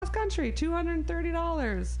country,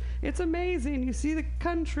 $230. It's amazing. You see the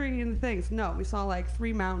country and things. No, we saw like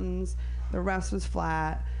 3 mountains. The rest was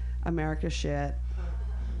flat. America's shit.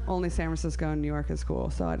 Only San Francisco and New York is cool.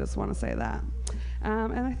 So I just want to say that.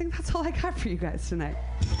 And I think that's all I got for you guys tonight.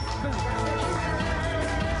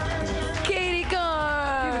 Katie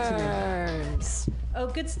Carnes. Oh,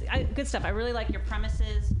 good stuff. I really like your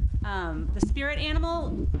premises. The spirit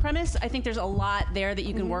animal premise, I think there's a lot there that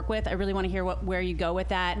you can work with. I really want to hear where you go with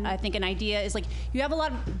that. I think an idea is like you have a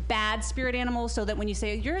lot of bad spirit animals, so that when you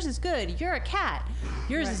say yours is good, you're a cat,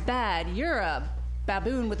 yours is bad, you're a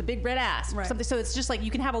baboon with a big red ass, something. So it's just like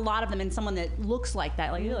you can have a lot of them in someone that looks like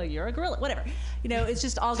that, like you're a gorilla, whatever. It's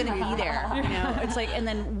just all going to be there. It's like, and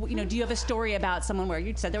then do you have a story about someone where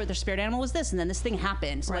you said their spirit animal was this, and then this thing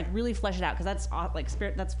happened? So like really flesh it out, because that's like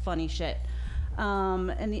spirit. That's funny shit.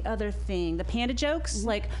 And the other thing, the panda jokes,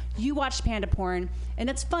 like you watched panda porn and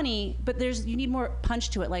it's funny, but you need more punch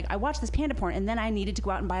to it. Like I watched this panda porn and then I needed to go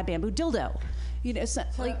out and buy a bamboo dildo, so,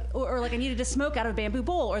 like, or like I needed to smoke out of a bamboo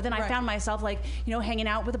bowl, or then I found myself like, hanging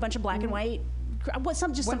out with a bunch of black and white,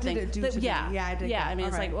 something. What did it do to me? Yeah, I did. Yeah, I mean,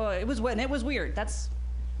 it's like, well, it was weird. It was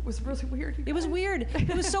really weird. It was weird.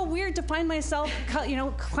 It was so weird to find myself,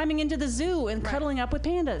 climbing into the zoo and cuddling up with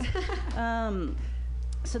pandas.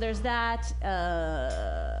 So there's that.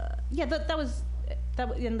 That was,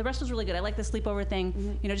 and the rest was really good. I like the sleepover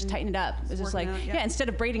thing. Just tighten it up. It was just like, instead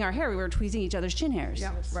of braiding our hair, we were tweezing each other's chin hairs.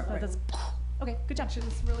 Yeah, right. Okay, good job.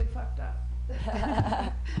 It's really fucked up.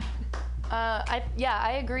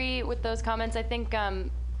 I agree with those comments. I think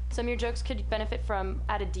some of your jokes could benefit from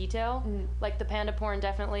added detail. Like the panda porn,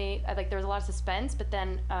 definitely. I like there was a lot of suspense, but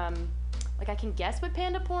then like I can guess what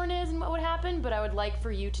panda porn is and what would happen, but I would like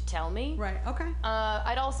for you to tell me. Right. Okay.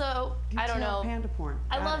 I'd also, I don't know. Panda porn.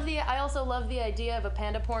 I also love the idea of a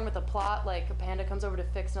panda porn with a plot, like a panda comes over to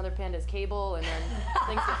fix another panda's cable and then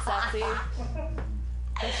thinks it's sexy.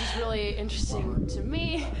 That's just really interesting to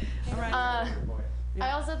me. All right.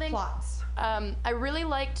 I also think plots. I really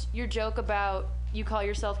liked your joke about you call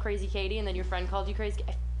yourself Crazy Katie and then your friend called you Crazy.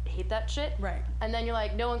 I hate that shit. Right. And then you're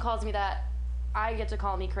like, no one calls me that. I get to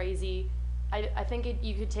call me crazy. I think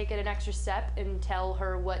you could take it an extra step and tell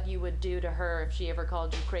her what you would do to her if she ever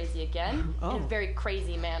called you crazy again in a very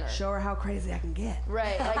crazy manner. Show her how crazy I can get.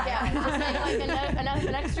 Right, like just make like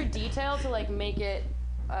an extra detail to like make a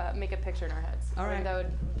picture in our heads. All right. I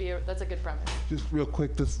think that's a good premise. Just real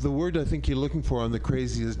quick, the word I think you're looking for on the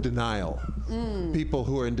crazy is denial. People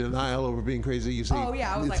who are in denial over being crazy, you say. Oh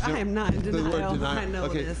yeah, I was like, I am not in denial. The word denial. I know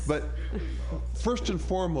this. But first and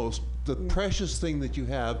foremost, the precious thing that you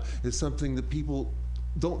have is something that people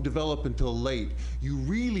don't develop until late. You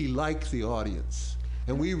really like the audience.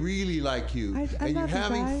 And we really like you. And you're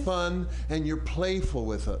having fun and you're playful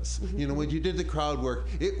with us. When you did the crowd work,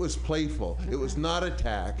 it was playful. It was not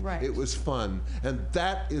attack. Right. It was fun. And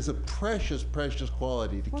that is a precious, precious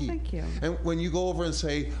quality to keep. Thank you. And when you go over and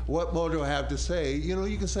say, what more do I have to say?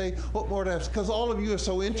 You can say, what more do I have to say? Because all of you are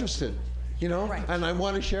so interested. Right. And I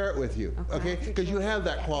want to share it with you, okay? Because you have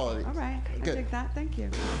that quality. All right, Good. I take that. Thank you.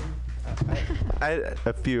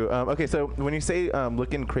 A few. Okay, so when you say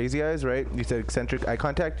looking crazy eyes, right? You said eccentric eye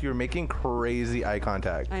contact. You're making crazy eye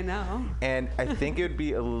contact. I know. And I think it would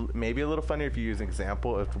be maybe a little funnier if you use an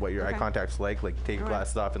example of what your eye contact's like take your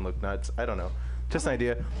glasses off and look nuts. I don't know. Just an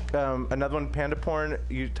idea. Another one, panda porn.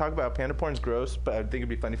 You talk about panda porn's gross, but I think it'd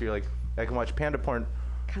be funny if you're like, I can watch panda porn.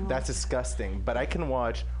 That's disgusting. But I can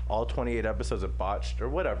watch all 28 episodes of Botched or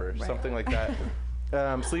whatever, something like that.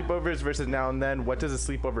 Sleepovers versus now and then. What does a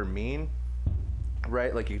sleepover mean?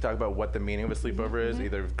 Right? Like you talk about what the meaning of a sleepover is,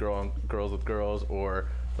 either girls with girls or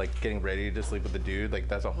like getting ready to sleep with a dude. Like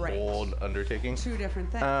that's a whole undertaking. Two different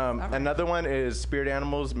things. Another one is spirit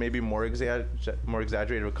animals, maybe more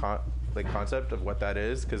exaggerated concept of what that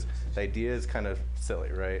is, because the idea is kind of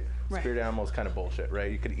silly, right? Spirit animal is kind of bullshit, right?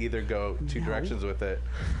 You could either go two directions with it.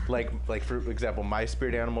 Like for example, my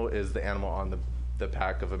spirit animal is the animal on the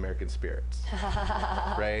pack of American spirits,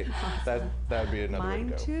 right? That would be another way to go.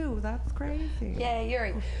 Mine too. That's crazy. Yeah,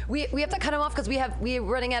 Yuri. We have to cut him off because we're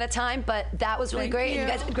running out of time. But that was really great. You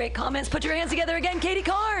guys had great comments. Put your hands together again, Katie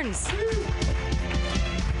Carnes.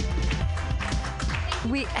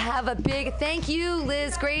 We have a big thank you,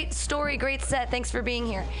 Liz. Great story, great set. Thanks for being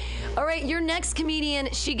here. All right, your next comedian,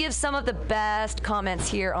 she gives some of the best comments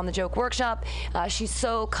here on the Joke Workshop. She's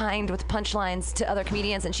so kind with punchlines to other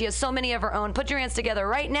comedians, and she has so many of her own. Put your hands together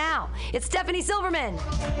right now. It's Stephanie Silverman.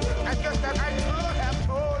 Thank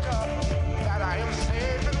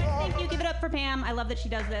you. Give it up for Pam. I love that she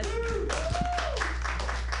does this.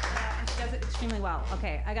 And she does it extremely well.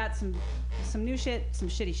 Okay, I got some new shit, some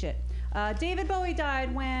shitty shit. David Bowie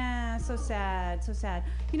died. Wah, so sad, so sad.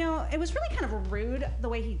 You know, it was really kind of rude the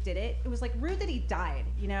way he did it. It was like rude that he died,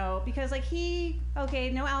 you know, because like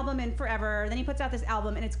no album in forever. Then he puts out this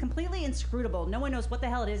album and it's completely inscrutable. No one knows what the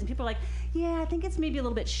hell it is. And people are like, yeah, I think it's maybe a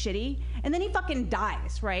little bit shitty. And then he fucking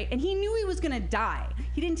dies, right? And he knew he was going to die.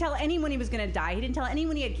 He didn't tell anyone he was going to die. He didn't tell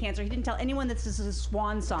anyone he had cancer. He didn't tell anyone that this is a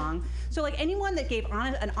swan song. So like anyone that gave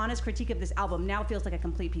an honest critique of this album now feels like a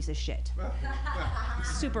complete piece of shit.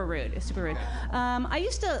 Super rude. It's super rude. I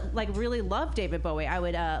used to like really love David Bowie. I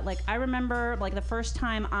would I remember like the first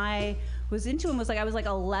time I was into him was like I was like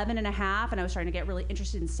 11 and a half and I was starting to get really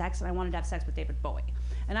interested in sex and I wanted to have sex with David Bowie.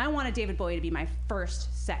 And I wanted David Bowie to be my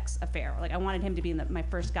first sex affair. Like I wanted him to be my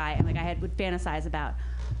first guy and like I would fantasize about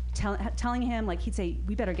telling him, like he'd say,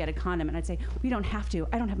 we better get a condom. And I'd say, we don't have to.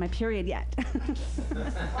 I don't have my period yet.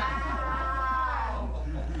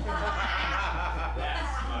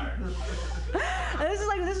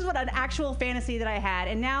 This is what an actual fantasy that I had.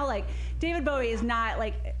 And now like David Bowie is not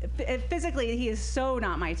like physically he is so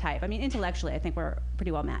not my type. I mean intellectually I think we're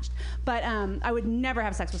pretty well matched. But I would never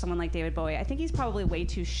have sex with someone like David Bowie. I think he's probably way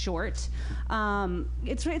too short.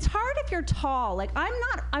 It's hard if you're tall. Like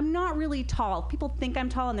I'm not really tall. People think I'm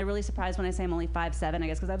tall and they're really surprised when I say I'm only 5'7", I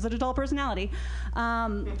guess because I have such a tall personality.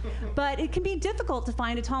 But it can be difficult to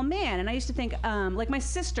find a tall man. And I used to think like my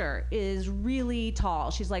sister is really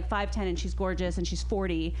tall. She's like 5'10" and she's gorgeous and she's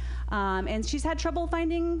 40. And she's had trouble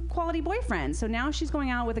finding quality boyfriends. So now she's going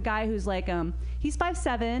out with a guy who's like, he's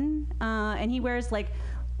 5'7", and he wears like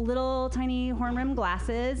little tiny horn-rimmed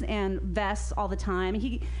glasses and vests all the time.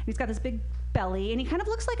 He's got this big belly, and he kind of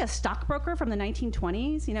looks like a stockbroker from the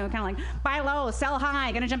 1920s, you know, kind of like, buy low, sell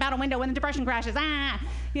high, gonna jump out a window when the depression crashes,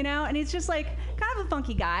 you know, and he's just like kind of a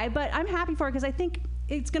funky guy, but I'm happy for it because I think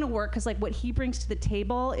it's gonna work because like what he brings to the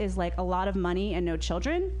table is like a lot of money and no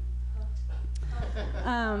children.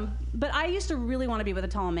 But I used to really want to be with a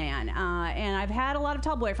tall man, and I've had a lot of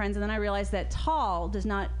tall boyfriends, and then I realized that tall does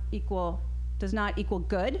not equal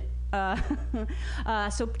good.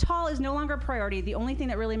 So tall is no longer a priority. The only thing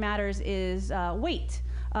that really matters is weight.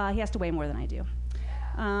 He has to weigh more than I do.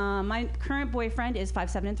 My current boyfriend is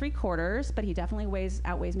 5'7" and 3/4", but he definitely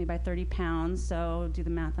outweighs me by 30 pounds. So do the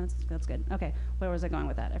math. That's good. Okay, where was I going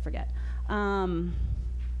with that? I forget.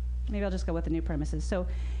 Maybe I'll just go with the new premises. So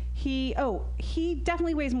he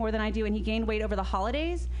definitely weighs more than I do, and he gained weight over the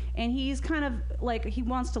holidays, and he's kind of like he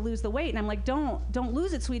wants to lose the weight, and I'm like, don't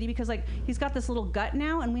lose it, sweetie, because like he's got this little gut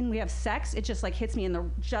now, and when we have sex it just like hits me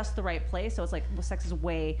in just the right place, so it's like well, sex is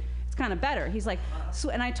it's kind of better. He's like,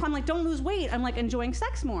 and I'm like, don't lose weight, I'm like enjoying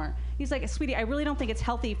sex more. He's like, sweetie, I really don't think it's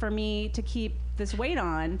healthy for me to keep this weight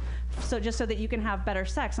on, so just so that you can have better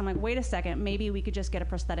sex. I'm like, wait a second, maybe we could just get a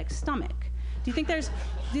prosthetic stomach. Do you think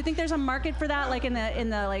there's a market for that, like in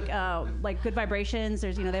the like Good Vibrations?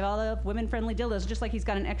 There's, you know, they have all the women-friendly dildos, just like he's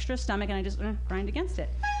got an extra stomach, and I just grind against it.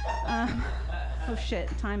 Oh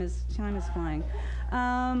shit, time is flying.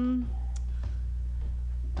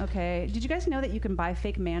 Okay, did you guys know that you can buy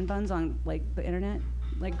fake man buns on like the internet?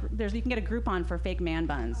 Like you can get a Groupon for fake man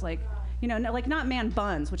buns, like. You know, like not man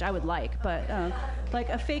buns, which I would like, but like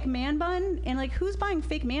a fake man bun, and like who's buying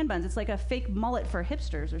fake man buns? It's like a fake mullet for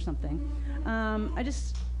hipsters or something. I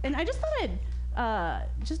just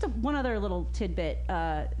thought one other little tidbit.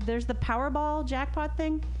 There's the Powerball jackpot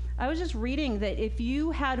thing. I was just reading that if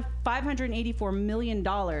you had $584 million,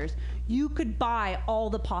 you could buy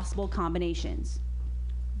all the possible combinations,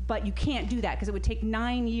 but you can't do that because it would take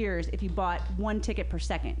 9 years if you bought one ticket per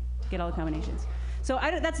second to get all the combinations. So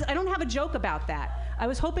I don't have a joke about that. I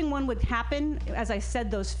was hoping one would happen as I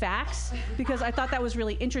said those facts because I thought that was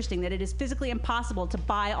really interesting, that it is physically impossible to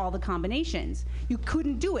buy all the combinations. You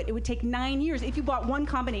couldn't do it. It would take 9 years if you bought one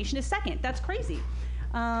combination a second. That's crazy.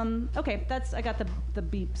 Okay, I got the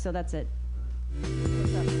beep, so that's it.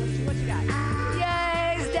 What's up? What you got?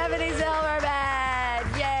 Yay, Stephanie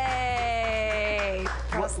Silverman! Yay!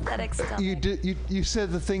 Prosthetic stomach. You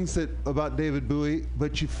said the things about David Bowie,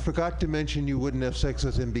 but you forgot to mention you wouldn't have sex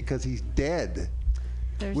with him because he's dead.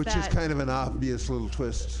 Which is kind of an obvious little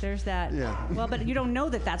twist. There's that. Yeah. Well, but you don't know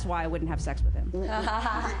that that's why I wouldn't have sex with him.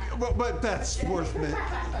 But that's worth it.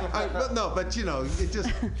 But you know,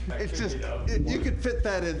 you could fit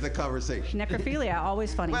that into the conversation. Necrophilia,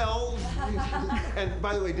 always funny. Well, and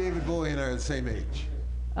by the way, David Bowie and I are the same age.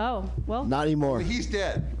 Oh, well. Not anymore. He's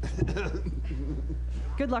dead.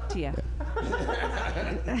 Good luck to you.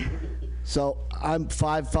 So I'm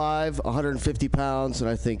 5'5", 150 pounds, and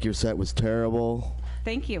I think your set was terrible.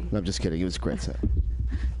 Thank you. No, I'm just kidding. It was a great set.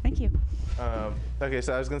 Thank you. Okay,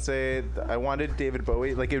 so I was going to say I wanted David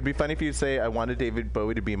Bowie. Like, it would be funny if you say I wanted David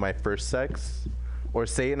Bowie to be my first sex. or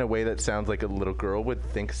say it in a way that sounds like a little girl would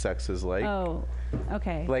think sex is like. Oh,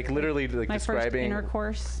 okay. Like literally, like my describing first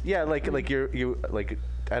intercourse. Yeah, like you like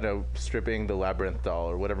I don't know, stripping the labyrinth doll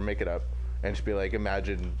or whatever, make it up, and just be like,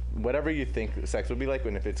 imagine whatever you think sex would be like,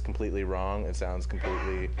 and if it's completely wrong, it sounds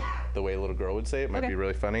completely the way a little girl would say it. Might be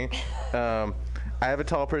really funny. I have a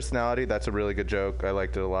tall personality. That's a really good joke. I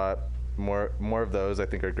liked it a lot. More of those I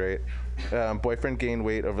think are great. Boyfriend gained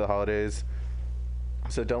weight over the holidays.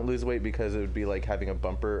 So don't lose weight because it would be like having a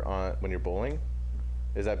bumper on when you're bowling.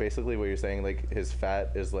 Is that basically what you're saying? Like his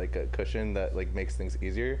fat is like a cushion that like makes things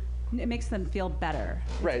easier? It makes them feel better.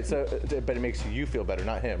 Right. So, but it makes you feel better,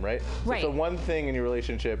 not him, right? Right. So it's the one thing in your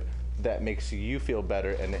relationship that makes you feel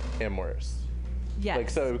better and him worse. Yes. Like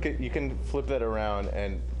so, you can flip that around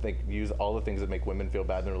and like use all the things that make women feel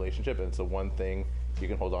bad in the relationship, and it's the one thing you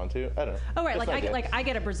can hold on to. I don't know. Oh right, Just I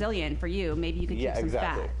get a Brazilian for you. Maybe you could keep some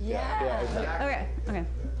exactly. fat. Yeah, exactly. Okay.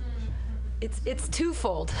 It's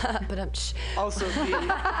twofold, but I'm. Also,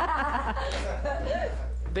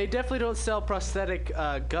 they definitely don't sell prosthetic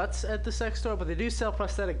guts at the sex store, but they do sell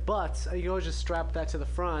prosthetic butts. You can always just strap that to the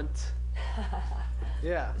front.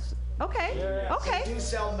 Yeah. Okay. Yeah. Okay. They do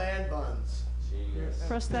sell man buns.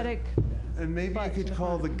 Prosthetic. And maybe you could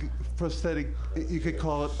call the prosthetic, you could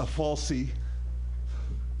call it a falsie,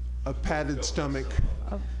 a padded stomach.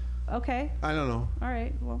 Okay. I don't know. All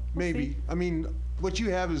right. Well, we'll Maybe. see. I mean, what you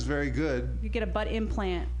have is very good. You get a butt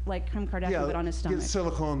implant like Kim Kardashian put on his stomach. Get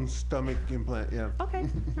silicone stomach implant, yeah. Okay.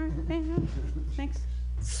 All right. Thanks.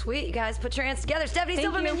 Sweet, you guys. Put your hands together. Stephanie Thank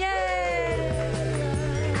Silverman, you. yay!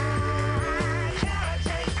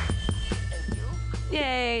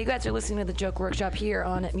 Yay, you guys are listening to the Joke Workshop here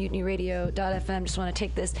on MutinyRadio.fm. Just want to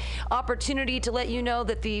take this opportunity to let you know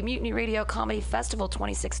that the Mutiny Radio Comedy Festival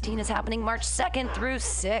 2016 is happening March 2nd through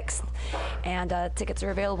 6th. And tickets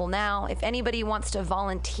are available now. If anybody wants to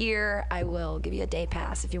volunteer, I will give you a day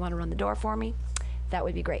pass if you want to run the door for me. That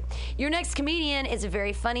would be great. Your next comedian is a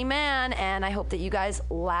very funny man, and I hope that you guys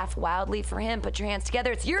laugh wildly for him. Put your hands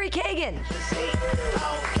together. It's Yuri Kagan.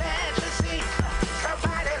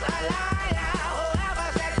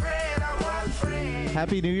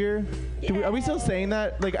 Happy New Year. Are we still saying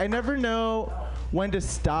that? Like, I never know when to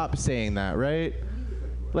stop saying that, right?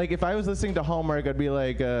 Like, if I was listening to Hallmark, I'd be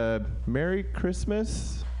like, Merry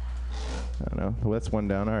Christmas? I don't know. Well, that's one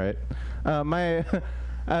down. All right. My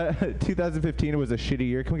 2015 was a shitty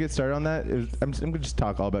year. Can we get started on that? I'm going to just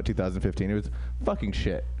talk all about 2015. It was fucking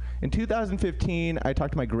shit. In 2015, I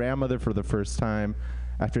talked to my grandmother for the first time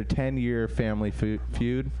after a 10-year family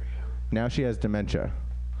feud. Now she has dementia.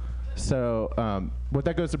 So what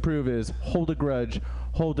that goes to prove is hold a grudge,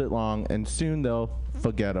 hold it long, and soon they'll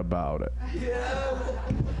forget about it. Yeah.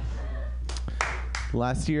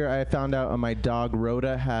 Last year, I found out my dog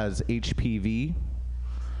Rhoda has HPV.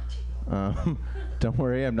 Don't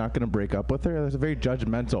worry, I'm not going to break up with her. That's very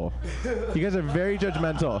judgmental. You guys are very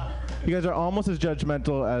judgmental. You guys are almost as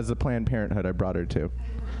judgmental as the Planned Parenthood I brought her to.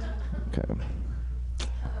 Okay.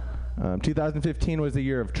 2015 was the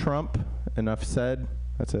year of Trump. Enough said.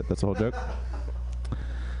 That's it. That's the whole joke.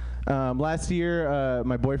 Last year,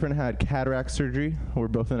 my boyfriend had cataract surgery. We're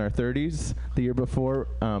both in our 30s. The year before,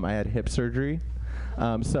 I had hip surgery.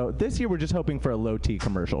 So this year, we're just hoping for a low-T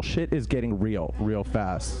commercial. Shit is getting real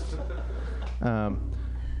fast.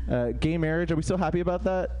 Gay marriage. Are we still happy about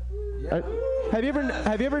that? Yeah. Have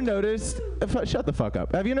you ever noticed? Shut the fuck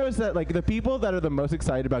up. Have you noticed that like the people that are the most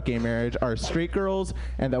excited about gay marriage are straight girls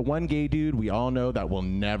and that one gay dude we all know that will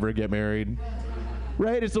never get married?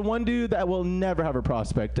 Right? It's the one dude that will never have a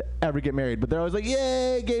prospect to ever get married, but they're always like,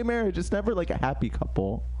 yay, gay marriage. It's never like a happy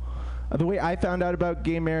couple. The way I found out about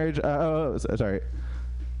gay marriage, sorry,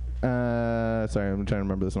 I'm trying to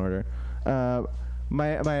remember this in order.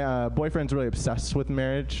 My boyfriend's really obsessed with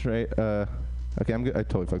marriage, right? Okay, I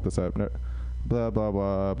totally fucked this up. No, blah, blah,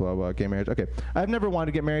 blah, blah, blah, gay marriage. Okay, I've never wanted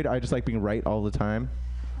to get married. I just like being right all the time.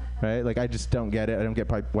 Right? Like, I just don't get it. I don't get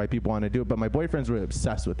why people want to do it. But my boyfriend's really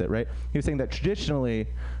obsessed with it, right? He was saying that traditionally,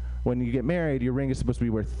 when you get married, your ring is supposed to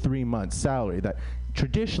be worth 3 months' salary. That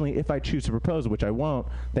traditionally, if I choose to propose, which I won't,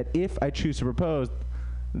 that if I choose to propose,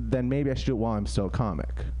 then maybe I should do it while I'm still a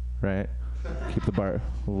comic, right? Keep the bar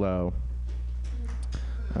low.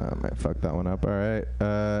 I fucked that one up. All right.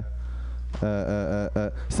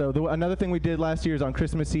 So another thing we did last year is on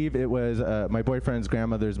Christmas Eve, it was my boyfriend's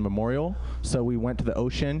grandmother's memorial. So we went to the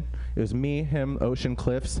ocean. It was me, him, ocean,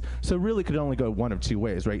 cliffs. So really could only go one of two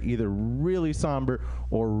ways, right? Either really somber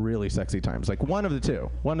or really sexy times. Like one of the two.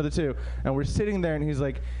 And we're sitting there and he's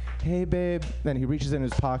like, hey, babe. Then he reaches in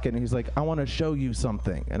his pocket and he's like, I want to show you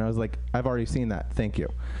something. And I was like, I've already seen that. Thank you.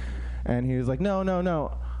 And he was like,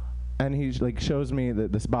 no. and he like shows me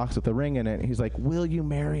this box with the ring in it. And he's like, "Will you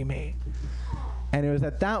marry me?" And it was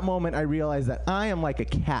at that moment I realized that I am like a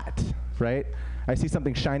cat, right? I see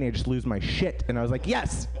something shiny, I just lose my shit. And I was like,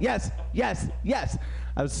 yes, yes, yes, yes.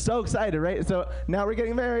 I was so excited, right? So now we're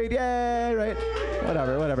getting married, yay, right?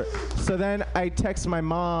 Whatever. So then I text my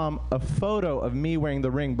mom a photo of me wearing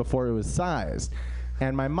the ring before it was sized.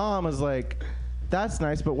 And my mom was like, that's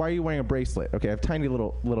nice, but why are you wearing a bracelet? Okay, I have tiny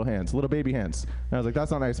little hands, little baby hands. And I was like,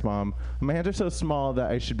 that's not nice, Mom. My hands are so small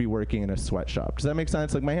that I should be working in a sweatshop. Does that make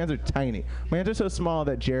sense? Like, my hands are tiny. My hands are so small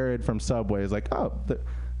that Jared from Subway is like, oh,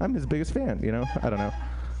 I'm his biggest fan, you know? I don't know.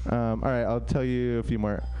 All right, I'll tell you a few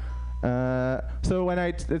more. So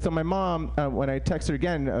my mom, when I text her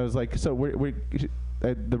again, I was like, so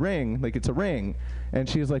the ring, like it's a ring. And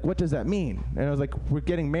she was like, what does that mean? And I was like, we're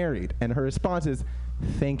getting married. And her response is,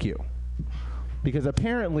 thank you. Because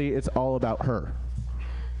apparently it's all about her,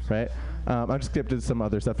 right? I just skipped to some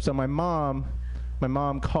other stuff. So my mom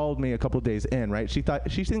called me a couple days in, right? She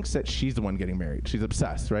thinks that she's the one getting married. She's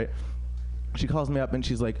obsessed, right? She calls me up and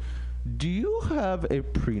she's like, do you have a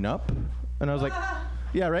prenup? And I was like,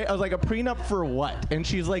 yeah, right? I was like, a prenup for what? And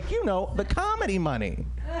she's like, the comedy money.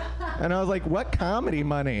 And I was like, what comedy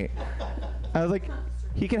money? I was like,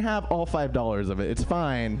 he can have all $5 of it. It's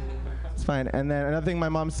fine. It's fine. And then another thing my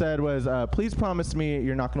mom said was, please promise me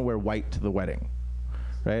you're not going to wear white to the wedding.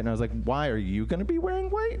 Right? And I was like, why? Are you going to be wearing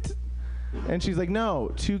white? And she's like,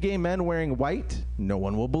 no, 2 gay men wearing white, no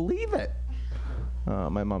one will believe it.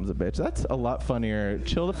 My mom's a bitch. That's a lot funnier.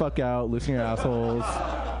 Chill the fuck out. Loosen your assholes.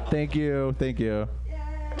 Thank you. Thank you.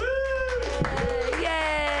 Yay!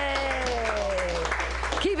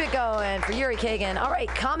 Keep it going for Yuri Kagan. All right,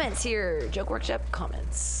 comments here. Joke Workshop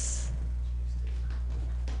comments.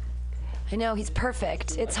 I know, he's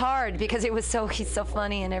perfect. It's hard because he's so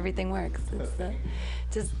funny and everything works. It's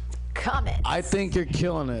just comments. I think you're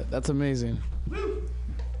killing it. That's amazing.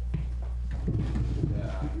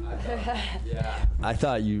 I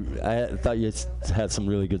thought you had some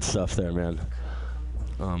really good stuff there, man.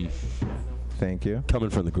 Thank you. Coming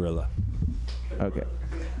from the gorilla. Okay.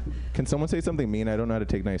 Can someone say something mean? I don't know how to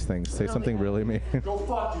take nice things. Say something really mean. Go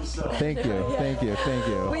fuck yourself. Thank you. Thank you. Thank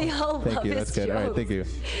you. We all Thank love you. his That's good. All right. jokes. Thank you.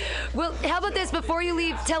 Well, how about this? Before you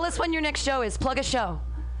leave, tell us when your next show is. Plug a show.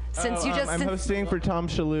 I'm hosting for Tom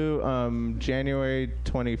Shalhoub January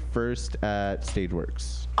 21st at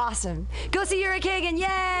Stageworks. Awesome. Go see Yuri Kagan. Yay!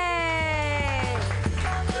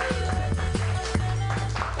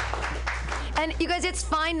 And you guys, it's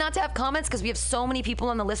fine not to have comments because we have so many people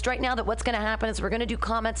on the list right now that what's going to happen is we're going to do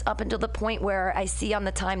comments up until the point where I see on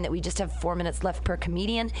the time that we just have 4 minutes left per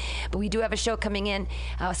comedian. But we do have a show coming in,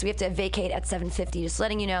 so we have to vacate at 7:50, just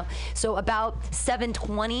letting you know. So about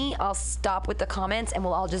 7:20, I'll stop with the comments and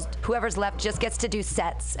we'll all whoever's left just gets to do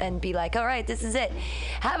sets and be like, all right, this is it.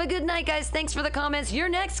 Have a good night, guys. Thanks for the comments. Your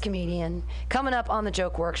next comedian coming up on the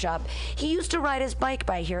Joke Workshop. He used to ride his bike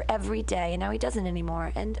by here every day, and now he doesn't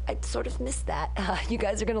anymore. And I sort of miss that. You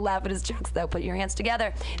guys are going to laugh at his jokes, though. Put your hands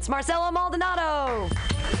together. It's Marcelo Maldonado.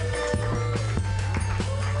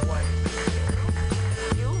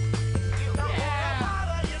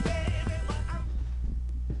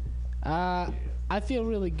 I feel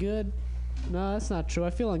really good. No, that's not true. I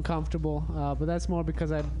feel uncomfortable, but that's more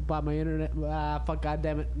because I bought my internet. Fuck,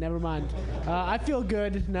 goddammit. Never mind. I feel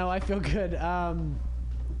good. No, I feel good.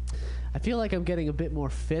 I feel like I'm getting a bit more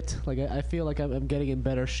fit. Like I feel like I'm getting in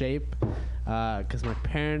better shape because my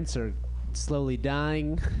parents are slowly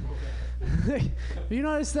dying. You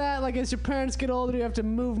notice that? Like as your parents get older, you have to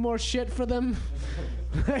move more shit for them.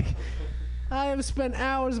 Like I have spent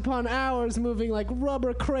hours upon hours moving like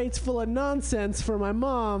rubber crates full of nonsense for my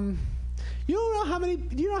mom. Do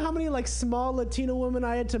you know how many like small Latino women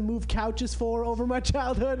I had to move couches for over my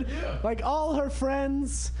childhood? Yeah. Like all her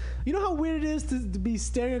friends. You know how weird it is to be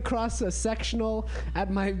staring across a sectional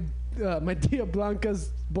at my Tia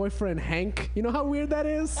Blanca's boyfriend Hank? You know how weird that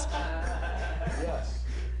is? Yes.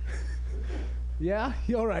 Yeah?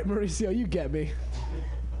 All right, Mauricio, you get me.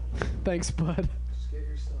 Thanks, bud. Just get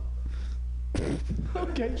yourself.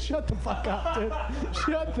 Okay, shut the fuck up, dude.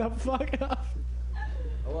 Shut the fuck up.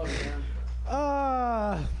 I love you, man.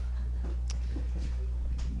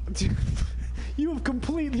 You have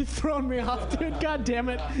completely thrown me off, dude. God damn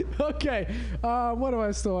it. Okay. What do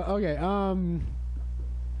I still? Okay.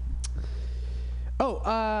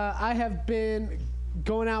 I have been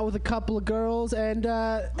going out with a couple of girls, and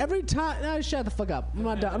every time, shut the fuck up. I'm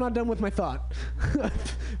not done with my thought.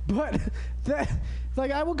 But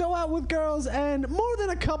like I will go out with girls, and more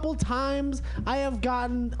than a couple times I have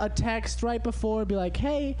gotten a text right before, be like,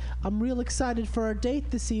 "Hey, I'm real excited for our date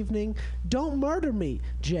this evening. Don't murder me,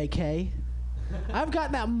 JK." I've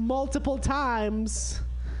gotten that multiple times.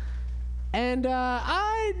 And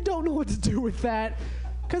I don't know what to do with that.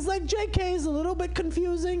 Because, like, JK is a little bit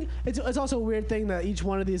confusing. It's also a weird thing that each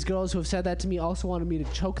one of these girls who have said that to me also wanted me to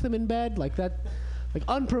choke them in bed. Like, that, like,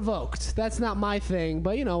 unprovoked. That's not my thing.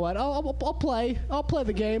 But you know what? I'll play. I'll play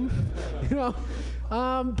the game. You know?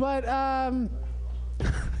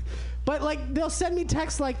 But, like, they'll send me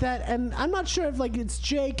texts like that, and I'm not sure if, like, it's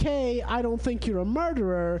JK, I don't think you're a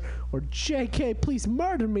murderer, or JK, please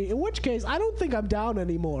murder me, in which case, I don't think I'm down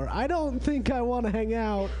anymore. I don't think I want to hang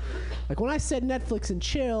out. Like, when I said Netflix and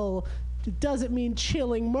chill, it doesn't mean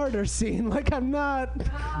chilling murder scene. Like, I'm not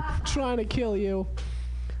trying to kill you.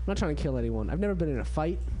 I'm not trying to kill anyone. I've never been in a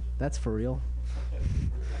fight. That's for real.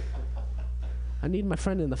 I kneed my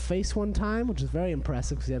friend in the face one time, which was very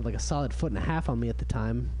impressive because he had, like, a solid 1.5 feet on me at the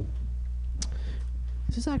time.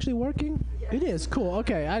 Is this actually working? Yeah. It is. Cool.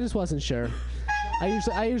 Okay. I just wasn't sure.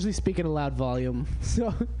 I usually speak in a loud volume,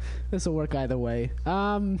 so this will work either way.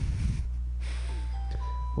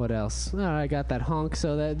 What else? I got that honk,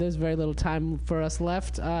 so there's very little time for us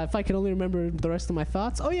left. If I can only remember the rest of my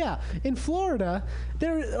thoughts. Oh yeah, in Florida,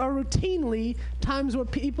 there are routinely times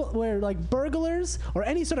where like burglars or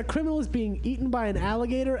any sort of criminal is being eaten by an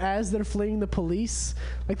alligator as they're fleeing the police.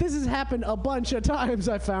 Like, this has happened a bunch of times,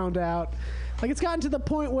 I found out. Like, it's gotten to the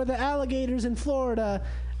point where the alligators in Florida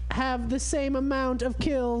have the same amount of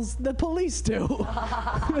kills the police do.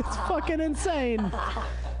 It's fucking insane.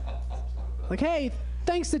 Like, hey,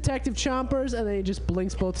 thanks, Detective Chompers, and then he just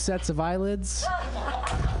blinks both sets of eyelids.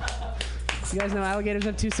 You guys know alligators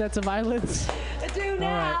have 2 sets of eyelids? I do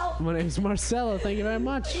now. All right. My name's Marcelo. Thank you very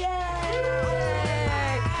much. Yay!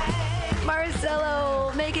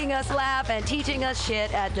 Marcelo making us laugh and teaching us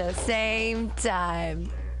shit at the same time.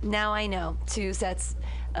 Now I know 2 sets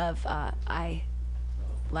of eyelashes,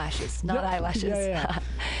 not eyelashes. Yeah.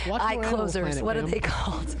 Eye closers. Planet, what are they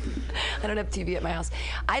called? I don't have TV at my house.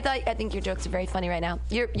 I think your jokes are very funny right now.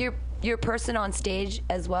 Your person on stage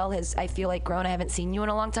as well has, I feel like, grown. I haven't seen you in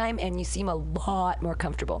a long time, and you seem a lot more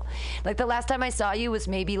comfortable. Like, the last time I saw you was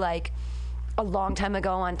maybe like a long time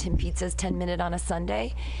ago on Tim Pizza's 10 Minute on a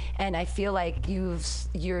Sunday, and I feel like you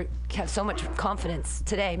have so much confidence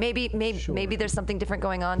today. Maybe there's something different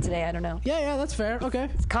going on today. I don't know. Yeah, that's fair. Okay.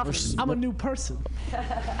 It's confidence. I'm a new person.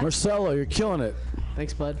 Marcelo, you're killing it.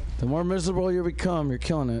 Thanks, bud. The more miserable you become, you're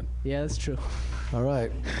killing it. Yeah, that's true. All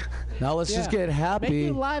right. Now let's just get happy. Make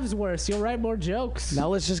your lives worse. You'll write more jokes. Now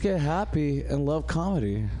let's just get happy and love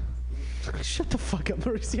comedy. Shut the fuck up,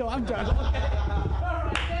 Mauricio. I'm done.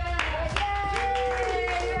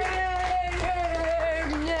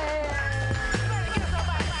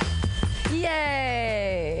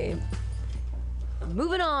 Yay!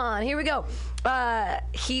 Moving on. Here we go.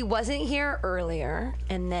 He wasn't here earlier,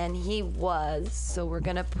 and then he was, so we're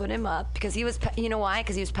gonna put him up because he was, you know why?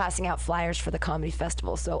 Because he was passing out flyers for the comedy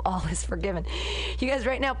festival, so all is forgiven. You guys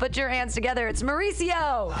right now put your hands together. It's Mauricio!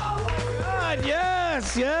 Oh my God,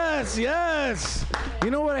 yes!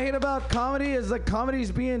 You know what I hate about comedy is that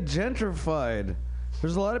comedy's being gentrified.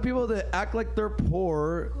 There's a lot of people that act like they're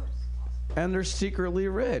poor and they're secretly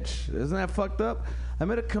rich. Isn't that fucked up? I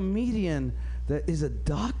met a comedian that is a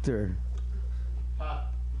doctor.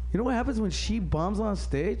 You know what happens when she bombs on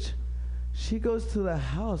stage? She goes to the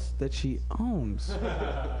house that she owns.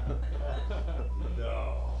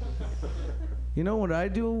 No. You know what I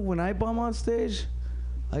do when I bomb on stage?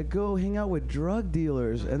 I go hang out with drug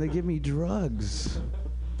dealers and they give me drugs.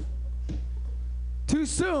 Too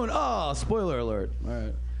soon. Oh, spoiler alert. All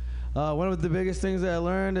right. One of the biggest things that I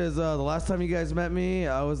learned is the last time you guys met me,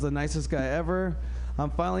 I was the nicest guy ever. I'm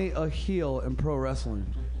finally a heel in pro wrestling.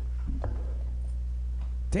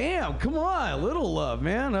 Damn, come on, a little love,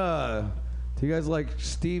 man. Do you guys like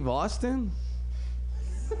Steve Austin?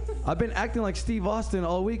 I've been acting like Steve Austin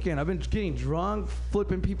all weekend. I've been getting drunk,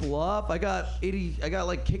 flipping people off. I got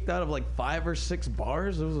like kicked out of like 5 or 6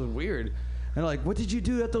 bars. It was weird. And like, what did you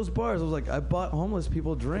do at those bars? I was like, I bought homeless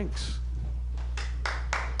people drinks.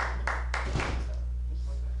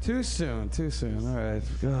 Too soon. All right,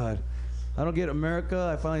 God. I don't get America.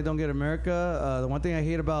 I finally don't get America. The one thing I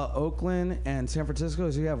hate about Oakland and San Francisco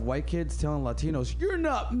is you have white kids telling Latinos, "You're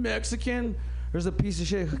not Mexican." There's a piece of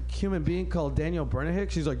shit human being called Danielle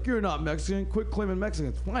Bernahik. She's like, "You're not Mexican. Quit claiming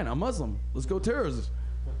Mexicans." Fine, I'm Muslim. Let's go terrorists.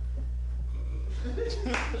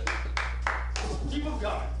 Keep them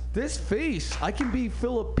going. This face, I can be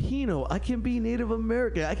Filipino. I can be Native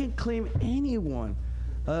American. I can claim anyone.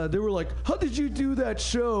 They were like, "How did you do that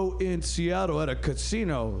show in Seattle at a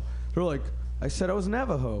casino?" They're like, "I said I was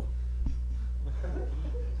Navajo."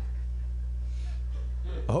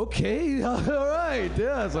 Okay, all right,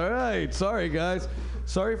 yes, all right. Sorry, guys.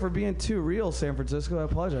 Sorry for being too real, San Francisco. I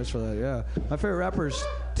apologize for that. Yeah, my favorite rapper is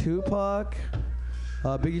Tupac.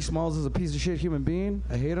 Biggie Smalls is a piece of shit human being.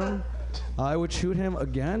 I hate him. I would shoot him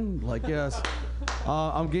again. Like, yes.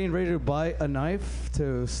 I'm getting ready to buy a knife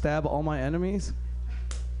to stab all my enemies.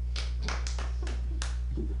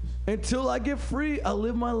 Until I get free, I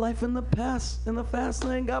live my life in the past. In the fast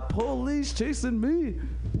lane, got police chasing me.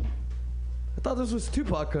 I thought this was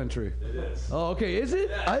Tupac country. It is. Oh, okay. Is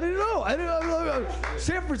it? I didn't know. I didn't know.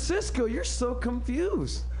 San Francisco, you're so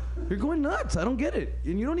confused. You're going nuts. I don't get it.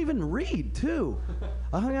 And you don't even read, too.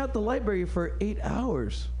 I hung out at the library for 8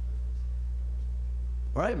 hours.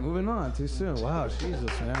 All right, moving on. Too soon. Wow,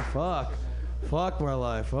 Jesus, man. Fuck my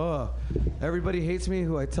life. Oh, everybody hates me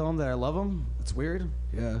who I tell them that I love them. It's weird.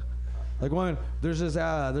 Yeah. Like there's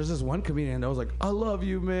this one comedian that was like, I love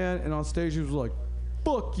you, man. And on stage he was like,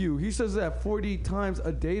 fuck you. He says that 40 times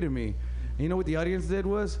a day to me. And you know what the audience did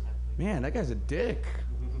was, man, that guy's a dick.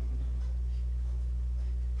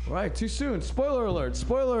 All right, too soon. Spoiler alert.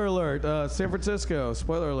 San Francisco.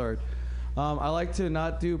 Spoiler alert. I like to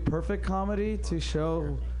not do perfect comedy to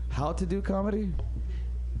show how to do comedy.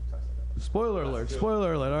 Spoiler alert. All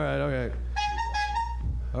right, okay.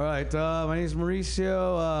 All right, my name is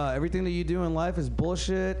Mauricio. Everything that you do in life is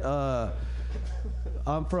bullshit.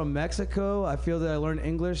 I'm from Mexico. I feel that I learned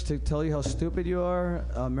English to tell you how stupid you are.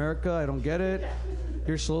 America, I don't get it.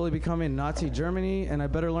 You're slowly becoming Nazi Germany, and I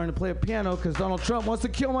better learn to play a piano because Donald Trump wants to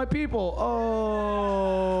kill my people.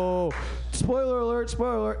 Oh, spoiler alert,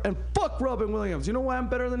 and fuck Robin Williams. You know why I'm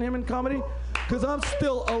better than him in comedy? Because I'm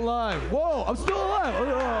still alive. Whoa, I'm still alive.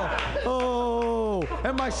 Oh,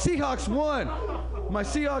 and my Seahawks won.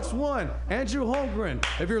 Andrew Holmgren,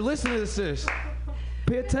 if you're listening to this,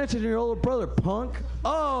 pay attention to your older brother, punk.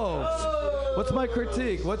 Oh, what's my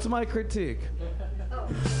critique?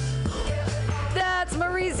 That's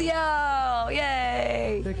Mauricio!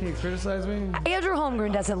 Yay! Can you criticize me? Andrew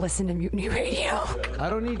Holmgren doesn't listen to Mutiny Radio. I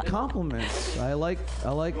don't need compliments. I like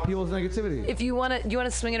people's negativity. If you want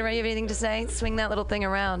to swing it around, you have anything to say? Swing that little thing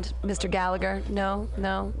around, Mr. Gallagher. No.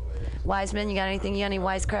 Wiseman, you got anything? You got any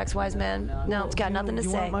wisecracks, Wiseman? No, it's got nothing to say.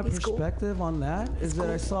 You want my perspective on that? Is that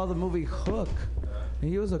I saw the movie Hook, and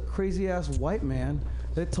he was a crazy ass white man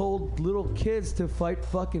that told little kids to fight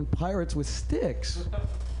fucking pirates with sticks.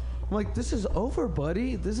 I'm like, this is over,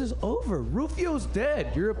 buddy. This is over. Rufio's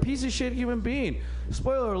dead. You're a piece of shit human being.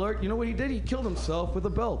 Spoiler alert, you know what he did? He killed himself with a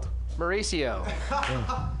belt. Mauricio,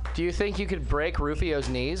 do you think you could break Rufio's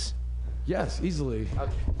knees? Yes, easily.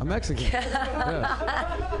 Okay. I'm Mexican.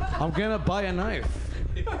 Yeah. I'm gonna buy a knife.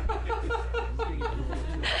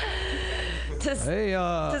 Does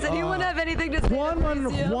anyone have anything to say?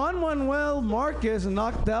 Juan Manuel Marquez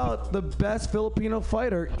knocked out the best Filipino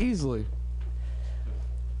fighter easily.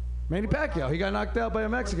 Manny Pacquiao, he got knocked out by a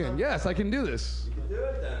Mexican. Yes, I can do this. You can do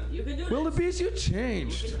it then. You can do it. Will the Beast, you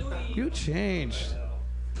changed. You changed.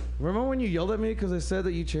 Remember when you yelled at me because I said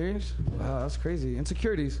that you changed? Wow, that's crazy.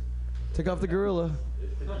 Insecurities. Take off the gorilla.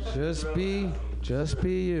 Just be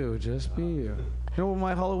you. You know what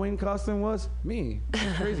my Halloween costume was? Me.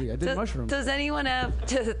 It's crazy. I did mushrooms. Does anyone have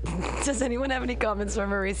any comments for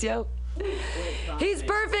Mauricio? He's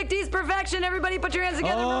perfect. He's perfection. Everybody put your hands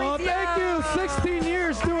together, Mauricio. Oh, thank you. 16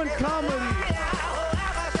 years doing comedy.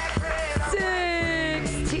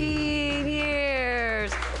 16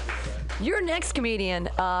 years. Your next comedian,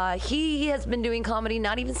 he has been doing comedy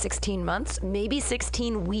not even 16 months, maybe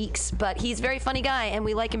 16 weeks, but he's a very funny guy, and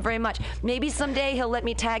we like him very much. Maybe someday he'll let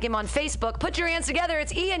me tag him on Facebook. Put your hands together.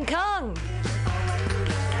 It's Ian Kung.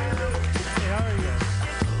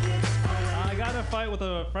 I got in a fight with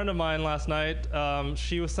a friend of mine last night.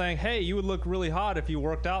 She was saying, hey, you would look really hot if you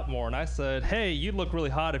worked out more. And I said, hey, you'd look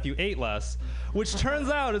really hot if you ate less, which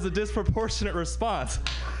turns out is a disproportionate response.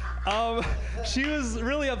 She was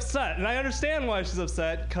really upset, and I understand why she's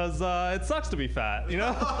upset, because it sucks to be fat, you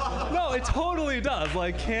know? No, it totally does.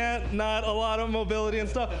 Like, not a lot of mobility and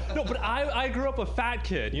stuff. No, but I grew up a fat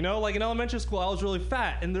kid, you know? Like, in elementary school, I was really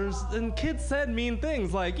fat, and kids said mean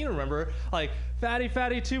things, like, you remember, like, fatty,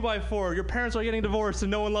 2x4, your parents are getting divorced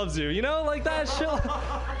and no one loves you, you know? Like that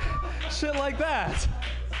shit like that.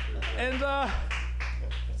 And, I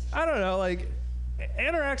don't know, like,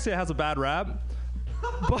 anorexia has a bad rap.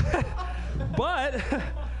 But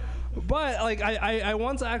like I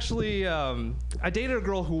once actually I dated a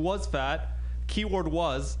girl who was fat, keyword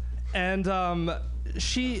was, and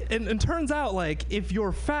and turns out, like, if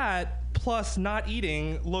you're fat plus not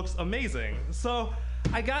eating looks amazing. So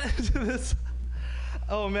I got into this.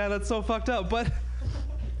 Oh man, that's so fucked up. But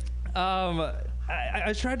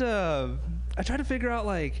I tried to figure out,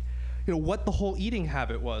 like, you know, what the whole eating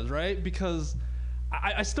habit was, right? Because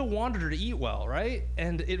I still wanted her to eat well, right?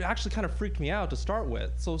 And it actually kind of freaked me out to start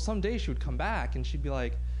with. So some days she would come back and she'd be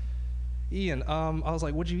like, Ian, I was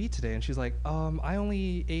like, what'd you eat today? And she's like, I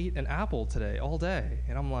only ate an apple today, all day.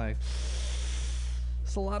 And I'm like,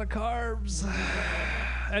 it's a lot of carbs.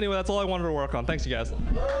 Anyway, that's all I wanted to work on. Thanks, you guys.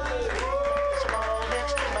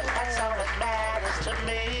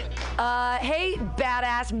 Hey,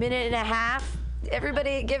 badass minute and a half.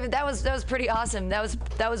 Everybody give it. That was pretty awesome.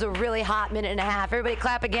 That was a really hot minute and a half. Everybody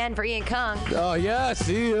clap again for Ian Kung. Oh yes,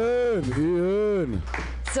 Ian.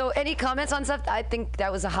 So any comments on stuff? I think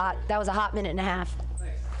that was a hot minute and a half.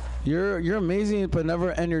 You're amazing, but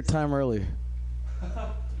never end your time early.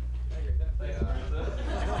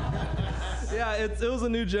 Yeah, it was a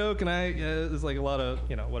new joke, and it was like a lot of,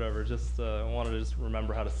 whatever. Just wanted to just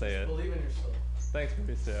remember how to say it. Believe in yourself. Thanks,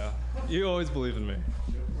 Mauricio. You always believe in me.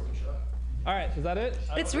 All right, is that it?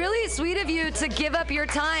 It's really sweet of you to give up your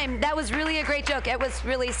time. That was really a great joke. It was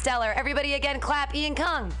really stellar. Everybody again, clap Ian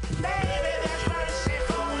Kung.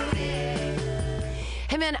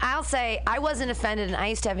 Hey man, I'll say I wasn't offended, and I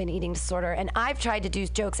used to have an eating disorder, and I've tried to do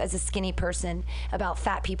jokes as a skinny person about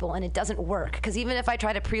fat people, and it doesn't work. Because even if I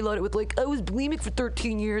try to preload it with like, I was bulimic for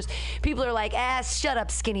 13 years, people are like, shut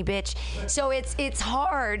up, skinny bitch. So it's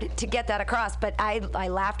hard to get that across, but I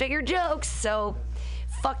laughed at your jokes, so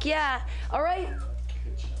fuck yeah. All right,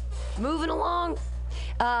 moving along.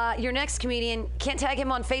 Your next comedian, can't tag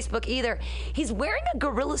him on Facebook either. He's wearing a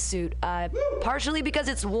gorilla suit, partially because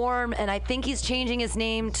it's warm, and I think he's changing his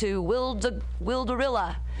name to Will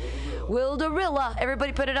Dorilla. Will Dorilla.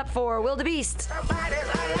 Everybody put it up for Will the Beast.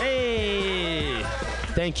 Hey,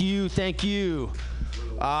 thank you.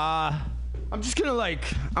 I'm just gonna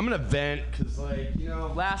I'm gonna vent, cause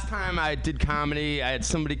last time I did comedy, I had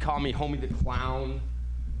somebody call me Homie the Clown,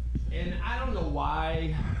 and I don't know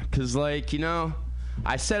why, cause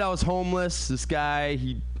I said I was homeless. This guy,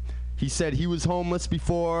 he said he was homeless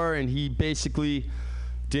before, and he basically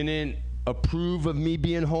didn't approve of me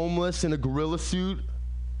being homeless in a gorilla suit.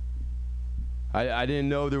 I didn't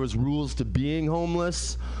know there was rules to being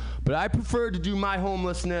homeless, but I prefer to do my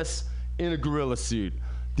homelessness in a gorilla suit.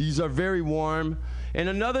 These are very warm. And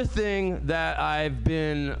another thing that I've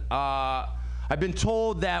been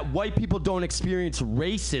told that white people don't experience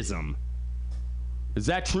racism. Is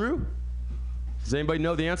that true? Does anybody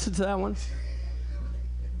know the answer to that one?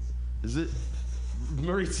 Is it?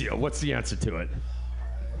 Mauricio, what's the answer to it?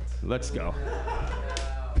 Let's go.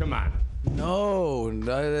 Come on. No,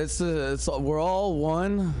 we're all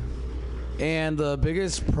one. And the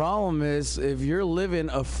biggest problem is if you're living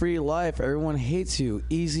a free life, everyone hates you.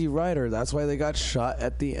 Easy Rider. That's why they got shot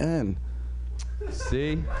at the end.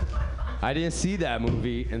 See? I didn't see that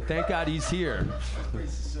movie, and thank God he's here.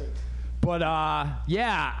 But,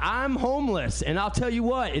 yeah, I'm homeless, and I'll tell you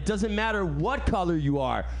what, it doesn't matter what color you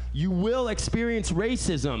are. You will experience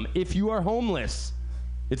racism if you are homeless.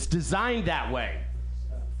 It's designed that way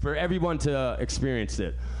for everyone to experience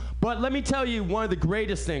it. But let me tell you one of the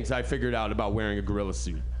greatest things I figured out about wearing a gorilla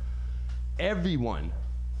suit. Everyone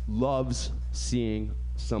loves seeing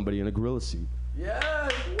somebody in a gorilla suit.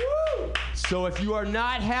 Yes! Woo! So if you are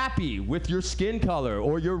not happy with your skin color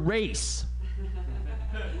or your race,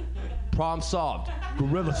 problem solved.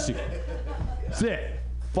 Gorilla suit. That's it.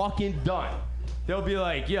 Fucking done. They'll be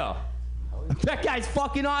like, yo, that guy's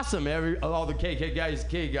fucking awesome. All the K guys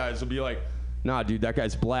will be like, nah, dude, that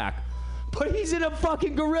guy's black. But he's in a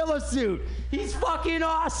fucking gorilla suit. He's fucking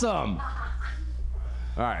awesome.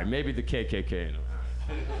 All right, maybe the KKK.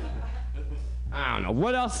 I don't know.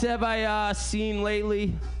 What else have I seen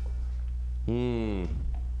lately? Women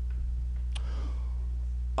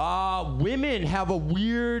have a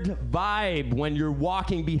weird vibe when you're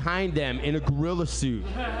walking behind them in a gorilla suit.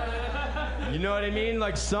 You know what I mean?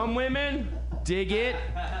 Like some women dig it.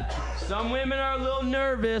 Some women are a little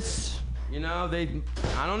nervous.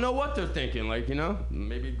 I don't know what they're thinking. Maybe,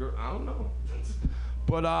 I don't know.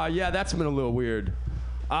 But yeah, that's been a little weird.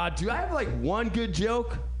 Do I have one good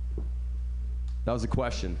joke? That was a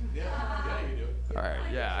question. Yeah, you do. All right,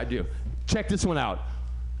 yeah, I do. Check this one out.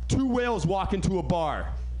 Two whales walk into a bar.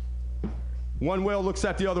 One whale looks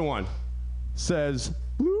at the other one, says,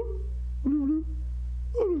 the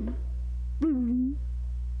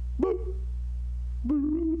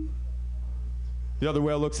other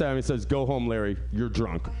whale looks at him and says, go home, Larry, you're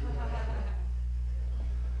drunk.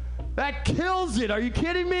 That kills it. Are you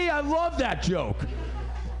kidding me? I love that joke.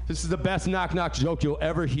 This is the best knock-knock joke you'll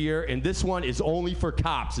ever hear, and this one is only for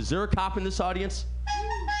cops. Is there a cop in this audience?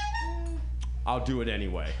 I'll do it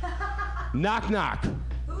anyway. Knock, knock.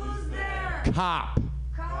 Who's there? Cop.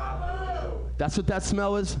 Cop. That's what that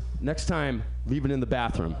smell is? Next time, leave it in the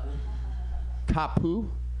bathroom. Kapu.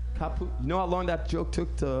 Kapu. You know how long that joke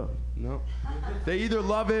took to? No. They either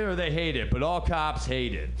love it or they hate it, but all cops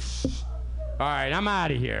hate it. All right, I'm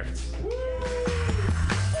out of here.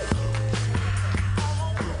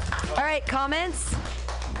 All right, comments?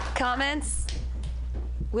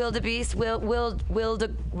 Wildebeest,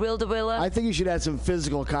 Wildewilla. I think you should add some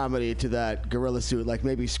physical comedy to that gorilla suit. Like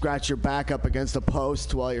maybe scratch your back up against a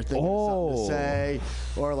post while you're thinking of something to say.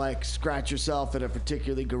 Or like scratch yourself in a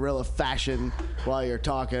particularly gorilla fashion while you're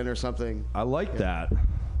talking or something. I like that.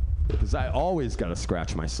 Because I always got to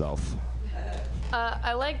scratch myself.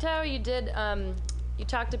 I liked how you did, you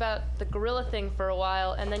talked about the gorilla thing for a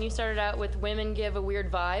while, and then you started out with women give a weird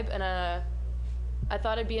vibe, and I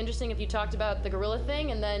thought it'd be interesting if you talked about the gorilla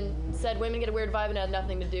thing and then said women get a weird vibe and it had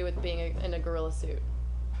nothing to do with being in a gorilla suit.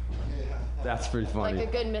 That's pretty funny.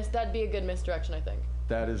 Like that'd be a good misdirection, I think.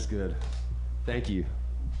 That is good. Thank you.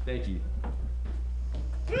 Thank you.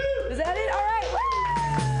 Is that it? All right.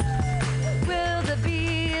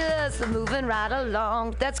 Wildebeest, moving right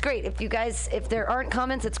along. That's great. If there aren't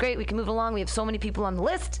comments, it's great. We can move along. We have so many people on the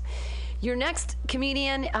list. Your next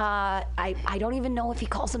comedian, I don't even know if he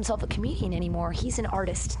calls himself a comedian anymore. He's an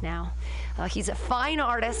artist now. He's a fine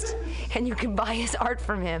artist, and you can buy his art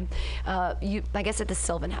from him. I guess at the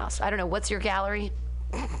Sylvan House. I don't know. What's your gallery?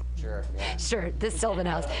 Sure. Yeah. Sure, this Sylvan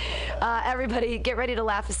House. Everybody, get ready to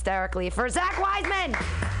laugh hysterically for Zach Wiseman.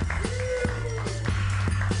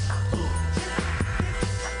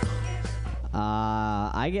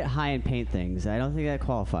 I get high and paint things. I don't think that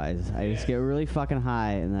qualifies. I just get really fucking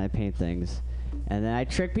high and then I paint things. And then I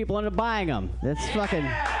trick people into buying them. That's fucking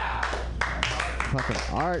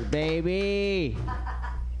art, baby.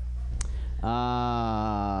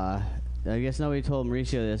 I guess nobody told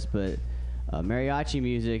Mauricio this, but mariachi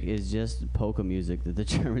music is just polka music that the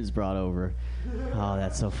Germans brought over. Oh,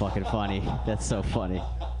 that's so fucking funny. That's so funny.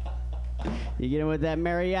 You get in with that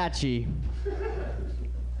mariachi.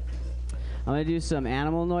 I'm going to do some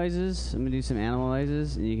animal noises. And you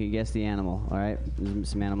can guess the animal, all right?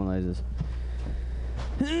 Some animal noises.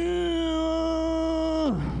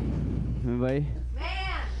 Everybody?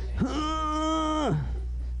 Man!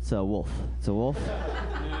 It's a wolf. It's a wolf.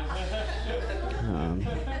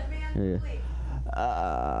 Yeah.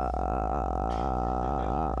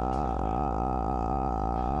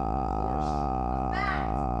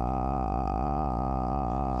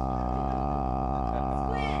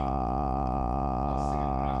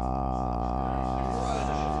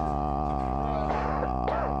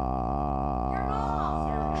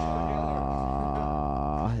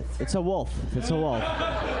 It's a wolf. It's a wolf.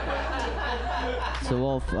 It's a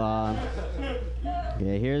wolf.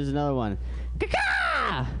 Okay, here's another one.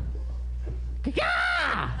 Caw!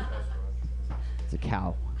 Caw! It's a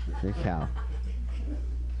cow. It's a cow.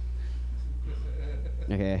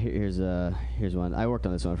 Okay, here's one. I worked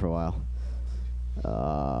on this one for a while.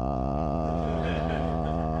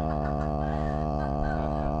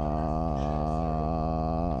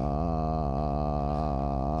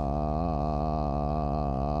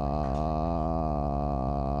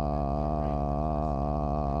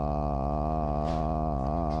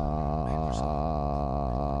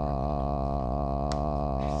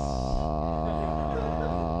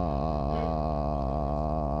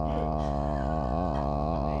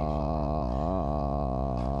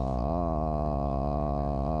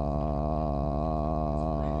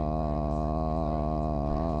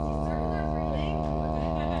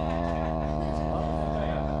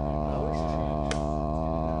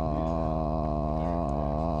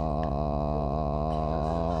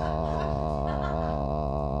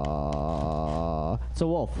 It's a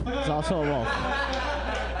wolf. It's also a wolf.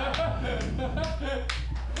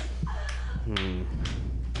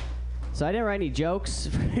 So I didn't write any jokes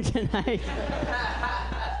for tonight.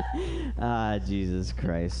 Jesus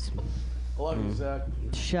Christ. I love you, Zach.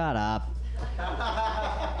 Shut up.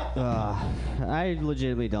 I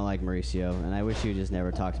legitimately don't like Mauricio, and I wish he would just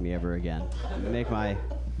never talk to me ever again. It's okay.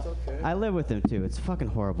 I live with him too. It's fucking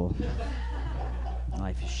horrible.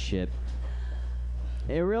 Life is shit.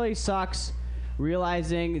 It really sucks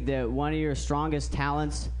realizing that one of your strongest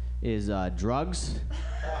talents is drugs.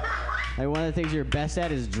 Like one of the things you're best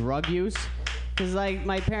at is drug use. Because like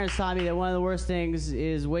my parents taught me that one of the worst things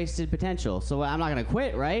is wasted potential. So I'm not gonna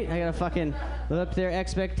quit, right? I gotta fucking live up to their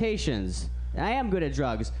expectations. I am good at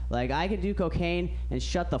drugs. Like I can do cocaine and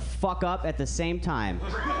shut the fuck up at the same time.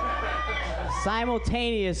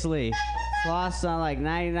 Simultaneously. It's lost on like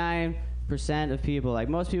 99% of people. Like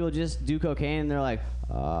most people just do cocaine and they're like,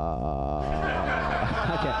 okay,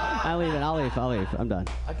 I'm leaving. I'll leave. I'm done.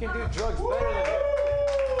 I can do drugs better than you.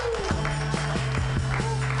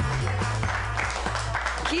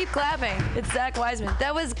 Keep clapping. It's Zach Wiseman.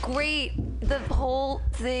 That was great. The whole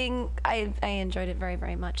thing, I enjoyed it very,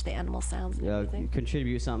 very much. The animal sounds and everything.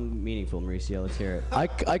 Contribute something meaningful, Mauricio. Let's hear it.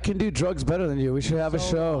 I can do drugs better than you. We should have a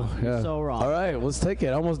show. You're so wrong. All right, let's take it.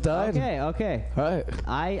 I almost died. Okay. All right.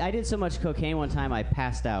 I did so much cocaine one time I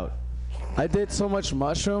passed out. I did so much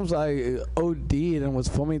mushrooms I OD'd and was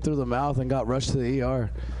foaming through the mouth and got rushed to the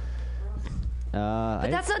ER. But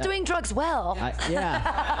that's not doing drugs well.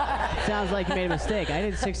 Yeah. Sounds like you made a mistake. I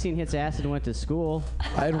did 16 hits of acid and went to school.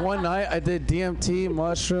 I had one night, I did DMT,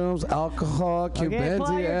 mushrooms, alcohol, Okay, pull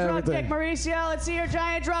out Cubenzi, your drug dick, everything. Mauricio. Let's see your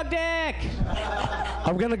giant drug dick.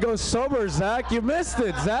 I'm going to go sober, Zach. You missed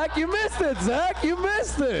it, Zach. You missed it, Zach. You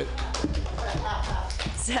missed it.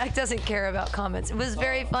 Zach doesn't care about comments. It was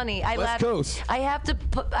very funny. I West laughed. Coast. I have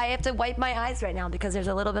to wipe my eyes right now because there's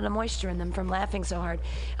a little bit of moisture in them from laughing so hard.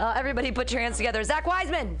 Everybody put your hands together. Zach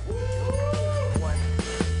Wiseman.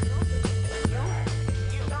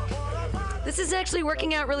 This is actually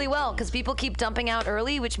working out really well because people keep dumping out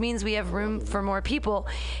early, which means we have room for more people.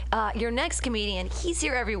 Your next comedian, he's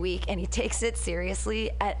here every week, and he takes it seriously.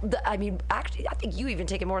 Actually, I think you even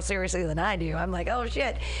take it more seriously than I do. I'm like, oh,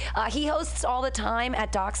 shit. He hosts all the time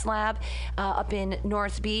at Doc's Lab up in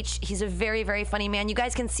North Beach. He's a very, very funny man. You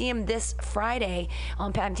guys can see him this Friday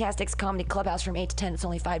on Fantastic's Comedy Clubhouse from 8 to 10. It's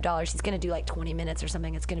only $5. He's going to do like 20 minutes or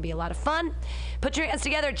something. It's going to be a lot of fun. Put your hands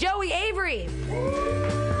together. Joey Avery.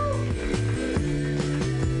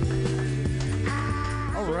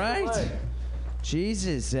 All right.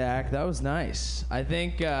 Jesus, Zach, that was nice. I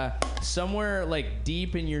think somewhere like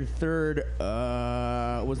deep in your third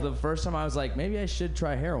was the first time I was like, maybe I should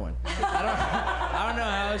try heroin. I don't know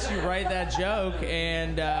how else you write that joke,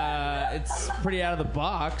 and it's pretty out of the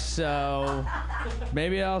box. So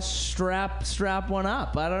maybe I'll strap one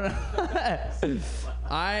up. I don't know.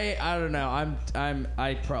 I don't know.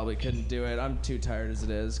 I probably couldn't do it. I'm too tired as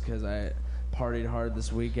it is because I partied hard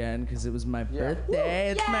this weekend because it was my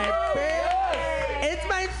birthday. It's my birthday. It's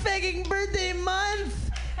my fucking birthday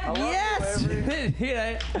month. Yes.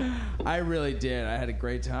 I really did. I had a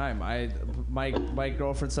great time. My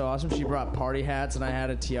girlfriend's so awesome. She brought party hats and I had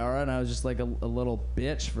a tiara and I was just like a little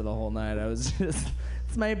bitch for the whole night. I was just,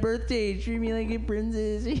 it's my birthday. Treat me like a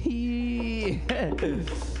princess.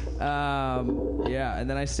 Yeah, and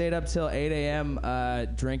then I stayed up till 8 a.m.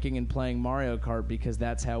 Drinking and playing Mario Kart because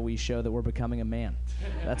that's how we show that we're becoming a man.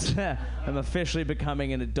 That's I'm officially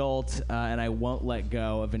becoming an adult, and I won't let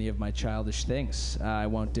go of any of my childish things. I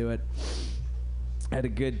won't do it. Had a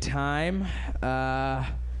good time.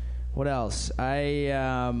 What else?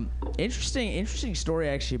 Interesting story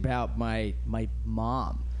actually about my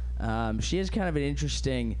mom. She has kind of an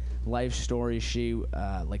interesting life story. She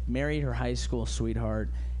married her high school sweetheart,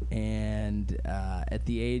 and at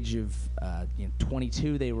the age of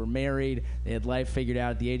 22, they were married. They had life figured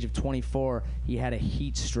out. At the age of 24, he had a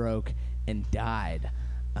heat stroke and died.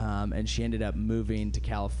 And she ended up moving to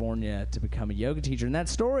California to become a yoga teacher. And that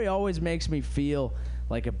story always makes me feel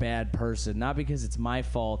like a bad person, not because it's my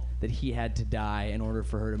fault that he had to die in order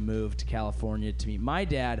for her to move to California to meet my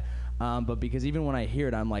dad, but because even when I hear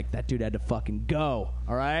it, I'm like, that dude had to fucking go,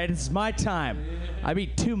 all right? This is my time. I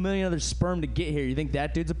beat 2 million other sperm to get here. You think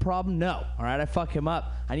that dude's a problem? No, all right? I fuck him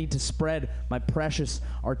up. I need to spread my precious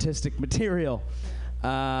artistic material.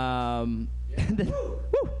 And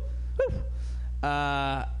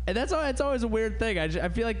it's always a weird thing. I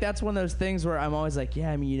feel like that's one of those things where I'm always like,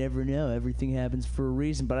 yeah, I mean, you never know. Everything happens for a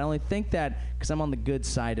reason. But I only think that because I'm on the good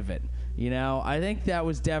side of it. You know, I think that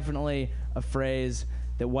was definitely a phrase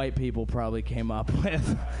that white people probably came up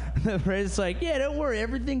with. The phrase is like, yeah, don't worry.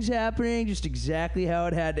 Everything's happening just exactly how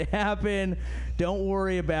it had to happen. Don't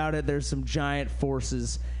worry about it. There's some giant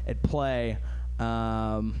forces at play.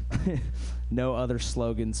 No other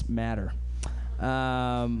slogans matter.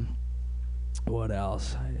 What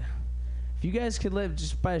else? If you guys could live,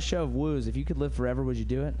 just by a show of woos, if you could live forever, would you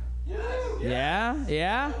do it? Yes.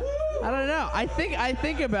 Yeah? I don't know. I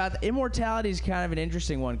think about immortality is kind of an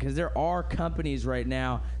interesting one because there are companies right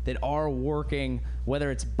now that are working, whether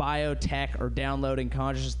it's biotech or downloading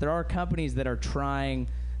consciousness, there are companies that are trying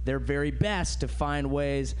their very best to find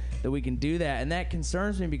ways that we can do that. And that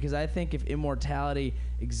concerns me because I think if immortality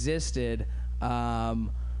existed,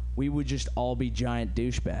 we would just all be giant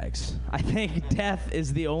douchebags. I think death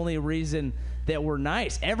is the only reason that we're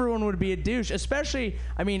nice. Everyone would be a douche, especially,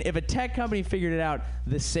 I mean, if a tech company figured it out,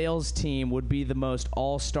 the sales team would be the most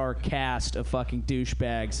all-star cast of fucking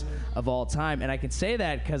douchebags of all time. And I can say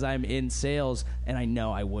that because I'm in sales, and I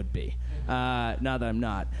know I would be. Not that I'm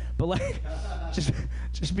not. But, like,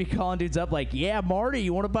 just be calling dudes up like, yeah, Marty,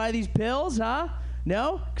 you want to buy these pills, huh?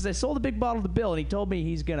 No, because I sold a big bottle to Bill, and he told me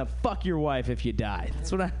he's gonna fuck your wife if you die.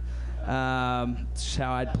 That's what that's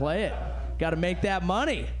how I'd play it. Got to make that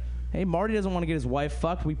money. Hey, Marty doesn't want to get his wife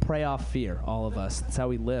fucked. We prey off fear, all of us. That's how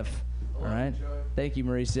we live. All right. Thank you,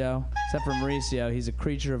 Mauricio. Except for Mauricio, he's a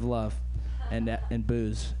creature of love and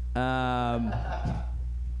booze. I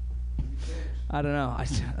don't know.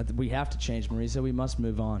 We have to change, Mauricio. We must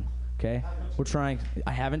move on. Okay? We're trying.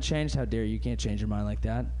 I haven't changed. How dare you? You can't change your mind like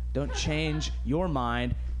that. Don't change your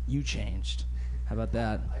mind. You changed. How about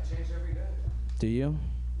that? I change every day. Do you?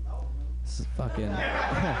 No. This is fucking.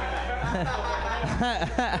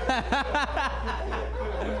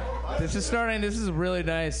 This is really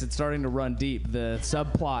nice. It's starting to run deep. The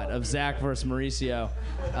subplot of Zach versus Mauricio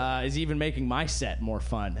is even making my set more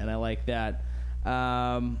fun, and I like that.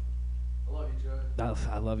 I love you, Joe.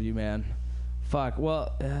 I love you, man. Fuck.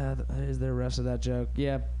 Well, is there a rest of that joke?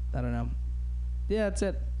 Yeah, I don't know. Yeah, that's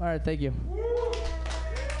it. All right, thank you.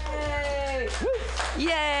 Yay!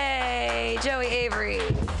 Yay! Joey Avery.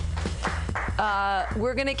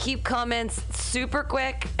 We're going to keep comments super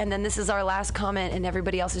quick, and then this is our last comment, and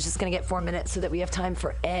everybody else is just going to get 4 minutes so that we have time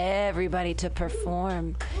for everybody to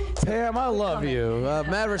perform. So Pam, I love you.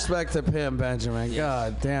 Mad respect to Pam Benjamin.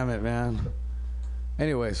 God damn it, man.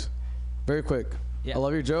 Anyways, very quick. Yeah. I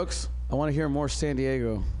love your jokes. I want to hear more San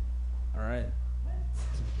Diego. All right.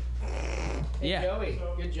 Hey, Joey,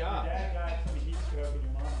 good job. Your dad got some heat stroke and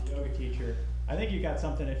your mom's a yoga teacher. I think you got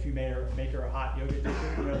something if you make her a hot yoga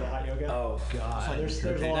teacher. You know the hot yoga? Oh, God. So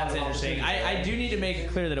there's a lot That's of interesting. I do need to make it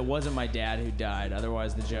clear that it wasn't my dad who died.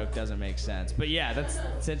 Otherwise, the joke doesn't make sense. But yeah, that's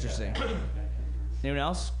interesting. Anyone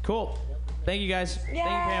else? Cool. Thank you, guys. Thank you,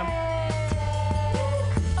 Pam.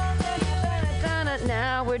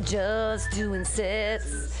 Now we're just doing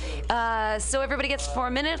sets. So everybody gets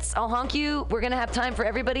 4 minutes. I'll honk you. We're going to have time for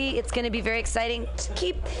everybody. It's going to be very exciting. Just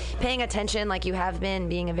keep paying attention like you have been,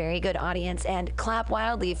 being a very good audience, and clap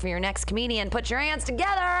wildly for your next comedian. Put your hands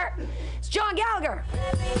together. It's John Gallagher.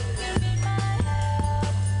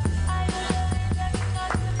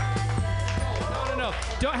 No.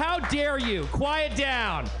 How dare you? Quiet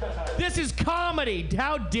down. This is comedy.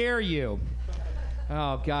 How dare you?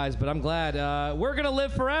 Oh, guys, but I'm glad. We're going to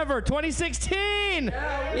live forever. 2016.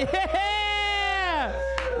 Yeah.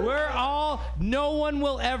 No one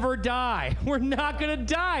will ever die. We're not going to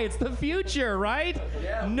die. It's the future, right?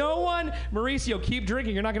 Yeah. No one. Mauricio, keep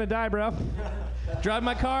drinking. You're not going to die, bro. Drive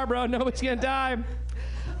my car, bro. Nobody's going to die.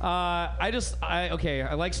 I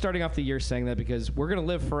like starting off the year saying that because we're going to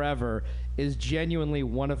live forever is genuinely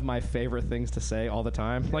one of my favorite things to say all the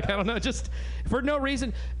time. Like, I don't know, just for no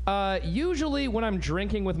reason. Usually when I'm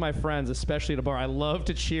drinking with my friends, especially at a bar, I love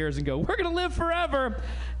to cheers and go, we're going to live forever.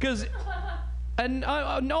 Because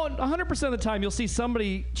no, 100% of the time you'll see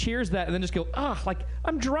somebody cheers that and then just go, like,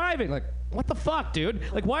 I'm driving. Like, what the fuck, dude?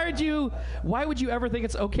 Like, why would you ever think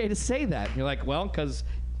it's okay to say that? And you're like, well, because...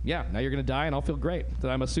 yeah, now you're going to die, and I'll feel great that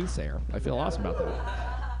I'm a soothsayer. I feel awesome about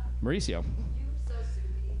that. Mauricio.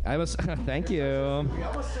 Thank you.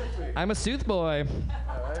 I'm a sooth boy.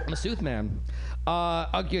 I'm a sooth man.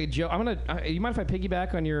 Okay, Joe, you mind if I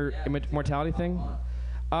piggyback on your immortality thing?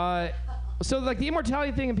 So, like, the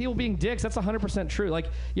immortality thing and people being dicks, that's 100% true. Like,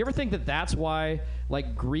 you ever think that that's why,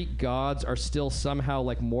 like, Greek gods are still somehow,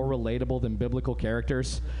 like, more relatable than biblical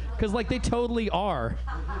characters? Because, like, they totally are.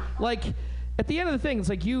 Like... at the end of the thing, it's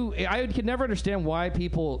like I could never understand why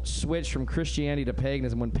people switched from Christianity to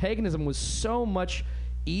paganism when paganism was so much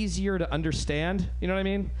easier to understand. You know what I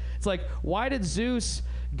mean? It's like, why did Zeus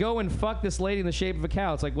go and fuck this lady in the shape of a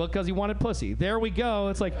cow? It's like, well, because he wanted pussy. There we go.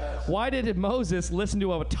 It's like, why did Moses listen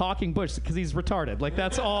to a talking bush? Because he's retarded. Like,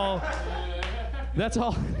 that's all. That's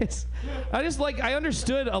all. I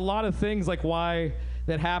understood a lot of things, like why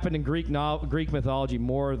that happened in Greek mythology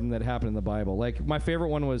more than that happened in the Bible. Like, my favorite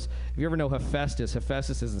one was, if you ever know Hephaestus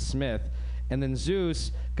is the smith, and then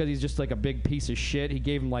Zeus, because he's just like a big piece of shit, he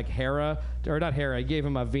gave him like he gave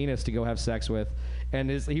him a Venus to go have sex with, and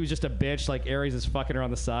he was just a bitch, like Ares is fucking her on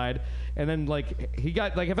the side, and then like he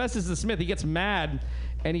got, like, Hephaestus the smith, he gets mad,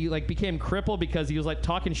 and he like became crippled because he was like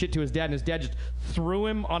talking shit to his dad, and his dad just threw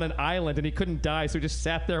him on an island and he couldn't die, so he just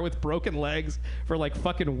sat there with broken legs for like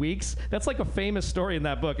fucking weeks. That's like a famous story in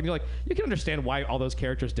that book, and you're like, you can understand why all those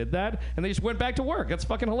characters did that, and they just went back to work. That's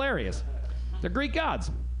fucking hilarious. They're Greek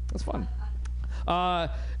gods. That's fun.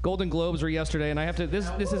 Golden Globes were yesterday, and I have to. This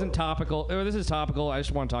isn't topical, or this is topical. I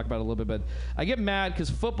just want to talk about it a little bit. But I get mad because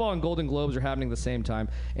football and Golden Globes are happening at the same time,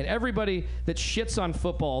 and everybody that shits on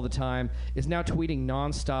football all the time is now tweeting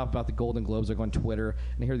nonstop about the Golden Globes. Like on Twitter,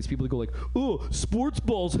 and I hear these people that go like, "Oh, sports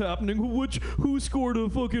ball's happening. Who scored a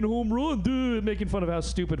fucking home run?" Duh, making fun of how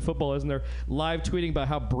stupid football is, and they're live tweeting about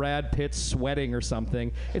how Brad Pitt's sweating or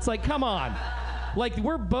something. It's like, come on. Like,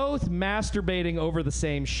 we're both masturbating over the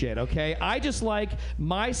same shit, okay? I just like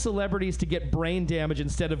my celebrities to get brain damage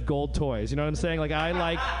instead of gold toys. You know what I'm saying? Like, I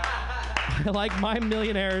like my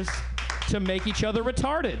millionaires to make each other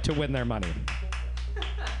retarded to win their money.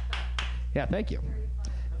 Yeah, thank you.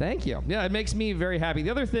 Thank you. Yeah, it makes me very happy. The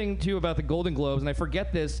other thing, too, about the Golden Globes, and I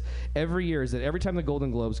forget this every year, is that every time the Golden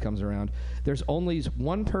Globes comes around, there's only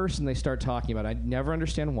one person they start talking about. I never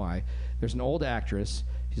understand why. There's an old actress.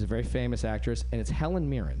 She's a very famous actress, and it's Helen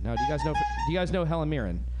Mirren. Now, do you guys know Helen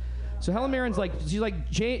Mirren? So Helen Mirren's like, she's like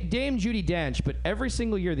Dame Judi Dench, but every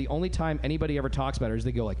single year, the only time anybody ever talks about her is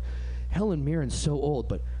they go like, Helen Mirren's so old,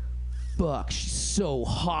 but fuck, she's so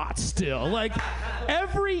hot still. Like,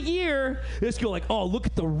 every year, they just go like, oh, look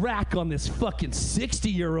at the rack on this fucking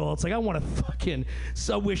 60-year-old. It's like, I want to fucking,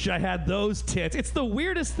 so wish I had those tits. It's the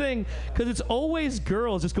weirdest thing, because it's always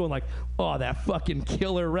girls just going like, oh, that fucking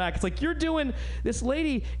killer rack. It's like, you're doing, this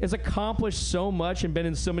lady has accomplished so much and been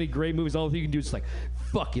in so many great movies. All you can do is like,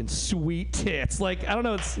 fucking sweet tits. Like, I don't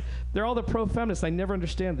know, they're all the pro-feminists. I never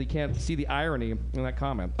understand. They can't see the irony in that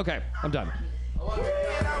comment. Okay, I'm done.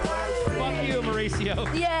 Fuck you,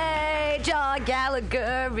 Mauricio. Yay, John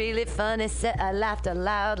Gallagher, really funny. I laughed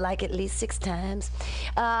aloud like at least 6 times.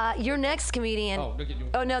 Your next comedian.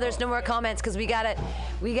 Oh no, there's no more comments because we gotta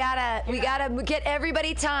get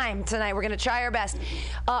everybody time tonight. We're gonna try our best.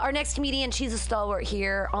 Our next comedian, she's a stalwart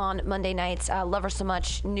here on Monday nights. Love her so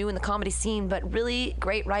much. New in the comedy scene, but really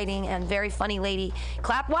great writing and very funny lady.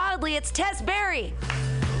 Clap wildly. It's Tess Berry.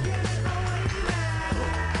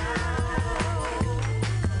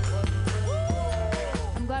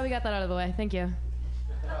 Glad we got that out of the way. Thank you.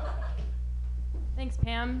 Thanks,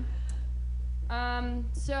 Pam. I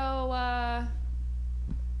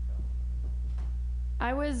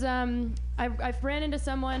ran into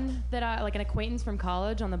someone that like an acquaintance from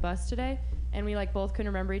college on the bus today, and we like both couldn't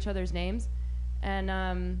remember each other's names,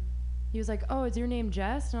 and he was like, "Oh, is your name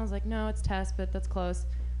Jess?" And I was like, "No, it's Tess, but that's close."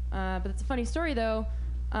 But it's a funny story though.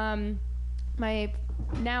 My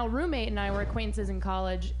now roommate and I were acquaintances in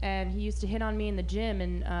college, and he used to hit on me in the gym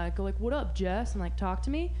and go like, "What up, Jess?" and like talk to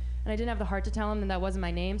me. And I didn't have the heart to tell him that wasn't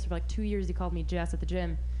my name, so for like 2 years he called me Jess at the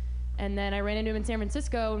gym. And then I ran into him in San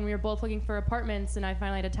Francisco, and we were both looking for apartments, and I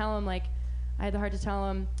finally had to tell him, like, I had the heart to tell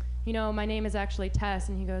him, you know, my name is actually Tess.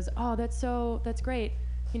 And he goes, "Oh, that's great.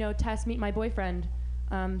 You know, Tess, meet my boyfriend.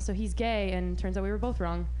 So he's gay," and turns out we were both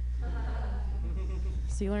wrong.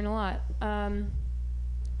 So you learn a lot.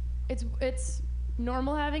 It's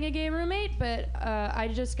normal having a gay roommate, but I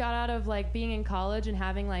just got out of like being in college and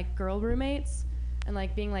having like girl roommates, and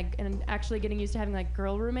like being like and actually getting used to having like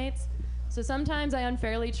girl roommates. So sometimes I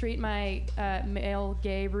unfairly treat my male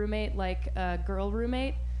gay roommate like a girl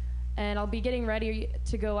roommate, and I'll be getting ready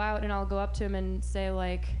to go out, and I'll go up to him and say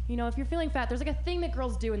like, you know, if you're feeling fat, there's like a thing that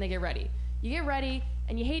girls do when they get ready. You get ready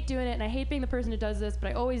and you hate doing it, and I hate being the person who does this,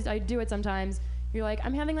 but I do it sometimes. You're like,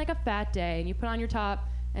 I'm having like a fat day, and you put on your top.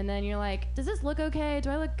 And then you're like, does this look okay? Do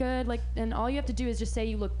I look good? Like, and all you have to do is just say,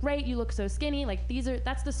 you look great, you look so skinny. Like,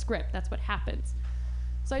 that's the script. That's what happens.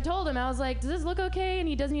 So I told him, I was like, does this look okay? And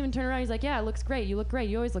he doesn't even turn around. He's like, yeah, it looks great. You look great.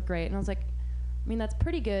 You always look great. And I was like, I mean, that's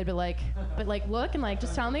pretty good, but like look and like,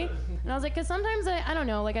 just tell me. And I was like, cause sometimes I don't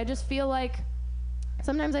know, like I just feel like,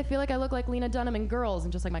 sometimes I feel like I look like Lena Dunham in Girls,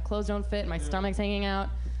 and just like my clothes don't fit and my stomach's hanging out.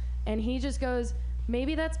 And he just goes,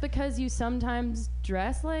 maybe that's because you sometimes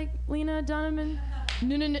dress like Lena Dunham and...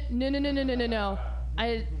 No.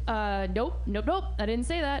 Nope. I didn't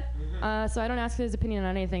say that. So I don't ask his opinion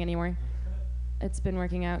on anything anymore. It's been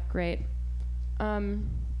working out great.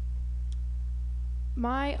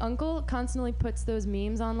 My uncle constantly puts those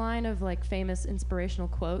memes online of like famous inspirational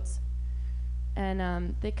quotes.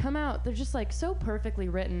 And they come out, they're just like so perfectly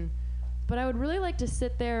written. But I would really like to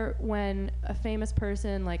sit there when a famous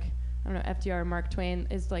person like, I don't know, FDR or Mark Twain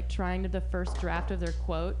is like trying to do the first draft of their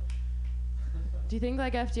quote. Do you think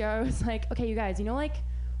like FDR was like, okay, you guys, you know, like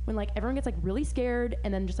when like everyone gets like really scared,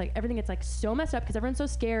 and then just like everything gets like so messed up because everyone's so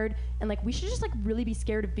scared, and like we should just like really be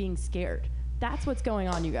scared of being scared. That's what's going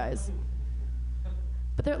on, you guys.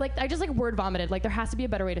 But they're like, I just like word vomited. Like there has to be a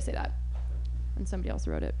better way to say that. And somebody else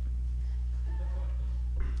wrote it.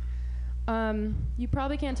 You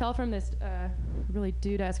probably can't tell from this really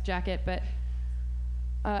dude-esque jacket, but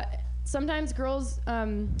sometimes girls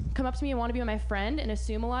come up to me and want to be my friend and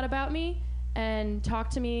assume a lot about me and talk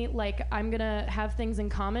to me like I'm gonna have things in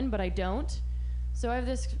common, but I don't. So I have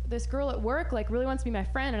this girl at work like really wants to be my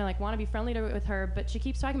friend, and I like want to be friendly with her, but she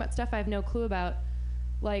keeps talking about stuff I have no clue about.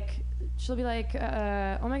 Like she'll be like,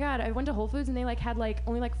 oh my god, I went to Whole Foods and they like had like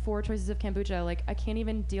only like 4 choices of kombucha. Like I can't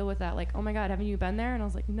even deal with that. Like, oh my god, haven't you been there? And I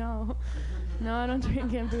was like, no, I don't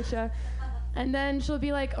drink kombucha. And then she'll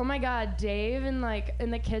be like, oh my god, Dave in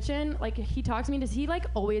the kitchen, like he talks to me, does he like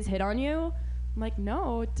always hit on you? I'm like,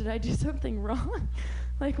 no, did I do something wrong?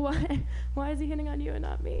 Like why is he hitting on you and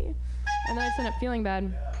not me? And then I just end up feeling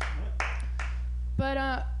bad.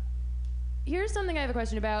 But here's something I have a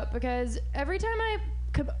question about, because every time I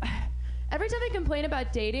complain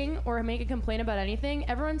about dating or make a complaint about anything,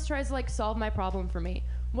 everyone tries to like solve my problem for me.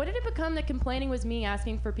 What did it become that complaining was me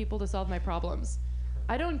asking for people to solve my problems?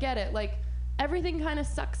 I don't get it. Like, everything kind of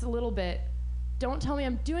sucks a little bit. Don't tell me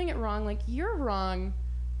I'm doing it wrong. Like, you're wrong.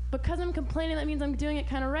 Because I'm complaining, that means I'm doing it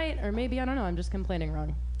kind of right. Or maybe, I don't know, I'm just complaining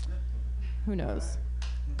wrong. Who knows?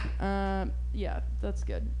 Yeah, that's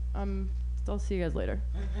good. I'll see you guys later.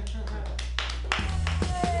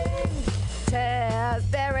 Tess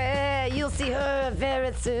Berry, you'll see her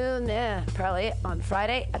very soon. Yeah, probably on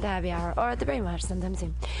Friday at the happy hour or at the Brainwash sometime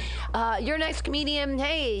soon. Your next comedian,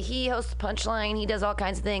 hey, he hosts Punchline. He does all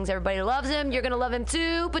kinds of things. Everybody loves him. You're going to love him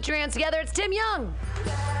too. Put your hands together. It's Tim Young.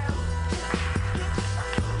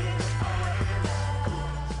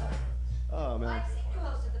 Oh, man.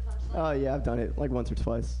 Oh, yeah, I've done it like once or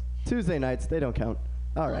twice. Tuesday nights, they don't count.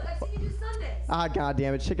 All right. I've seen you do Sundays. Ah, god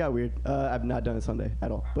damn it. Shit got weird. I've not done it Sunday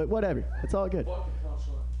at all. But whatever. It's all good.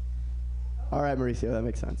 All right, Mauricio, that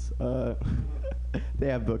makes sense. They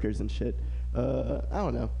have bookers and shit. I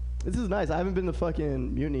don't know. This is nice. I haven't been to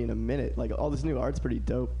fucking Mutiny in a minute. Like, all this new art's pretty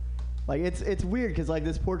dope. Like, it's weird because, like,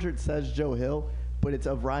 this portrait says Joe Hill, but it's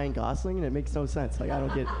of Ryan Gosling, and it makes no sense. Like, I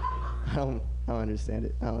don't understand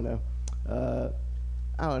it. I don't know.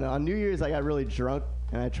 I don't know. On New Year's, I got really drunk,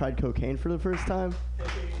 and I tried cocaine for the first time.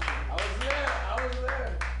 I was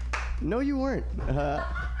there. No, you weren't.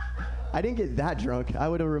 I didn't get that drunk. I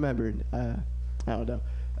would have remembered. I don't know.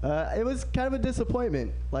 It was kind of a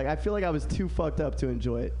disappointment. Like, I feel like I was too fucked up to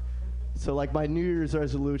enjoy it. So, like, my New Year's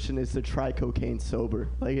resolution is to try cocaine sober.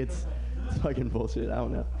 Like, it's fucking bullshit. I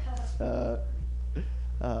don't know.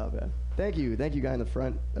 Oh, man. Thank you, guy in the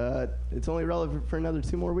front. It's only relevant for another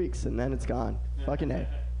 2 more weeks, and then it's gone. Fucking A.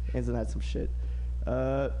 Isn't that some shit?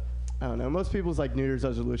 I don't know. Most people's, like, New Year's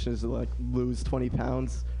resolution is to, like, lose 20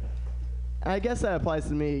 pounds. And I guess that applies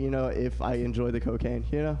to me, you know, if I enjoy the cocaine,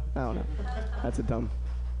 you know? I don't know. That's a dumb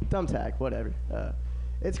tag, whatever.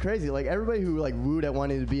 It's crazy. Like, everybody who, like, wooed at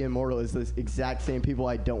wanting to be immortal is the exact same people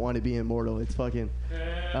I don't want to be immortal. It's fucking...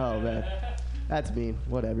 Oh, man. That's mean.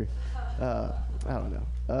 Whatever. I don't know.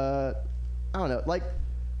 I don't know. Like,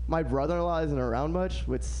 my brother-in-law isn't around much,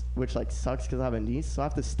 which like, sucks because I have a niece, so I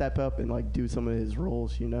have to step up and, like, do some of his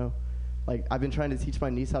roles, you know? Like, I've been trying to teach my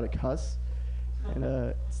niece how to cuss, and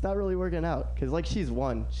it's not really working out because, like, she's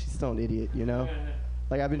 1. She's still an idiot, you know?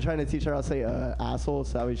 Like, I've been trying to teach her how to say asshole,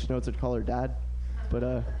 so that way she knows what to call her dad.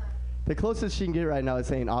 But the closest she can get right now is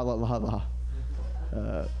saying ah la la la.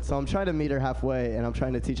 So I'm trying to meet her halfway, and I'm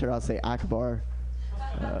trying to teach her how to say Akbar.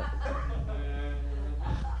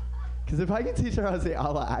 Because if I can teach her how to say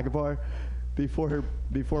Allah Akbar before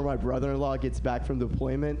my brother-in-law gets back from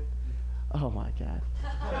deployment, oh my God.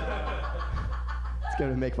 It's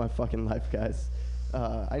going to make my fucking life, guys.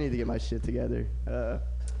 I need to get my shit together. I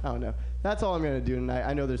don't know. That's all I'm going to do tonight.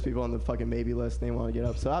 I know there's people on the fucking maybe list. They want to get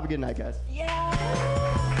up. So have a good night, guys.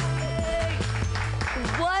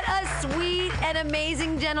 What a sweet and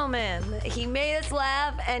amazing gentleman. He made us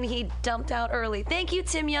laugh, and he dumped out early. Thank you,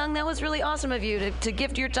 Tim Young. That was really awesome of you to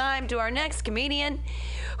gift your time to our next comedian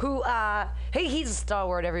who, hey, he's a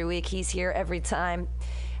stalwart every week. He's here every time.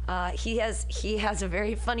 He has a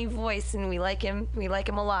very funny voice, and we like him. We like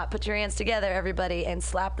him a lot. Put your hands together, everybody, and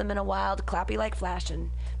slap them in a wild, clappy like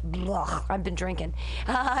flashing. Blah, I've been drinking.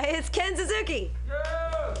 It's Ken Suzuki.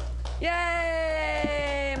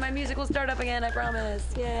 Yay! My music will start up again, I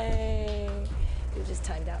promise. Yay! You just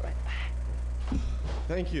timed out right.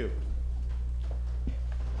 Thank you.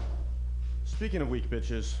 Speaking of weak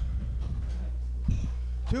bitches,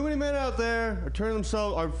 too many men out there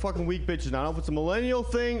are fucking weak bitches. Now, I don't know if it's a millennial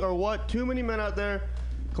thing or what. Too many men out there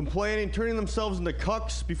complaining, turning themselves into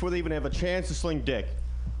cucks before they even have a chance to sling dick.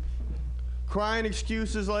 Crying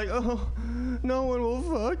excuses like, oh, no one will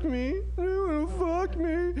fuck me. No one will fuck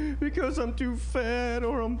me because I'm too fat,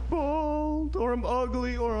 or I'm bald, or I'm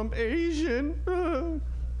ugly, or I'm Asian.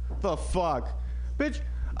 The fuck? Bitch,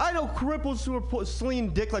 I know cripples who are slinging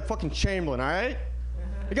dick like fucking Chamberlain, all right?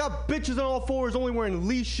 I got bitches on all fours only wearing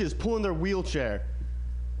leashes, pulling their wheelchair.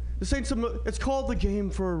 This ain't some. It's called the game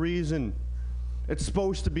for a reason. It's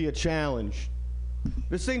supposed to be a challenge.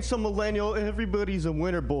 This ain't some millennial, everybody's a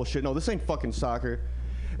winner bullshit. No, this ain't fucking soccer.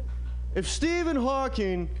 If Stephen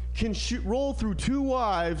Hawking can roll through 2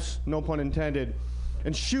 wives, no pun intended,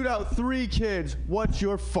 and shoot out 3 kids, what's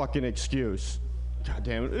your fucking excuse? God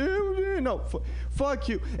damn it. No, fuck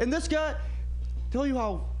you. And this guy, tell you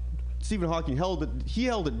how Stephen Hawking held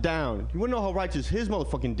it down. You wouldn't know how righteous his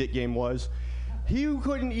motherfucking dick game was. He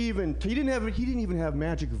didn't even have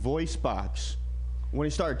magic voice box when he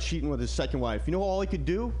started cheating with his second wife. You know all he could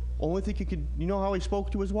do? Only thing he could, you know how he spoke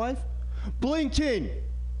to his wife? Blinking,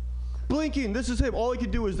 this is him. All he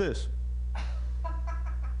could do is this.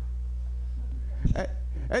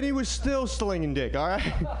 And he was still slinging dick, all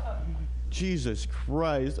right? Jesus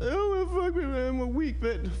Christ. Oh, fuck me, man. I'm a weak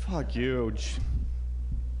bit. Fuck you.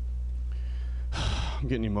 I'm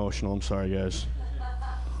getting emotional. I'm sorry, guys.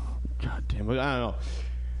 God damn it. I don't know.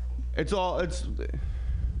 It's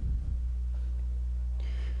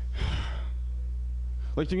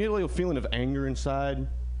like you get like a feeling of anger inside, and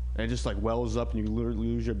it just like wells up, and you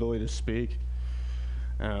lose your ability to speak.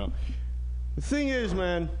 I don't know. The thing is,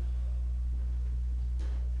 man,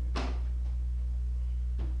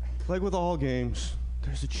 like with all games,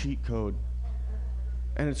 there's a cheat code,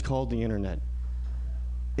 and it's called the internet.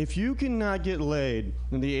 If you cannot get laid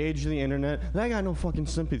in the age of the internet, then I got no fucking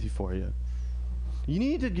sympathy for you. You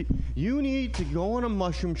need to go on a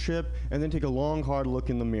mushroom trip and then take a long, hard look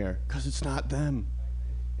in the mirror, because it's not them.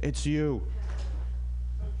 It's you.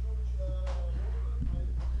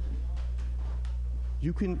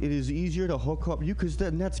 It is easier to hook up, because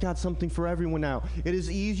the net's got something for everyone now. It is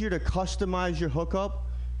easier to customize your hookup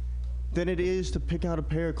than it is to pick out a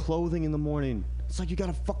pair of clothing in the morning. It's like you got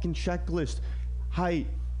a fucking checklist. Height,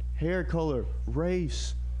 hair color,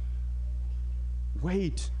 race,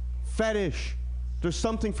 weight, fetish. There's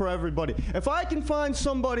something for everybody. If I can find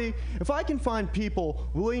people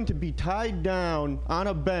willing to be tied down on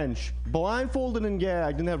a bench, blindfolded and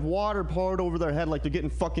gagged, and have water poured over their head like they're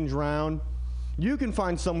getting fucking drowned, you can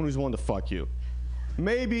find someone who's willing to fuck you.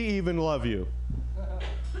 Maybe even love you.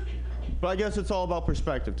 But I guess it's all about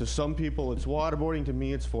perspective. To some people, it's waterboarding. To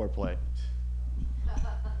me, it's foreplay.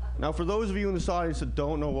 Now, for those of you in this audience that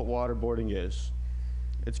don't know what waterboarding is,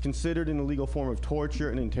 it's considered an illegal form of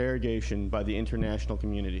torture and interrogation by the international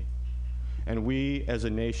community. And we, as a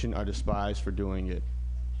nation, are despised for doing it.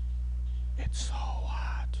 It's so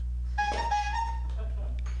hot.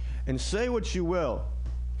 And say what you will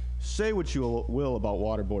about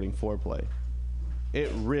waterboarding foreplay.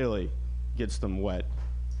 It really gets them wet.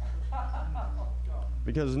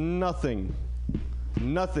 Because nothing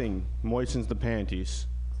moistens the panties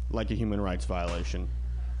like a human rights violation.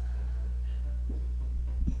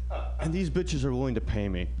 And these bitches are willing to pay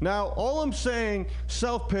me. Now, all I'm saying,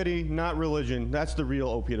 self-pity, not religion. That's the real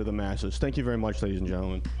opiate of the masses. Thank you very much, ladies and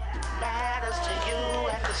gentlemen.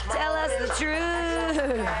 Tell us the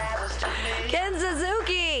truth. Ken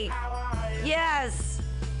Suzuki. Yes.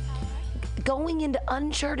 Going into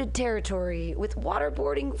uncharted territory with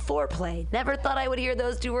waterboarding foreplay. Never thought I would hear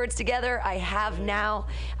those 2 words together. I have now.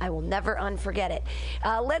 I will never unforget it.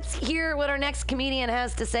 Let's hear what our next comedian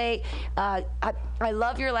has to say. I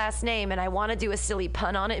love your last name, and I want to do a silly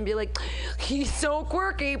pun on it and be like, he's so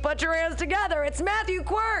quirky. Put your hands together. It's Matthew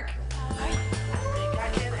Quirk.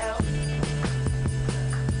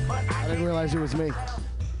 I didn't realize it was me.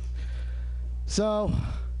 So,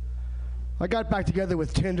 I got back together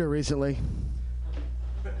with Tinder recently.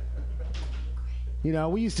 You know,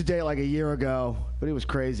 we used to date like a year ago, but it was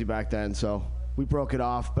crazy back then, so we broke it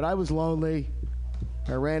off. But I was lonely.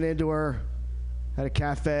 I ran into her at a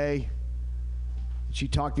cafe. She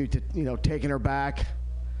talked me to, taking her back.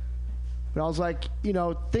 But I was like,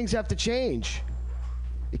 things have to change.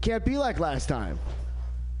 It can't be like last time.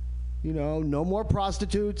 No more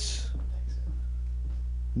prostitutes.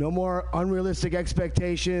 No more unrealistic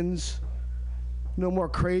expectations. No more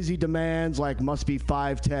crazy demands like must be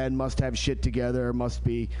 5'10", must have shit together, must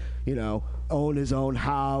be, own his own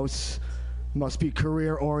house, must be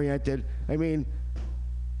career oriented. I mean,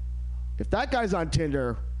 if that guy's on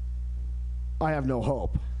Tinder, I have no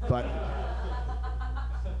hope. But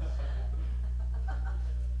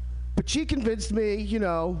she convinced me,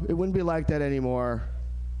 it wouldn't be like that anymore.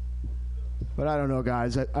 But I don't know,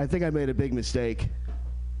 guys. I think I made a big mistake.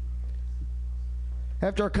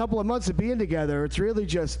 After a couple of months of being together, it's really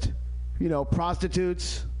just,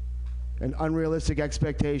 prostitutes and unrealistic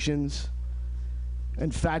expectations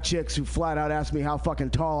and fat chicks who flat out ask me how fucking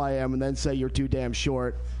tall I am and then say you're too damn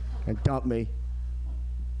short and dump me.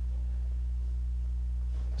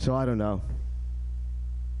 So I don't know.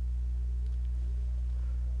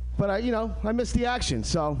 But I miss the action,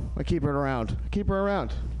 so I keep her around.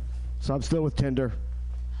 So I'm still with Tinder.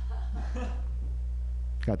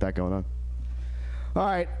 Got that going on. All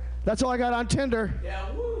right, that's all I got on Tinder.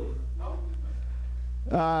 Yeah, woo.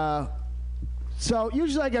 So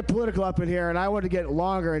usually I get political up in here, and I want to get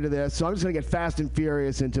longer into this, so I'm just going to get fast and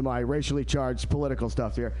furious into my racially charged political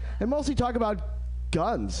stuff here, and mostly talk about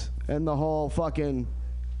guns and the whole fucking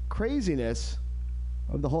craziness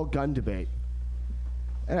of the whole gun debate.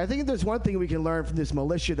 And I think if there's one thing we can learn from this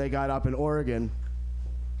militia they got up in Oregon,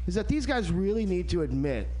 is that these guys really need to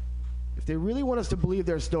admit, if they really want us to believe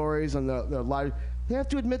their stories and their lives, they have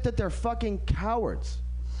to admit that they're fucking cowards.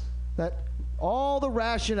 That all the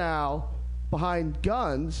rationale behind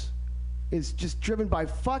guns is just driven by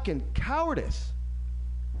fucking cowardice.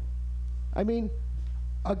 I mean,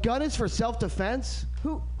 a gun is for self-defense?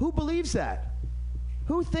 Who believes that?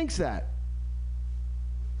 Who thinks that?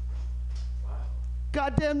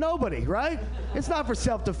 Goddamn nobody, right? It's not for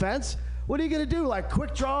self-defense. What are you gonna do? Like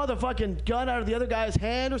quick draw the fucking gun out of the other guy's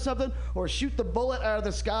hand or something? Or shoot the bullet out of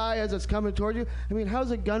the sky as it's coming toward you? I mean,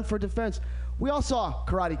 how's a gun for defense? We all saw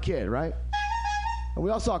Karate Kid, right? And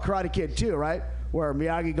we all saw Karate Kid 2, right? Where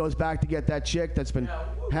Miyagi goes back to get that chick that's been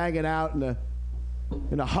hanging out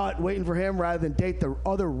in a hut waiting for him rather than date the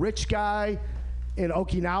other rich guy in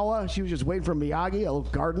Okinawa. She was just waiting for Miyagi, a little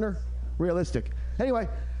gardener. Realistic. Anyway,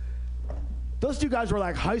 those two guys were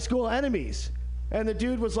like high school enemies. And the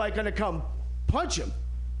dude was like gonna come punch him.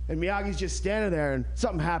 And Miyagi's just standing there and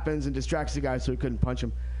something happens and distracts the guy so he couldn't punch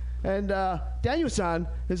him. And Daniel-san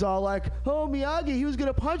is all like, oh, Miyagi, he was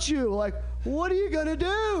gonna punch you. Like, what are you gonna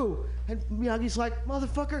do? And Miyagi's like,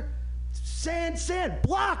 motherfucker, sand,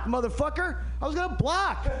 block, motherfucker. I was gonna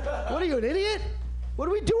block. What are you, an idiot? What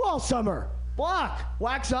do we do all summer? Block.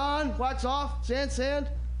 Wax on, wax off, sand,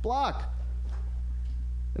 block.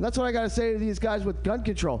 And that's what I gotta say to these guys with gun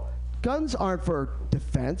control. Guns aren't for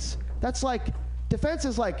defense. Defense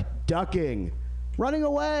is like ducking, running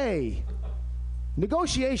away.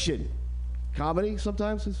 Negotiation. Comedy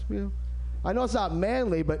sometimes is, I know it's not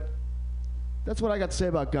manly, but that's what I got to say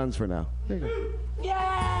about guns for now. There you go.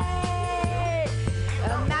 Yay!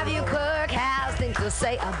 Matthew Kirk has things to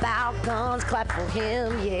say about guns. Clap for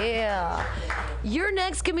him, yeah. Your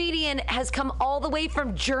next comedian has come all the way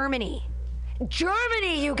from Germany.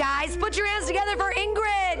 Germany, you guys! Put your hands together for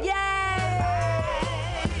Ingrid! Yay!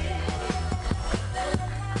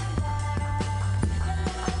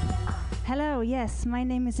 Hello, yes, my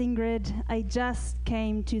name is Ingrid. I just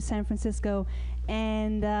came to San Francisco,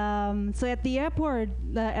 and so at the airport,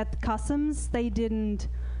 at customs, they didn't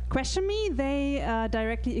question me. They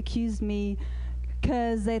directly accused me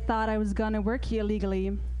because they thought I was gonna work here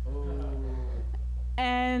illegally.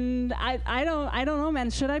 And I don't know,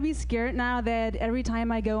 man. Should I be scared now that every time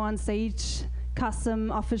I go on stage,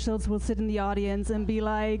 custom officials will sit in the audience and be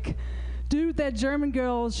like, dude, that German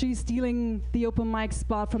girl, she's stealing the open mic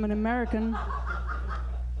spot from an American.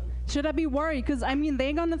 Should I be worried? Because, I mean,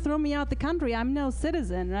 they're going to throw me out the country. I'm no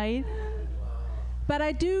citizen, right? But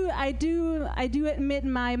I do admit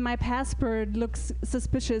my passport looks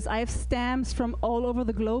suspicious. I have stamps from all over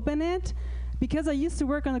the globe in it because I used to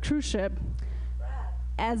work on a cruise ship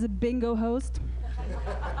as a bingo host.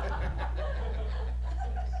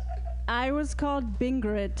 I was called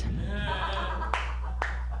Bingrid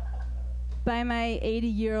by my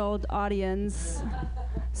 80-year-old audience.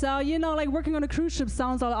 So, like working on a cruise ship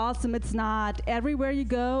sounds all awesome. It's not. Everywhere you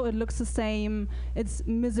go, it looks the same. It's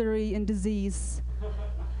misery and disease.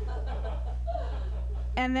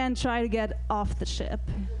 And then try to get off the ship.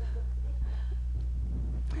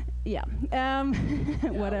 Yeah.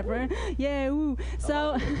 Whatever. Yeah. Ooh.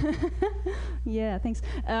 So. Yeah. Thanks.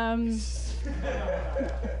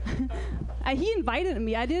 He invited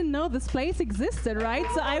me. I didn't know this place existed, right?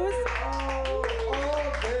 So I was. All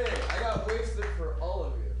day. I got wasted for all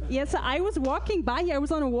of you. Yeah. So I was walking by here. I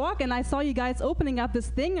was on a walk, and I saw you guys opening up this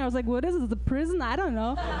thing. I was like, "What is this? The prison? I don't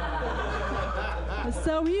know."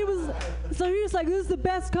 So he was like, "This is the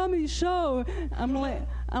best comedy show."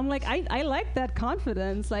 I'm like, I like that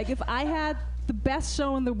confidence. Like, if I had the best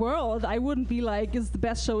show in the world, I wouldn't be like, "It's the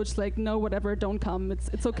best show." It's like, no, whatever, don't come.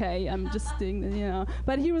 It's okay. I'm just doing,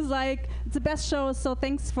 But he was like, "It's the best show, so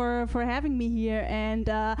thanks for having me here." And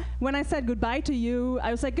when I said goodbye to you,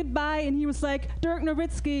 I was like, "Goodbye," and he was like, "Dirk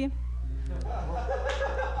Nowitzki."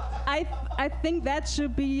 I think that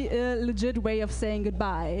should be a legit way of saying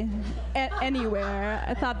goodbye anywhere.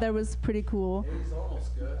 I thought that was pretty cool. He's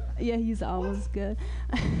almost good. Yeah, he's almost good.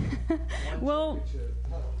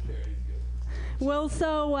 Well,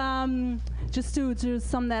 so just to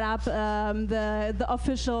sum that up, the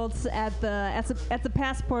officials at the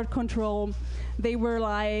passport control, they were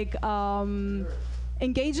like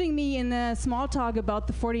engaging me in a small talk about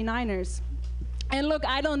the 49ers. And look,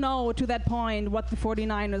 I don't know to that point what the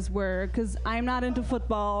 49ers were, because I'm not into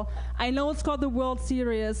football. I know it's called the World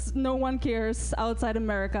Series. No one cares outside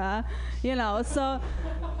America, you know. So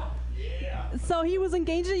he was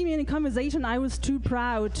engaging me in a conversation. I was too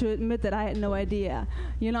proud to admit that I had no idea.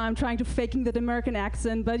 You know, I'm trying to faking that American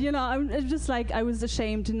accent, but you know, I'm just like, I was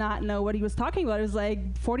ashamed to not know what he was talking about. It was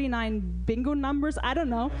like 49 bingo numbers. I don't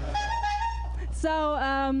know. So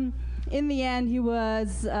in the end, he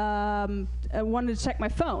was wanted to check my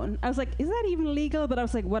phone. I was like, is that even legal? But I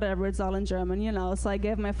was like, whatever, it's all in German, you know. So I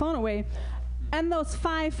gave my phone away. And those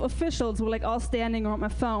 5 officials were like all standing around my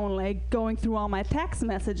phone, like going through all my text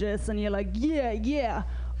messages. And you're like, yeah,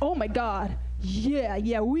 oh my God,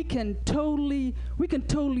 yeah, we can totally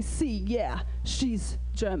see, yeah, she's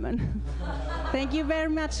German. Thank you very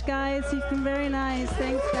much, guys. You've been very nice.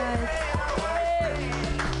 Thanks, guys.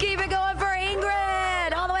 Keep it going for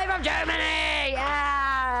Ingrid, all the way from Germany.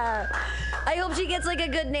 Yeah. I hope she gets like a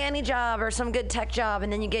good nanny job or some good tech job,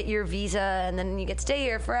 and then you get your visa, and then you get to stay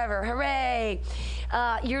here forever. Hooray!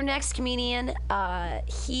 Your next comedian,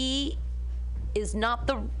 he is not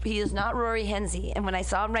Rory Hensey. And when I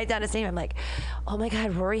saw him write down his name, I'm like, oh my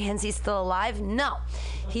God, Rory Hensey's still alive? No,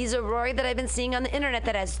 he's a Rory that I've been seeing on the internet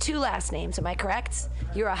that has 2 last names. Am I correct?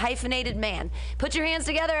 You're a hyphenated man. Put your hands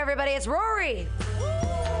together, everybody. It's Rory.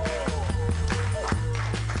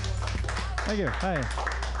 Thank you. Hi.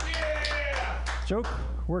 Joke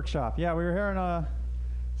Workshop. Yeah, we were hearing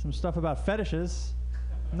some stuff about fetishes.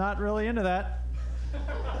 Not really into that.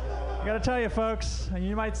 I gotta tell you, folks,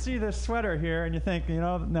 you might see this sweater here and you think, you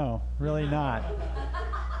know, no, really not.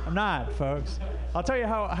 I'm not, folks. I'll tell you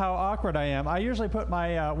how awkward I am. I usually put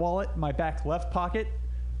my wallet in my back left pocket,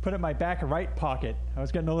 put it in my back right pocket. I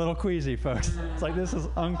was getting a little queasy, folks. It's like, this is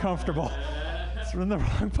uncomfortable. It's in the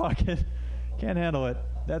wrong pocket. Can't handle it.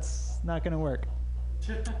 That's not gonna work.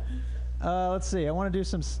 Let's see. I want to do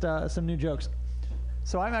some new jokes.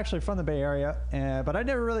 So I'm actually from the Bay Area, but I've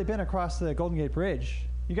never really been across the Golden Gate Bridge.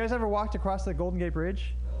 You guys ever walked across the Golden Gate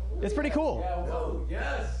Bridge? It's pretty cool.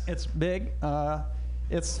 Yes. It's big.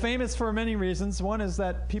 It's famous for many reasons. One is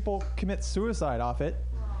that people commit suicide off it,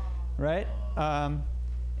 right? And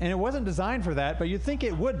it wasn't designed for that, but you'd think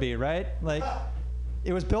it would be, right? Like,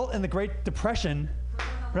 it was built in the Great Depression.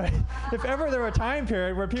 Right? If ever there were a time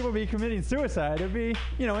period where people would be committing suicide, it would be,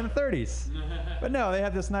 you know, in the 30s. But no, they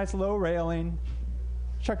have this nice low railing.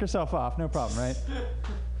 Chuck yourself off, no problem, right?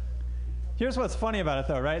 Here's what's funny about it,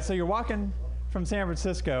 though, right? So you're walking from San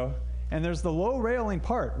Francisco, and there's the low railing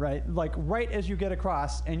part, right? Like right as you get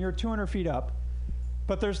across, and you're 200 feet up,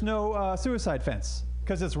 but there's no suicide fence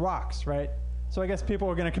because it's rocks, right? So I guess people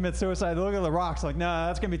are going to commit suicide. They look at the rocks like, no,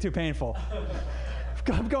 that's going to be too painful.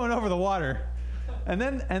 I'm going over the water. And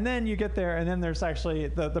then you get there, and then there's actually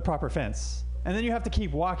the proper fence. And then you have to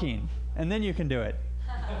keep walking, and then you can do it.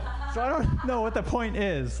 So I don't know what the point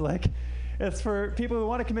is. Like, it's for people who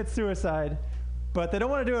want to commit suicide, but they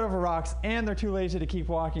don't want to do it over rocks, and they're too lazy to keep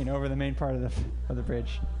walking over the main part of the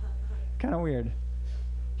bridge. Kind of weird.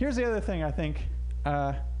 Here's the other thing I think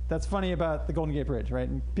that's funny about the Golden Gate Bridge, right?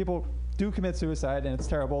 And people do commit suicide, and it's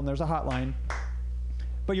terrible, and there's a hotline.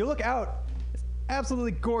 But you look out, it's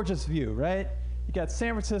absolutely gorgeous view, right? You got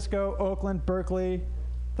San Francisco, Oakland, Berkeley,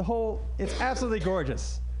 it's absolutely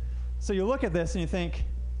gorgeous. So you look at this and you think,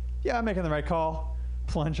 yeah, I'm making the right call,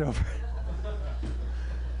 plunge over.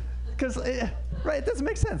 Because, right, it doesn't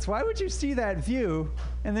make sense. Why would you see that view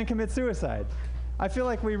and then commit suicide? I feel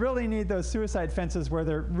like we really need those suicide fences where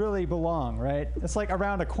they really belong, right? It's like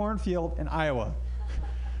around a cornfield in Iowa.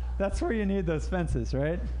 That's where you need those fences,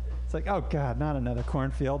 right? It's like, oh God, not another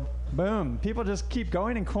cornfield. Boom. People just keep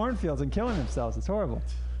going in cornfields and killing themselves. It's horrible.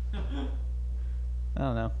 I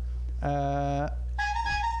don't know.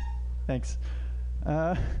 Thanks.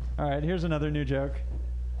 All right, here's another new joke.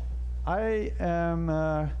 I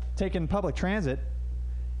am taking public transit,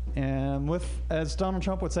 and with, as Donald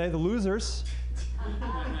Trump would say, the losers.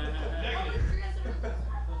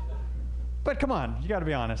 But come on, you got to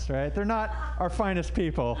be honest, right? They're not our finest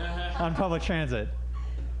people on public transit.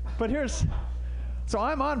 But so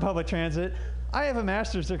I'm on public transit. I have a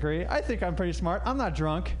master's degree. I think I'm pretty smart. I'm not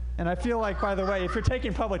drunk. And I feel like, by the way, if you're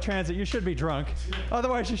taking public transit, you should be drunk.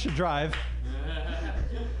 Otherwise, you should drive.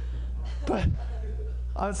 But,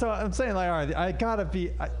 so I'm saying, like, all right,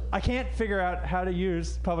 I can't figure out how to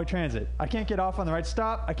use public transit. I can't get off on the right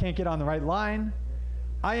stop. I can't get on the right line.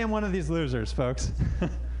 I am one of these losers, folks.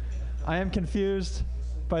 I am confused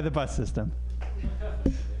by the bus system.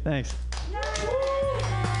 Thanks.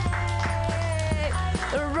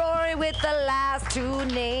 Rory with the last two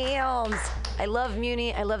names. I love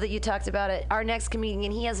Muni. I love that you talked about it. Our next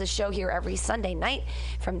comedian, he has a show here every Sunday night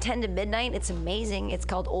from 10 to midnight. It's amazing. It's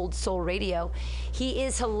called Old Soul Radio. He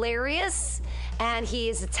is hilarious, and he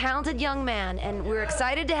is a talented young man, and we're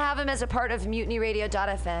excited to have him as a part of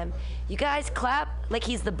MutinyRadio.fm. You guys clap like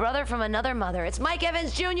he's the brother from another mother. It's Mike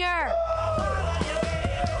Evans Jr.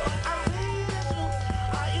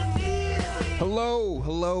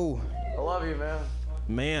 Hello. I love you, man.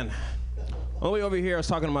 Man, on the way over here, I was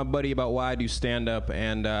talking to my buddy about why I do stand-up,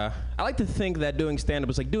 and I like to think that doing stand-up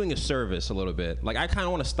is like doing a service a little bit. Like, I kind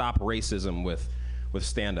of want to stop racism with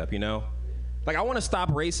stand-up, you know? Like, I want to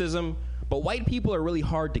stop racism, but white people are really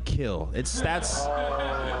hard to kill. That's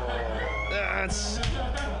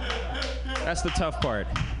the tough part.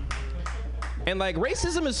 And, like,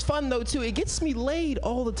 racism is fun, though, too. It gets me laid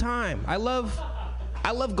all the time. I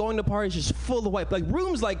love going to parties just full of white, like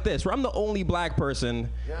rooms like this, where I'm the only black person,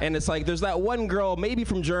 and it's like there's that one girl, maybe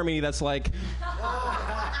from Germany, that's like,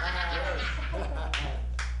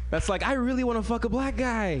 I really want to fuck a black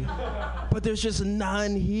guy, but there's just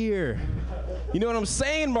none here. You know what I'm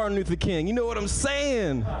saying, Martin Luther King? You know what I'm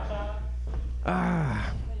saying?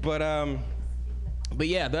 But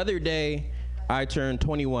yeah, the other day I turned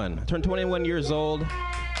 21. I turned 21 years old.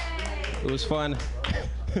 It was fun.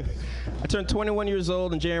 I turned 21 years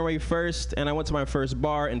old on January 1st, and I went to my first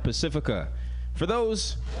bar in Pacifica. For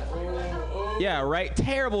those, yeah, right,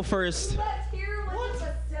 terrible first.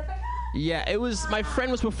 Yeah, it was, my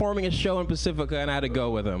friend was performing a show in Pacifica, and I had to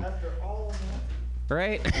go with him.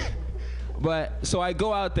 Right? But, so I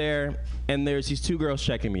go out there, and there's these two girls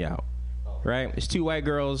checking me out. Right? There's two white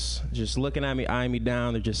girls just looking at me, eyeing me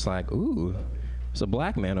down. They're just like, ooh, there's a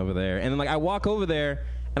black man over there. And then, like, I walk over there,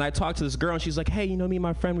 and I talk to this girl, and she's like, hey, you know me and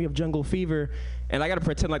my friend, we have jungle fever. And I gotta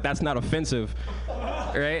pretend like that's not offensive,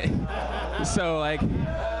 right? So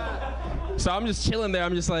I'm just chilling there.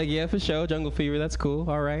 I'm just like, yeah, for sure, jungle fever, that's cool,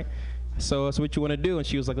 all right. So what you wanna do? And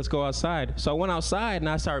she was like, let's go outside. So I went outside, and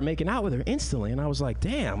I started making out with her instantly. And I was like,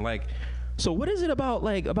 damn, like, so what is it about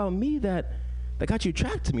me that got you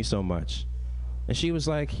attracted to me so much? And she was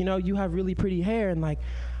like, you know, you have really pretty hair, and like,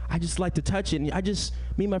 I just like to touch it. And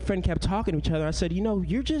me and my friend kept talking to each other. I said, you know,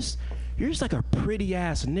 you're just like a pretty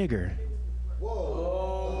ass nigger.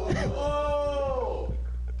 Whoa. Whoa.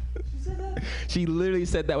 She said that? She literally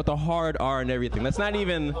said that with a hard R and everything. That's not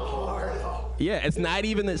even, yeah, it's not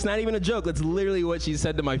even a joke. That's literally what she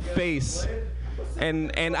said to my face.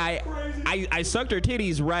 And I sucked her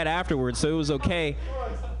titties right afterwards, so it was okay.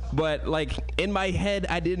 But like in my head,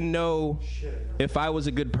 I didn't know if I was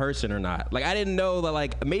a good person or not. Like I didn't know that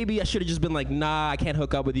like maybe I should have just been like, nah, I can't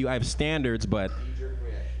hook up with you. I have standards, but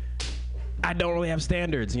I don't really have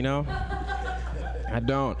standards, you know? I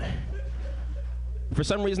don't. For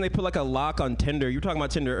some reason, they put like a lock on Tinder. You were talking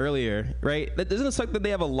about Tinder earlier, right? Doesn't it suck that they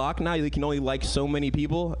have a lock now? You can only like so many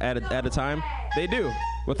people at a time. They do,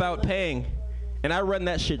 without paying. And I run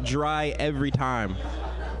that shit dry every time.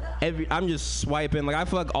 I'm just swiping. Like I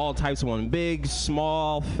fuck all types of women. Big,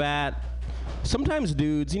 small, fat. Sometimes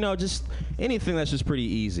dudes, you know, just anything that's just pretty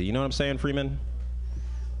easy. You know what I'm saying, Freeman?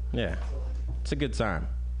 Yeah. It's a good time.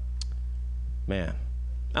 Man.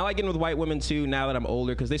 I like getting with white women too now that I'm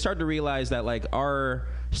older, because they start to realize that like our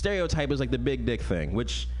stereotype is like the big dick thing,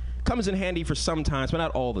 which comes in handy for some times, but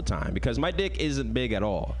not all the time, because my dick isn't big at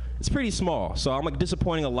all. It's pretty small, so I'm like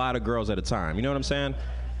disappointing a lot of girls at a time. You know what I'm saying?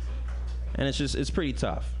 And it's pretty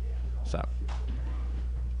tough. So,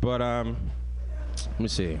 but let me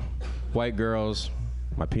see. White girls,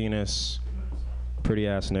 my penis, pretty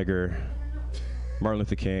ass nigger, Martin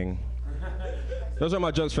Luther King. Those are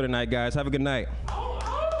my jokes for tonight, guys. Have a good night.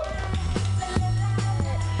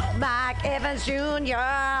 Mike Evans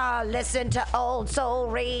Jr. Listen to Old Soul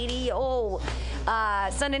Radio.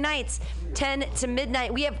 Sunday nights, 10 to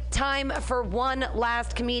midnight. We have time for one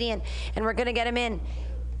last comedian, and we're gonna get him in.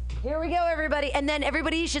 Here we go, everybody. And then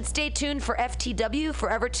everybody should stay tuned for FTW,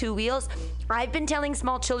 Forever Two Wheels. I've been telling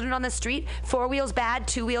small children on the street, 4 wheels bad,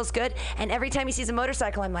 2 wheels good. And every time he sees a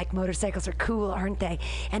motorcycle, I'm like, motorcycles are cool, aren't they?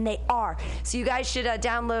 And they are. So you guys should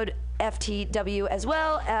download FTW as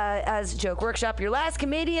well as Joke Workshop. Your last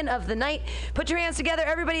comedian of the night. Put your hands together,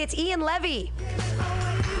 everybody. It's Ian Levy.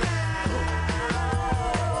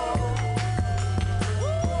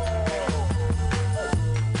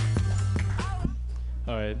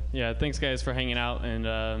 All right. Yeah, thanks, guys, for hanging out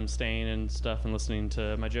and staying and stuff and listening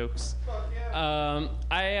to my jokes.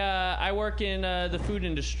 I work in the food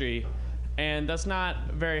industry, And that's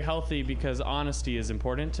not very healthy because honesty is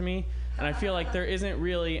important to me. And I feel like there isn't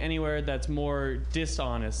really anywhere that's more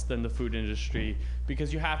dishonest than the food industry,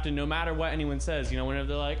 because you have to, no matter what anyone says, you know, whenever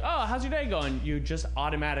they're like, oh, how's your day going? You just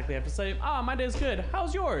automatically have to say, oh, my day's good.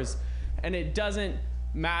 How's yours? And it doesn't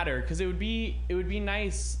matter, because it would be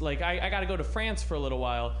nice. Like I got to go to France for a little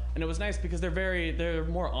while, and it was nice because they're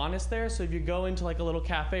more honest there. So if you go into like a little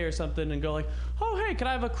cafe or something and go like, oh hey, can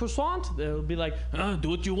I have a croissant? They'll be like, do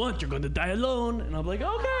what you want, you're gonna die alone. And I'll be like,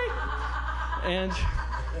 okay.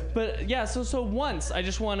 But yeah, so once I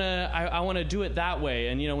just I wanna do it that way.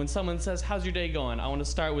 And you know, when someone says, how's your day going? I wanna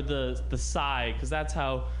start with the sigh, because that's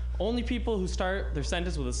how only people who start their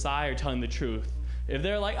sentence with a sigh are telling the truth. If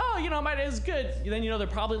they're like, oh, you know, my day is good, then you know they're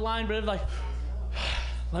probably lying. But if like,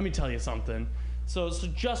 let me tell you something. So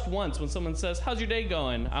just once when someone says, how's your day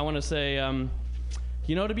going? I want to say,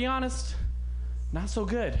 you know, to be honest, not so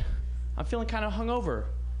good. I'm feeling kind of hungover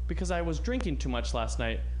because I was drinking too much last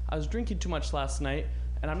night.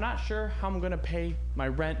 And I'm not sure how I'm going to pay my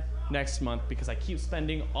rent next month because I keep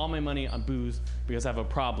spending all my money on booze because I have a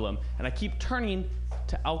problem. And I keep turning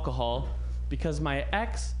to alcohol because my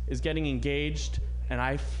ex is getting engaged, and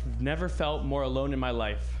I've never felt more alone in my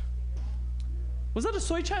life. Was that a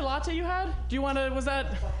soy chai latte you had? Do you want to, was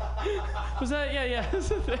that, yeah.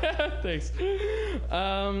 Thanks.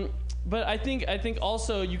 But I think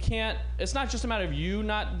also you can't, it's not just a matter of you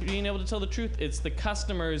not being able to tell the truth, it's the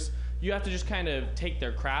customers. You have to just kind of take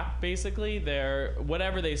their crap, basically, their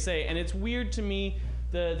whatever they say. And it's weird to me,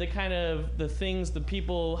 the kind of the things, the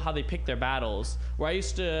people, how they pick their battles. Where I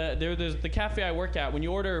used to, there's the cafe I work at, when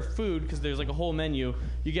you order food, because there's like a whole menu,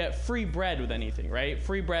 you get free bread with anything, right?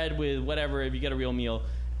 Free bread with whatever if you get a real meal.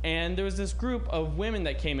 And there was this group of women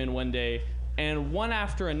that came in one day, and one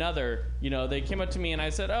after another, you know, they came up to me and I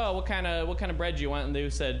said, oh, what kind of bread do you want? And they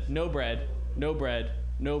said, no bread, no bread,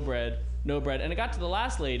 no bread, no bread. And it got to the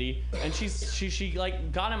last lady, and she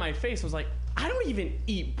like got in my face and was like, I don't even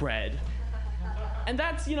eat bread. And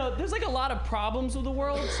that's, you know, there's like a lot of problems with the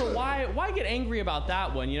world, so why get angry about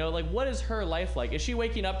that one? You know, like, what is her life like? Is she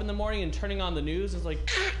waking up in the morning and turning on the news? It's like,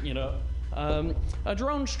 you know, a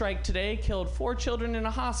drone strike today killed 4 children in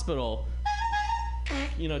a hospital.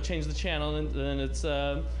 You know, change the channel, and then it's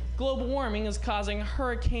global warming is causing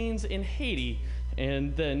hurricanes in Haiti.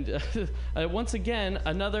 And then once again,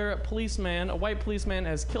 another policeman, a white policeman,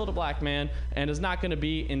 has killed a black man and is not going to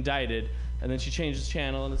be indicted. And then she changes the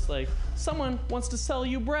channel, and it's like, someone wants to sell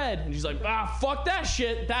you bread. And she's like, fuck that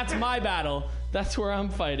shit. That's my battle. That's where I'm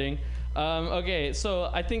fighting. Okay, so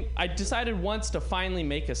I think I decided once to finally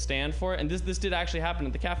make a stand for it. And this did actually happen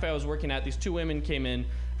at the cafe I was working at. These 2 women came in,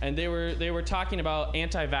 and they were talking about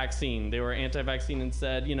anti-vaccine. They were anti-vaccine and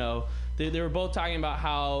said, you know, they were both talking about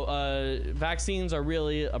how vaccines are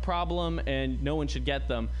really a problem and no one should get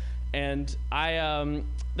them. And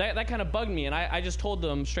that kind of bugged me, and I just told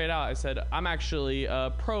them straight out. I said, I'm actually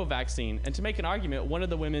pro-vaccine. And to make an argument, one of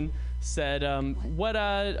the women said,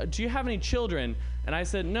 do you have any children? And I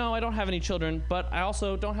said, no, I don't have any children, but I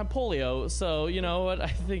also don't have polio. So, you know what, I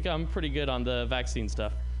think I'm pretty good on the vaccine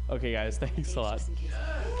stuff. Okay, guys, thanks a lot.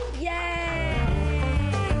 Yay!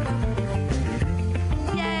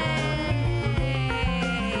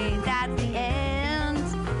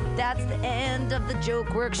 That's the end of the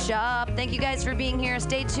Joke Workshop. Thank you guys for being here.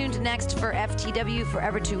 Stay tuned next for FTW,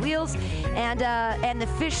 Forever Two Wheels, and the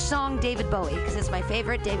Fish song David Bowie, because it's my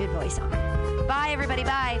favorite David Bowie song. Bye, everybody.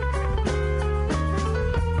 Bye.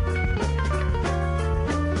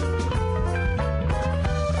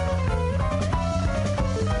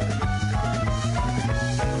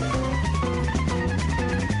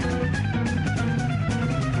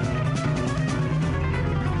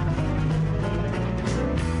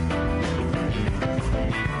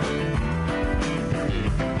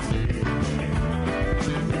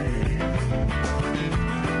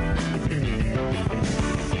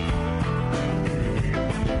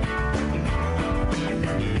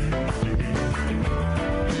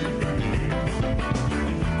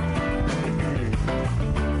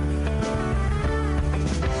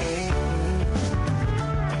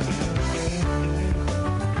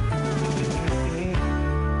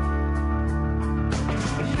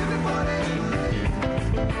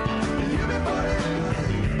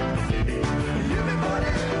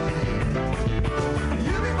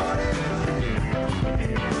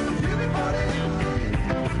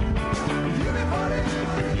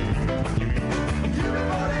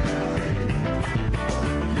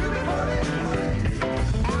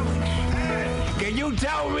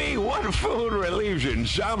 Food relieves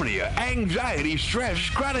insomnia, anxiety, stress,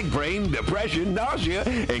 chronic brain, depression, nausea,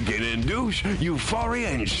 and can induce euphoria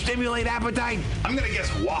and stimulate appetite. I'm gonna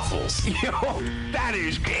guess waffles. Yo, that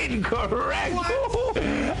is incorrect.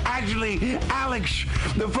 Actually, Alex,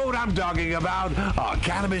 the food I'm talking about are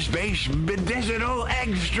cannabis-based medicinal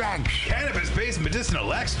extracts. Cannabis-based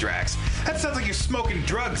medicinal extracts? That sounds like you're smoking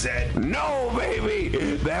drugs, Ed. No, baby.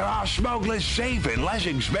 There are smokeless, safe, and less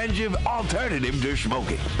expensive alternatives to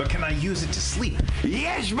smoking. But can I use it to sleep?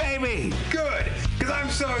 Yes, baby. Good, because I'm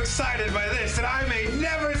so excited by this that I may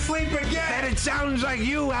never sleep again. And it sounds like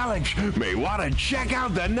you, Alex, may want to check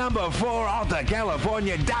out the number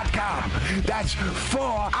 4AltaCalifornia.com. That's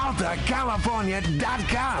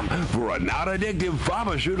 4AltaCalifornia.com for a non-addictive,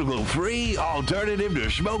 pharmaceutical-free alternative to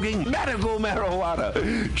smoking medical marijuana.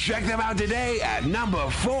 Check them out today at number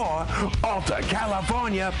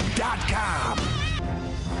 4AltaCalifornia.com.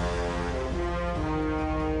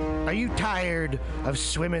 Are you tired of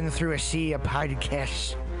swimming through a sea of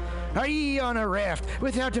podcasts? Are ye on a raft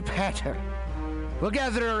without a paddle? Well,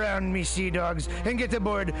 gather around me, sea dogs, and get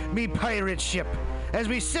aboard me pirate ship as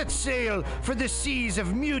we set sail for the seas of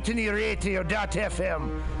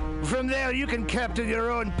MutinyRadio.fm. From there, you can captain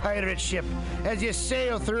your own pirate ship as you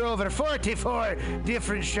sail through over 44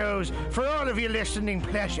 different shows for all of your listening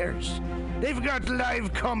pleasures. They've got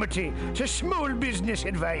live comedy to small business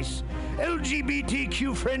advice,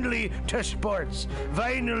 LGBTQ friendly to sports,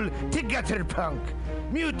 vinyl to gutter punk.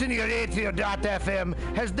 MutinyRadio.fm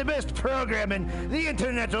has the best programming the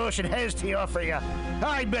internet ocean has to offer you.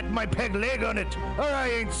 I bet my peg leg on it, or I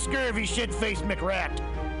ain't scurvy shit-faced McRat.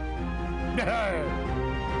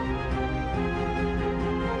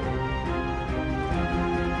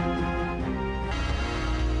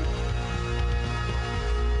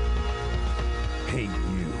 Hey,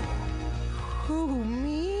 you. Who,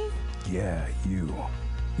 me? Yeah, you.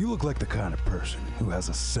 You look like the kind of person who has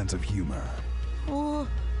a sense of humor. Oh,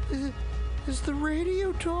 is the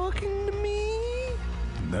radio talking to me?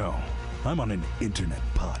 No, I'm on an internet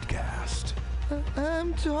podcast.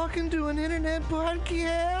 I'm talking to an internet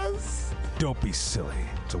podcast? Don't be silly.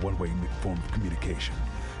 It's a one-way form of communication.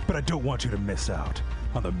 But I don't want you to miss out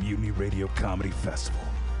on the Mutiny Radio Comedy Festival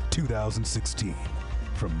 2016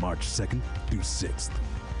 from March 2nd through 6th.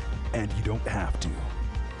 And you don't have to.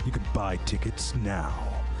 You can buy tickets now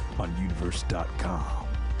on universe.com.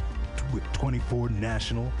 With 24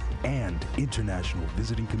 national and international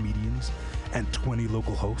visiting comedians and 20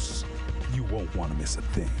 local hosts, you won't want to miss a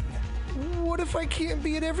thing. What if I can't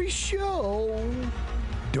be at every show?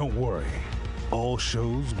 Don't worry. All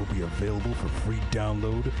shows will be available for free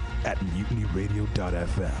download at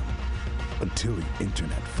mutinyradio.fm until the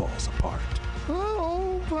internet falls apart.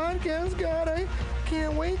 Oh, podcast God, I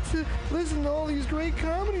can't wait to listen to all these great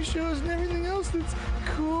comedy shows and everything else that's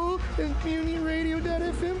cool at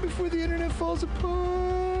MutinyRadio.fm before the internet falls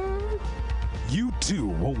apart. You too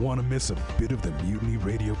won't want to miss a bit of the Mutiny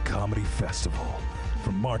Radio Comedy Festival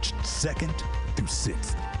from March 2nd through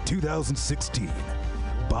 6th, 2016.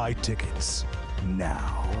 Buy tickets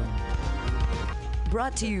now.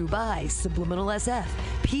 Brought to you by Subliminal SF,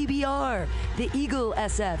 PBR, The Eagle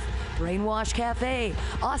SF, Brainwash Cafe,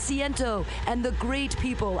 Asiento, and the great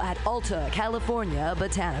people at Alta California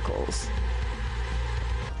Botanicals.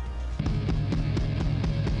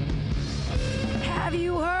 Have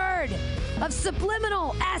you heard of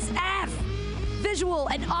Subliminal SF? Visual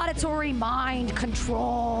and auditory mind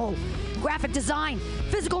control. Graphic design,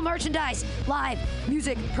 physical merchandise, live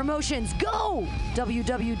music promotions. Go!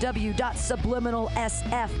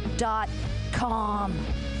 www.subliminalsf.com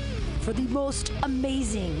for the most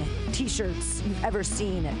amazing t-shirts you've ever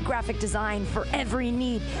seen. Graphic design for every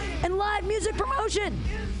need. And live music promotion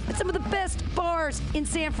at some of the best bars in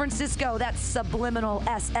San Francisco. That's Subliminal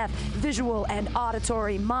SF, visual and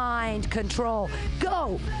auditory mind control.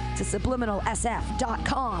 Go to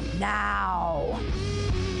subliminalsf.com now.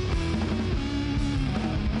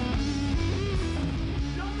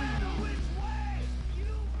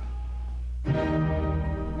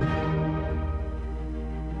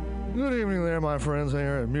 Good evening there, my friends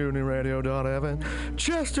here at MutinyRadio.fm.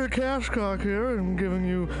 Chester Cashcock here, and giving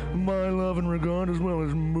you my love and regard as well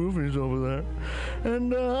as movies over there.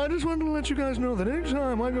 And I just wanted to let you guys know that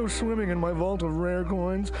anytime I go swimming in my vault of rare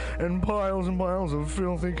coins and piles of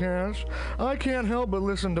filthy cash, I can't help but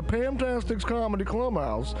listen to Pamtastic's Comedy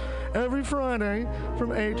Clubhouse every Friday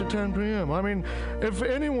from 8 to 10 p.m. I mean, if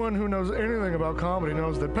anyone who knows anything about comedy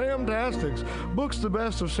knows that Pamtastic's books the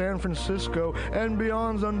best of San Francisco and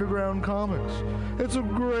beyond's underground comics. It's a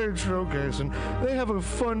great showcase, and they have a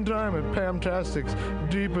fun time at Pamtastic's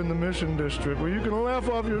deep in the Mission District, where you can laugh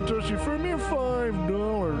off your tushy for a mere $5.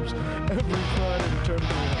 $5 every Friday to turn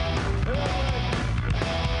it on.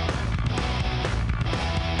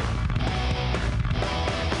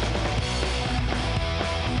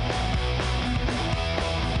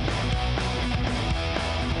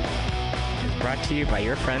 Brought to you by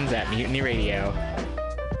your friends at Mutiny Radio.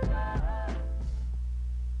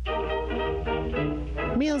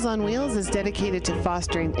 Meals on Wheels is dedicated to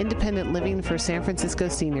fostering independent living for San Francisco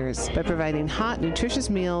seniors by providing hot,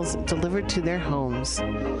 nutritious meals delivered to their homes.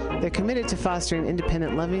 They're committed to fostering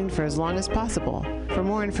independent living for as long as possible. For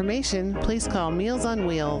more information, please call Meals on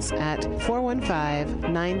Wheels at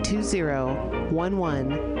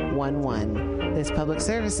 415-920-1111. This public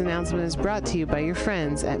service announcement is brought to you by your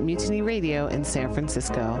friends at Mutiny Radio in San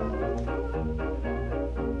Francisco.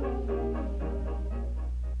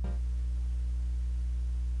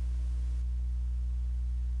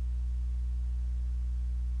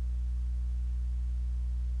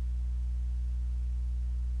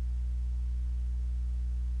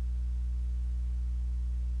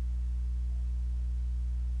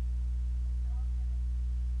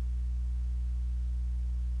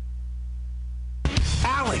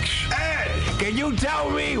 Alex! Ed! Can you tell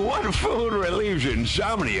me what food relieves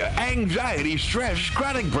insomnia, anxiety, stress,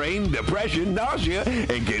 chronic brain, depression, nausea,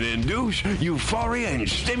 and can induce euphoria and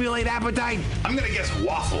stimulate appetite? I'm gonna guess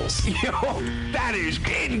waffles. Yo, that is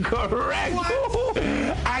incorrect. What?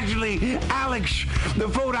 Actually, Alex, the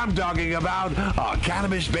food I'm talking about are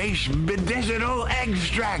cannabis-based medicinal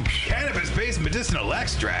extracts. Cannabis-based medicinal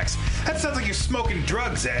extracts? That sounds like you're smoking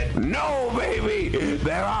drugs, Ed. No, baby.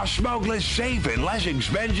 There are smokeless, safe, and less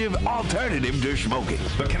expensive alternative to smoking.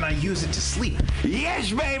 But can I use it to sleep?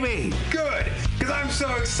 Yes, baby. Good, because I'm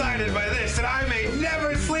so excited by this that I may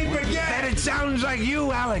never sleep again. And it sounds like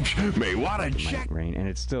you, Alex, may want to check. Rain, and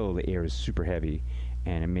it's still, the air is super heavy,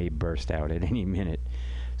 and it may burst out at any minute.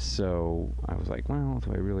 So I was like, well,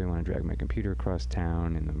 do I really want to drag my computer across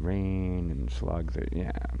town in the rain and slugs?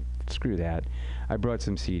 Yeah, screw that. I brought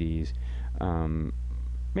some CDs,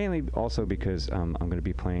 mainly also because I'm going to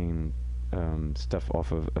be playing stuff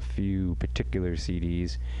off of a few particular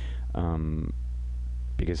CDs,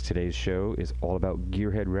 because today's show is all about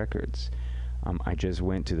Gearhead Records. I just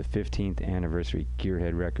went to the 15th anniversary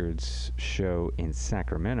Gearhead Records show in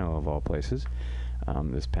Sacramento, of all places,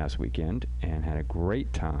 this past weekend, and had a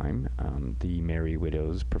great time. The Merry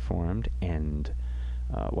Widows performed, and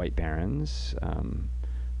White Barons,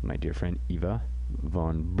 my dear friend Eva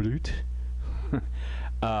von Blut,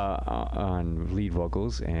 on lead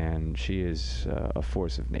vocals, and she is a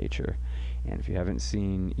force of nature. And if you haven't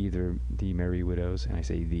seen either the Merry Widows, and I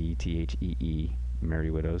say the Thee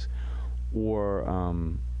Merry Widows, or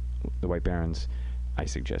the White Barons, I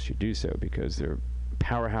suggest you do so, because they're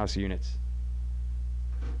powerhouse units,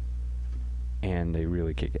 and they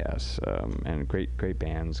really kick ass, and great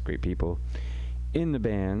bands, great people in the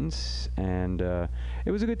bands, and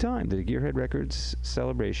it was a good time. The Gearhead Records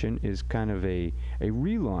celebration is kind of a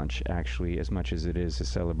relaunch, actually, as much as it is a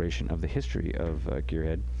celebration of the history of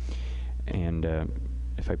Gearhead. And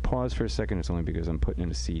if I pause for a second, it's only because I'm putting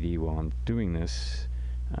in a CD while I'm doing this,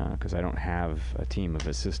 because I don't have a team of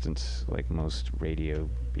assistants like most radio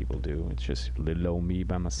people do. It's just little old me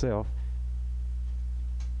by myself.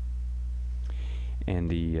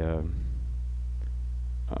 And the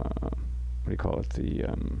what do you call it? The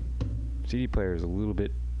CD player is a little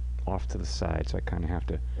bit off to the side, so I kind of have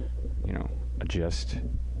to, adjust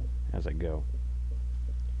as I go.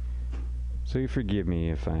 So you forgive me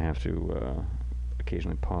if I have to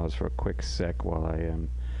occasionally pause for a quick sec while I am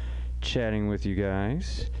chatting with you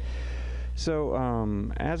guys. So,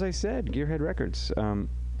 as I said, Gearhead Records.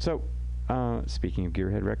 Speaking of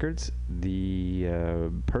Gearhead Records, the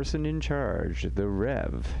person in charge, the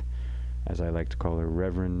Rev, as I like to call her,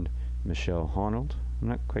 Reverend Michelle Honnold. I'm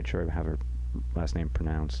not quite sure I have her last name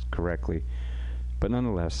pronounced correctly, but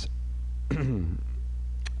nonetheless,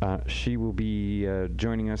 she will be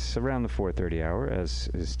joining us around the 4:30 hour, as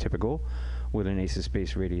is typical, with an Ace of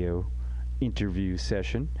Space Radio interview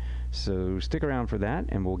session. So stick around for that,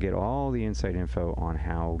 and we'll get all the inside info on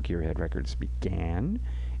how Gearhead Records began,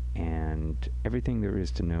 and everything there is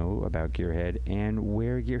to know about Gearhead and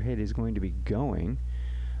where Gearhead is going to be going.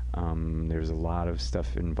 There's a lot of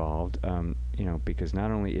stuff involved, because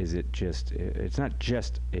not only is it's not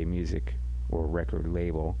just a music or record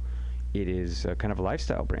label, it is kind of a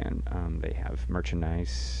lifestyle brand. They have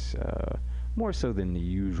merchandise, more so than the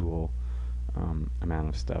usual amount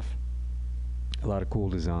of stuff. A lot of cool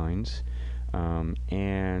designs.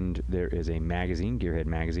 And there is a magazine, Gearhead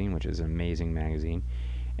Magazine, which is an amazing magazine.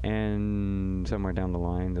 And somewhere down the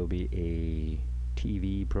line, there'll be a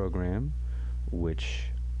TV program,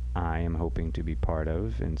 which I am hoping to be part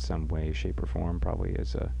of in some way, shape, or form, probably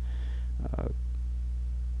as a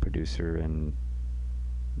producer and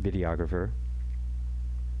videographer.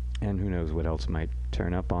 And who knows what else might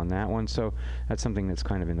turn up on that one. So that's something that's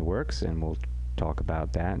kind of in the works, and we'll talk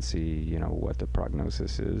about that and see, what the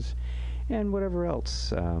prognosis is, and whatever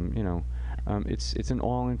else. It's an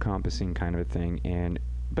all-encompassing kind of a thing,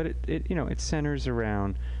 but it centers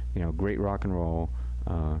around, great rock and roll,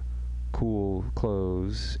 cool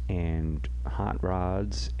clothes, and hot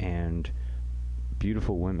rods, and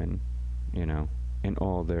beautiful women, in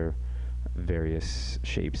all their various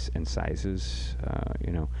shapes and sizes,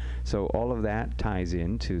 So all of that ties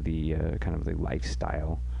into the kind of the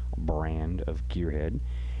lifestyle brand of Gearhead,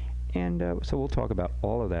 and so we'll talk about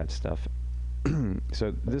all of that stuff.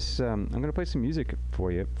 So this, I'm going to play some music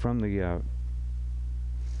for you from the.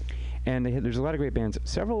 And there's a lot of great bands,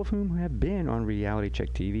 several of whom have been on Reality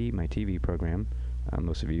Check TV, my TV program.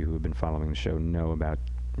 Most of you who have been following the show know about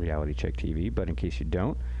Reality Check TV, but in case you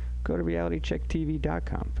don't, go to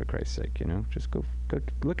realitychecktv.com, for Christ's sake, Just go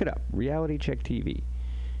look it up, Reality Check TV.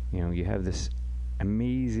 You have this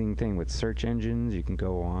amazing thing with search engines. You can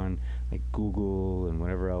go on, like Google and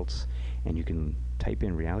whatever else, and you can type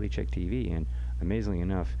in Reality Check TV, and amazingly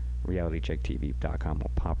enough, realitychecktv.com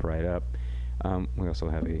will pop right up. We also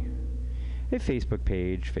have a Facebook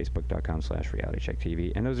page,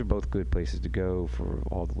 facebook.com/realitychecktv, and those are both good places to go for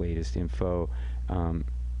all the latest info,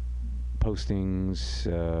 postings,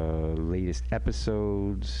 latest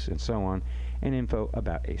episodes, and so on, and info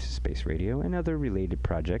about Ace of Space Radio and other related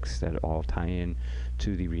projects that all tie in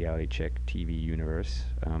to the Reality Check TV universe.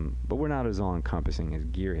 But we're not as all-encompassing as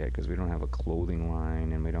Gearhead, because we don't have a clothing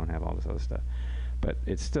line and we don't have all this other stuff. But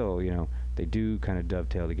it's still, they do kind of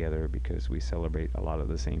dovetail together because we celebrate a lot of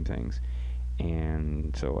the same things.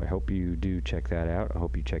 And so I hope you do check that out. I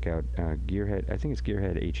hope you check out Gearhead. I think it's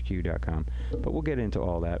gearheadhq.com. But we'll get into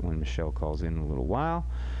all that when Michelle calls in a little while.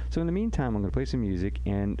 So in the meantime, I'm going to play some music.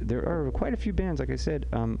 And there are quite a few bands, like I said,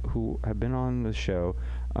 who have been on the show.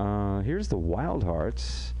 Here's the Wild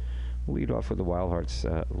Hearts. We'll lead off with the Wild Hearts.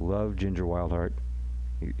 Love Ginger Wildheart.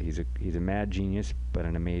 He's a mad genius, but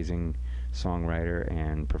an amazing songwriter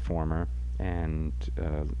and performer. And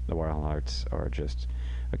the Wild Hearts are just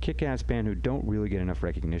a kick-ass band who don't really get enough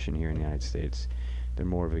recognition here in the United States. They're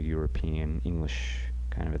more of a European, English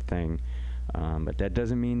kind of a thing. But that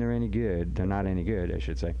doesn't mean they're any good. They're not any good, I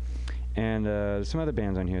should say. And some other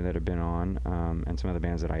bands on here that have been on, and some other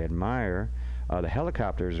bands that I admire. The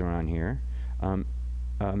Helicopters are on here.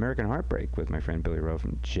 American Heartbreak with my friend Billy Rowe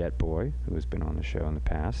from Jet Boy, who has been on the show in the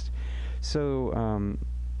past. So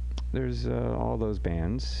there's all those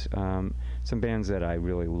bands. Some bands that I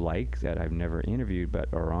really like that I've never interviewed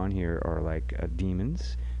but are on here are like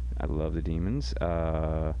Demons. I love the Demons.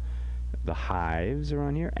 The Hives are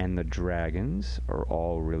on here, and the Dragons are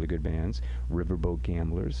all really good bands. Riverboat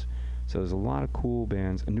Gamblers. So there's a lot of cool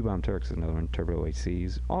bands. New Bomb Turks is another one. Turbo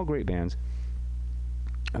HCs. All great bands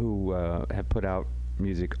who have put out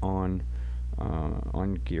music on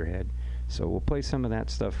Gearhead. So we'll play some of that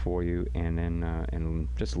stuff for you, and then in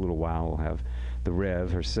just a little while we'll have the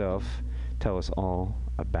Rev herself tell us all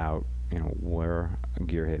about where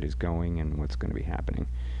Gearhead is going and what's going to be happening.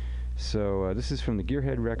 So this is from the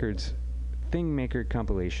Gearhead Records Thingmaker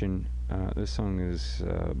compilation. This song is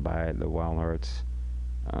by the Wild Hearts.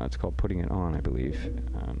 It's called Putting It On, I believe.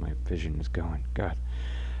 My vision is going. God.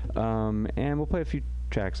 And we'll play a few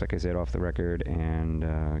tracks, like I said, off the record,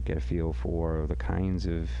 and get a feel for the kinds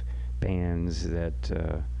of bands that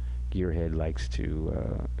Gearhead likes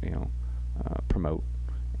to, promote.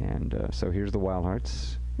 And so here's the Wild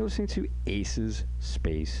Hearts. You're listening to Ace's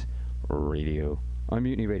Space Radio on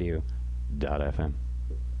MutinyRadio.fm.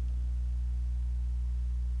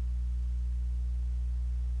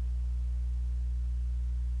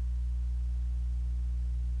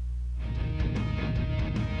 Put it on.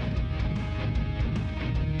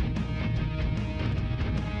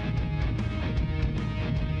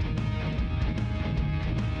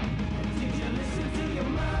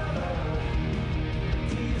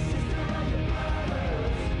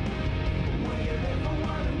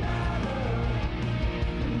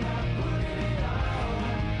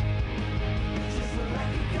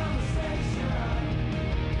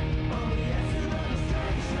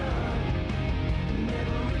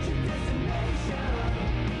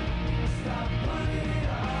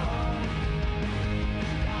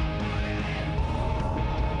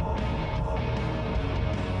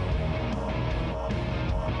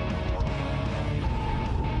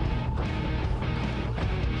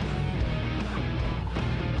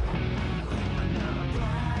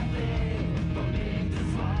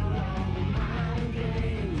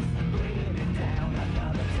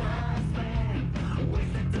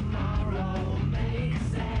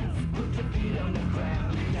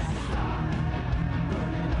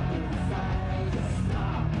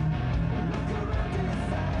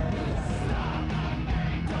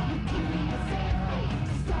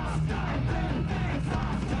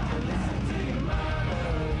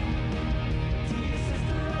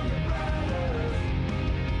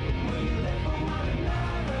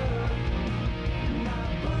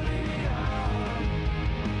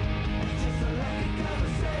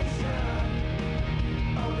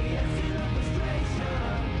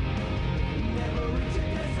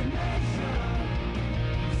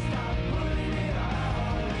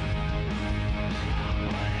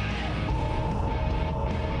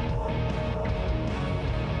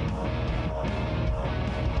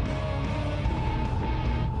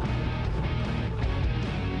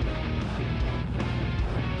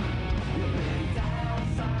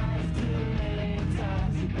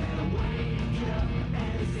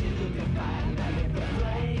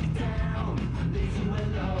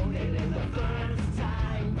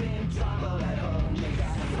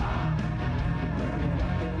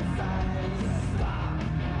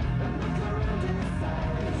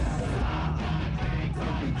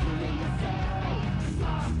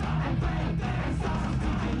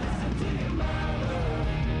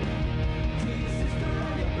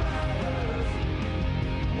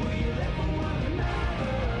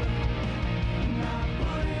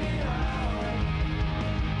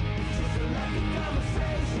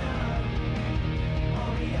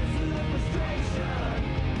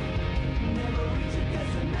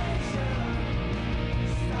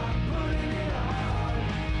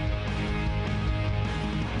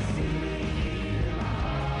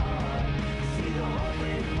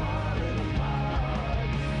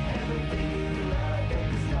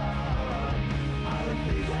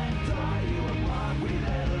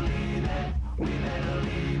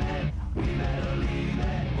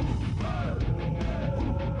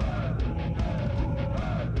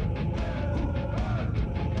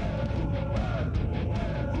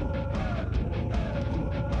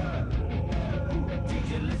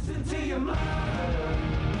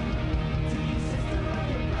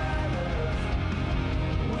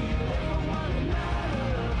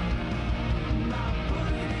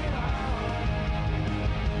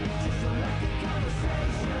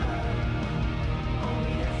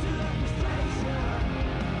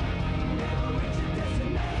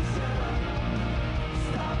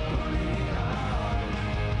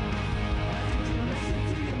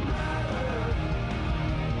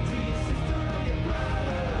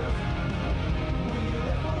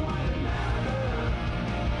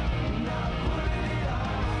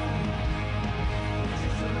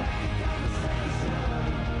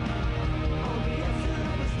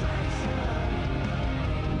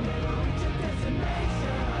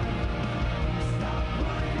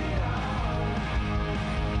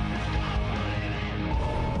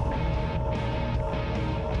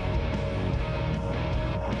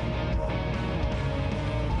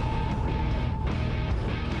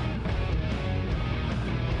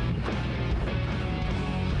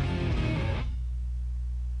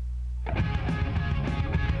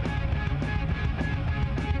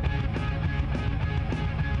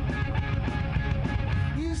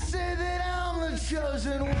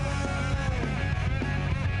 chosen one.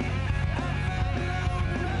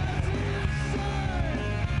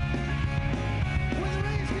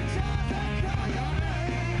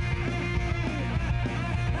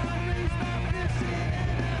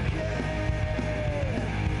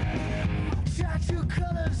 Tattoo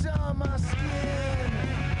colors on my skin.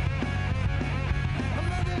 A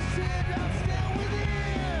mother's teardrops down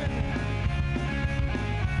within.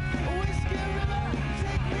 A whiskey river,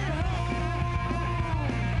 take me home.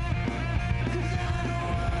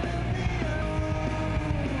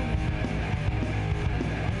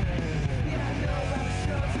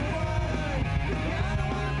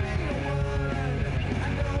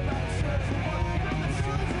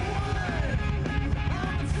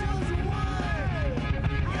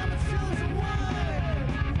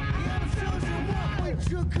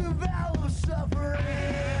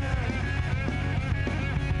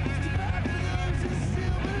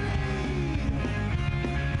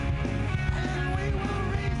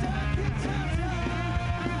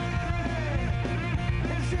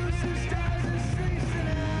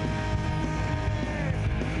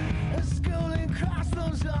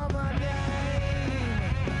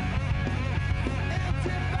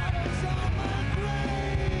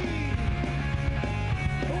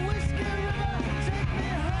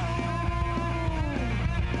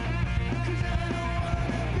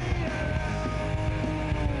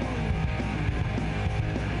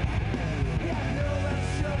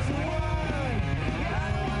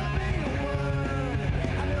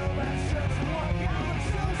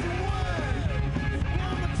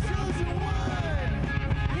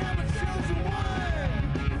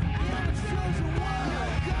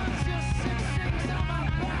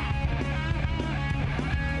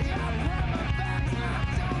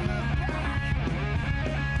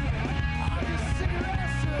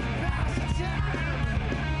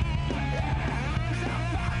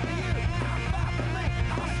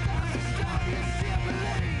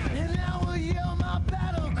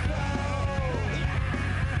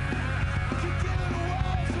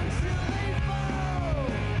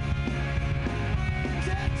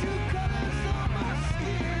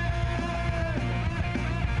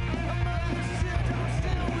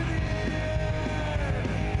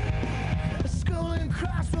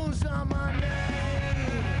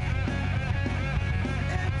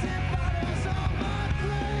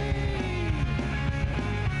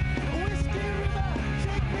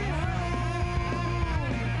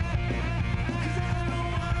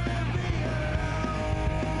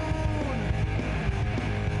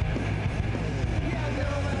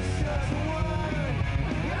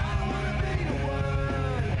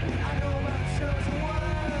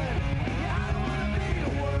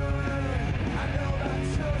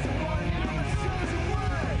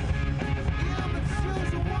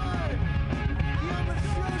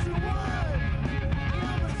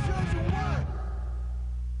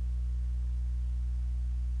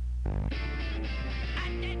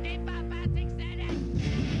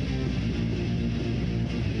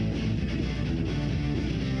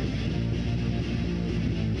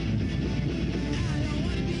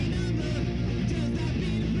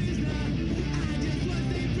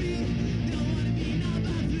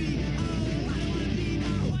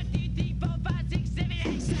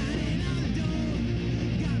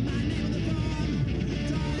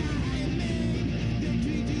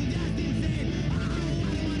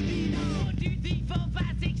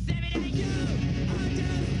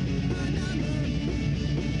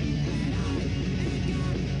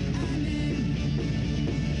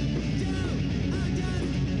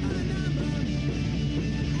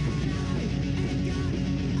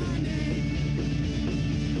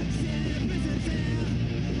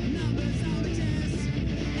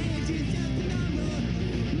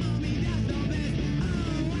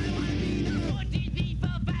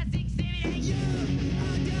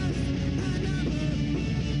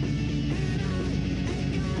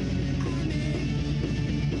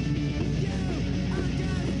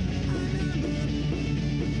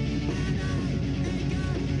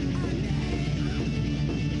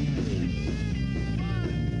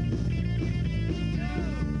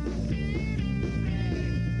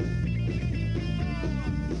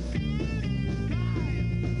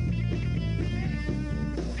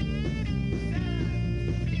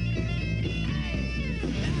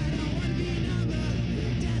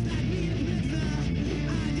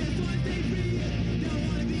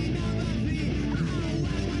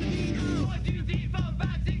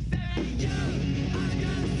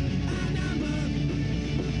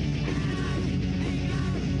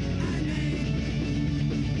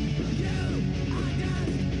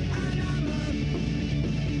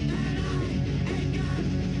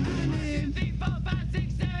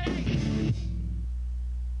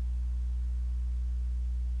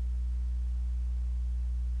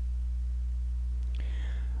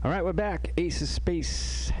 All right, we're back. Ace of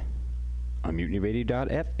Space on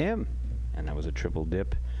MutinyRadio.fm. And that was a triple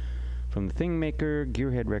dip from the Thingmaker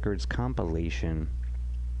Gearhead Records compilation.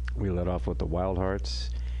 We let off with the Wild Hearts.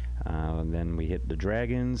 Then we hit the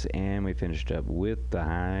Dragons, and we finished up with the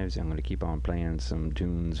Hives. I'm going to keep on playing some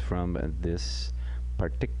tunes from this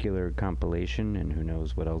particular compilation, and who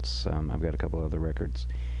knows what else. I've got a couple other records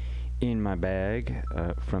in my bag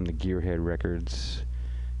from the Gearhead Records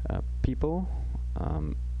people,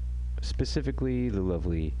 specifically the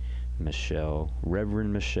lovely Michelle,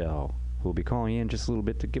 Reverend Michelle, who will be calling in just a little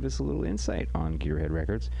bit to give us a little insight on Gearhead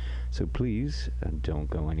Records. So please don't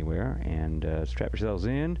go anywhere, and strap yourselves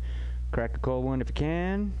in. Crack a cold one if you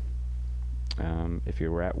can. If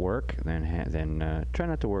you're at work, then try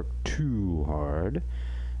not to work too hard,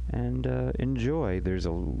 and enjoy. There's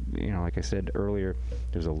like I said earlier,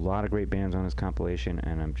 there's a lot of great bands on this compilation,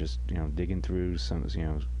 and I'm just digging through some,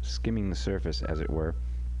 skimming the surface, as it were.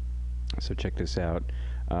 So check this out.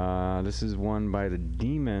 This is one by the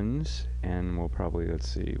Demons, and we'll probably,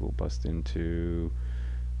 we'll bust into,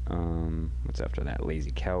 what's after that?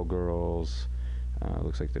 Lazy Cowgirls.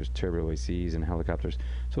 Looks like there's Turbo ACs and Helicopters.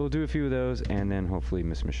 So we'll do a few of those, and then hopefully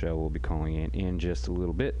Miss Michelle will be calling in just a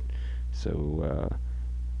little bit. So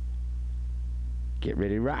get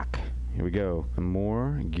ready to rock. Here we go.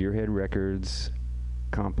 More Gearhead Records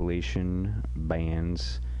compilation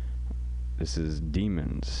bands. This is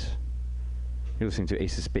Demons. You're listening to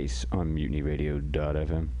Ace of Space on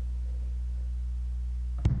MutinyRadio.fm.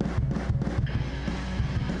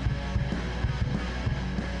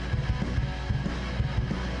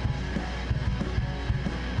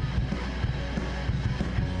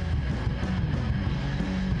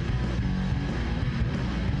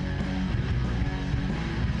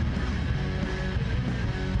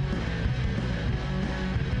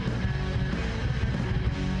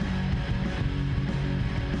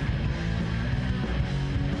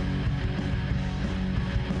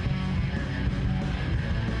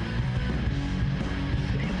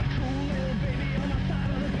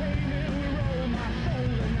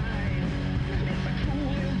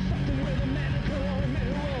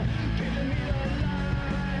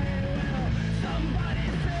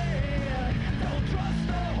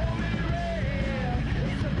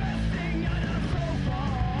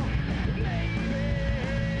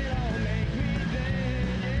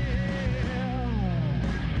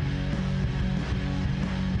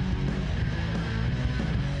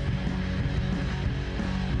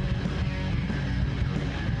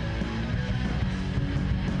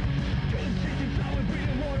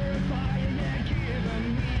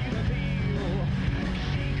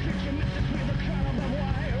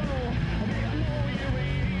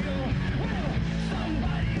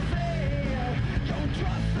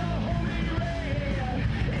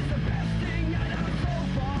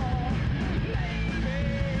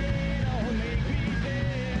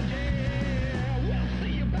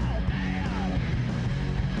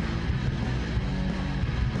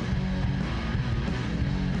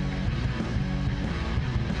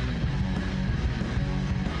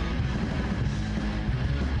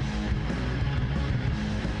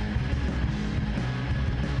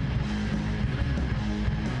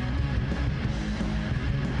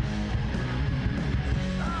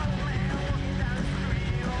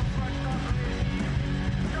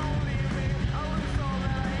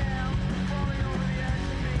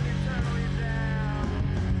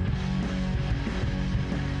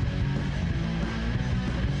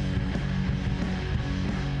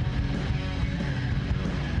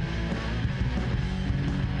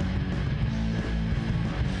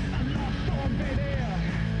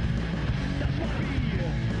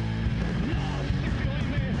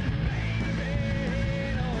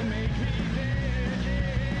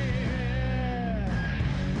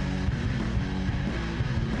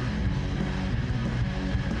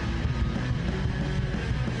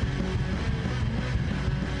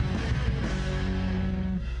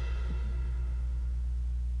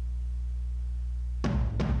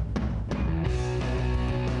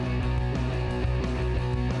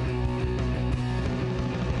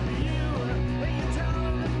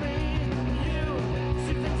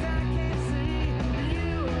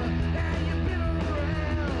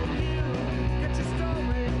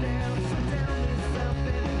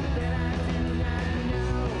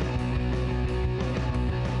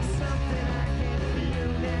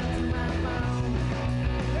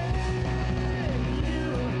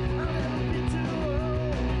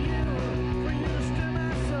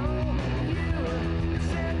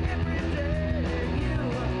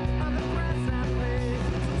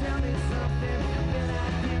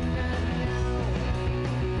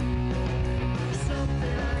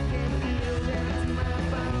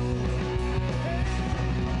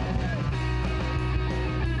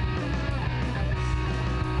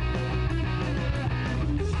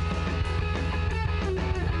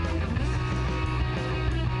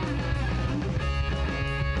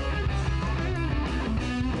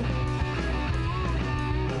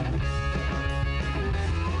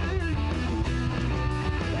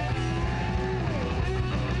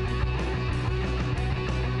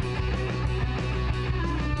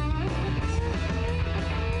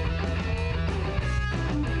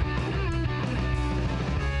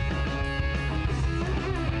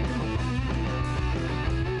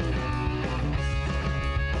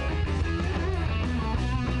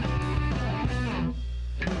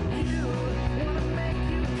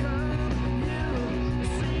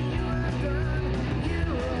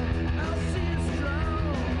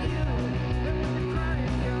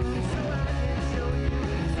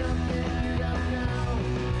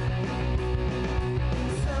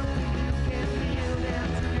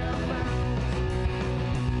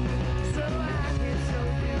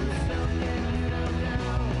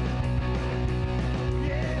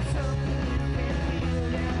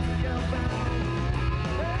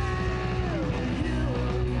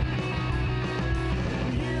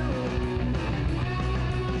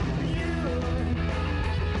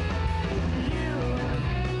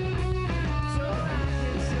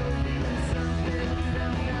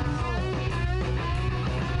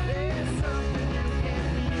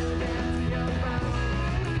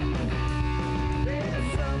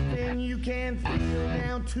 can feel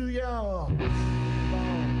down to your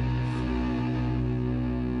bones.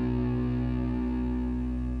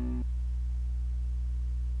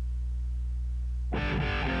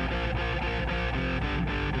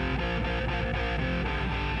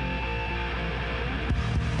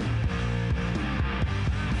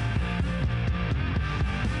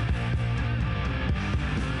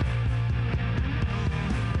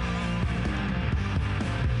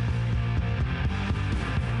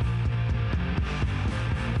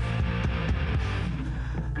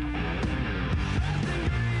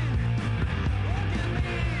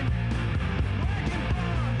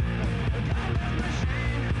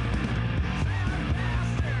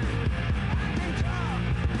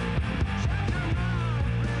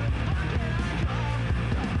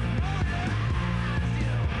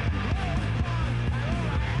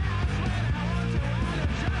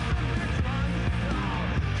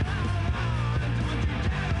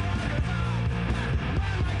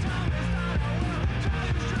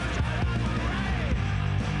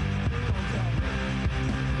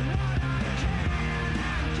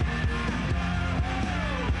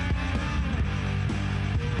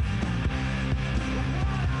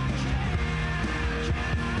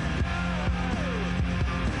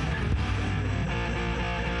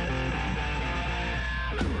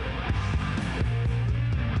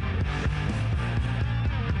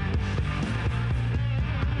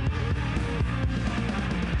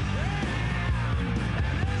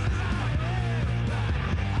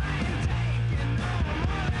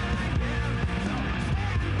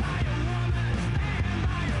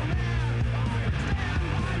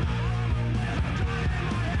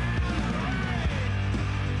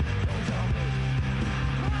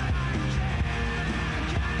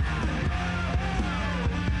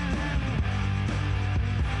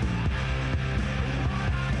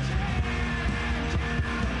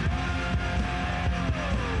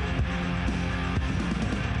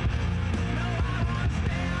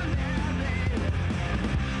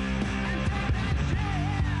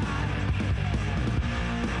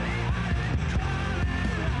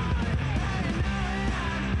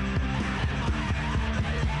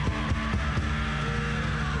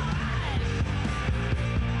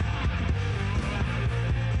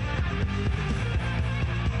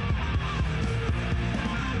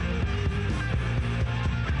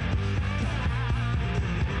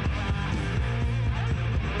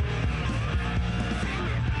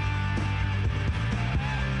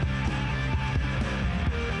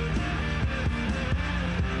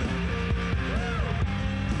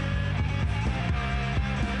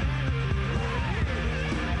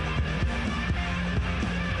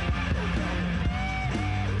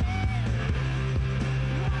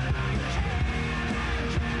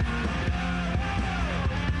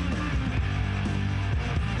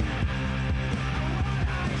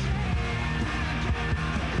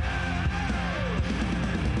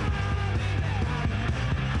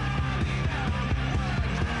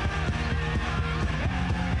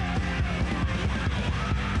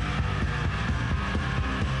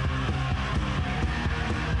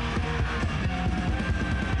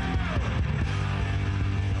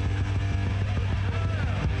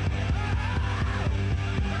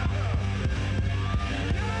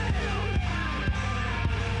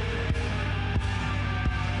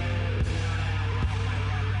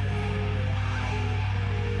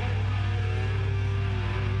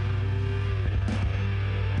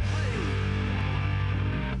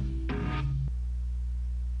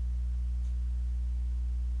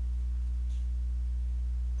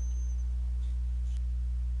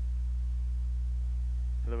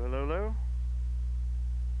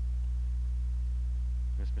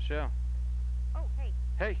 Michelle. Oh, hey.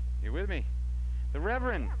 Hey, you with me? The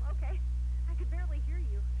Reverend. Okay. I could barely hear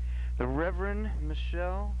you. The Reverend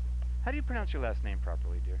Michelle. How do you pronounce your last name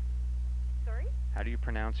properly, dear? Sorry? How do you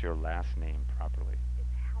pronounce your last name properly? It's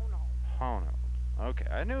Haunold. Haunold. Okay,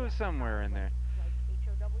 I knew it was somewhere in there. Like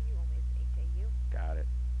H-O-W, only it's H-A-U. Got it.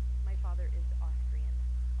 My father is Austrian.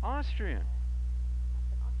 Austrian.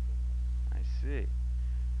 That's an Austrian. I see.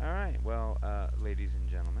 All right. Well, ladies and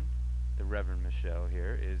gentlemen, the Reverend Michelle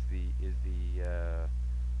here is the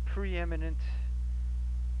preeminent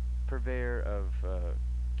purveyor of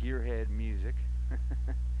gearhead music.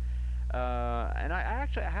 And I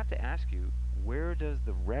have to ask you, where does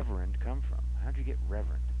the Reverend come from? How'd you get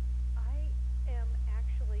Reverend? I am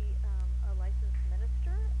actually a licensed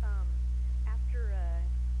minister.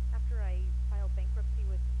 After I filed bankruptcy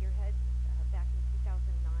with Gearhead back in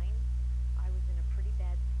 2009, I was in a pretty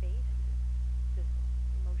bad space, just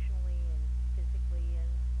emotionally and physically and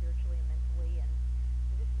spiritually and mentally, and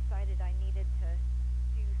I just decided I needed to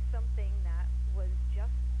do something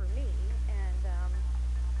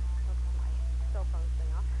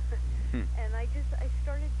And I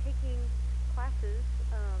started taking classes,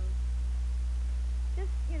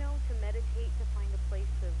 just, to meditate, to find a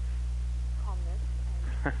place of calmness.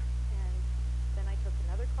 And then I took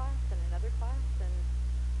another class, and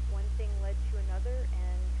one thing led to another,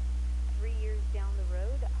 and 3 years down the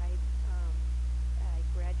road, I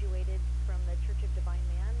graduated from the Church of Divine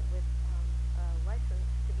Man with a license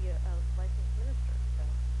to be a licensed minister.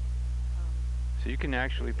 So you can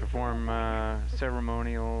actually perform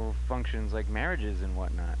ceremonial functions like marriages and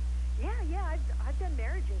whatnot. Yeah, I've done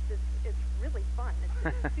marriages. It's really fun.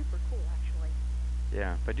 It's super cool, actually.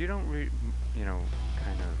 Yeah, but you don't, you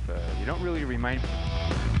don't really remind.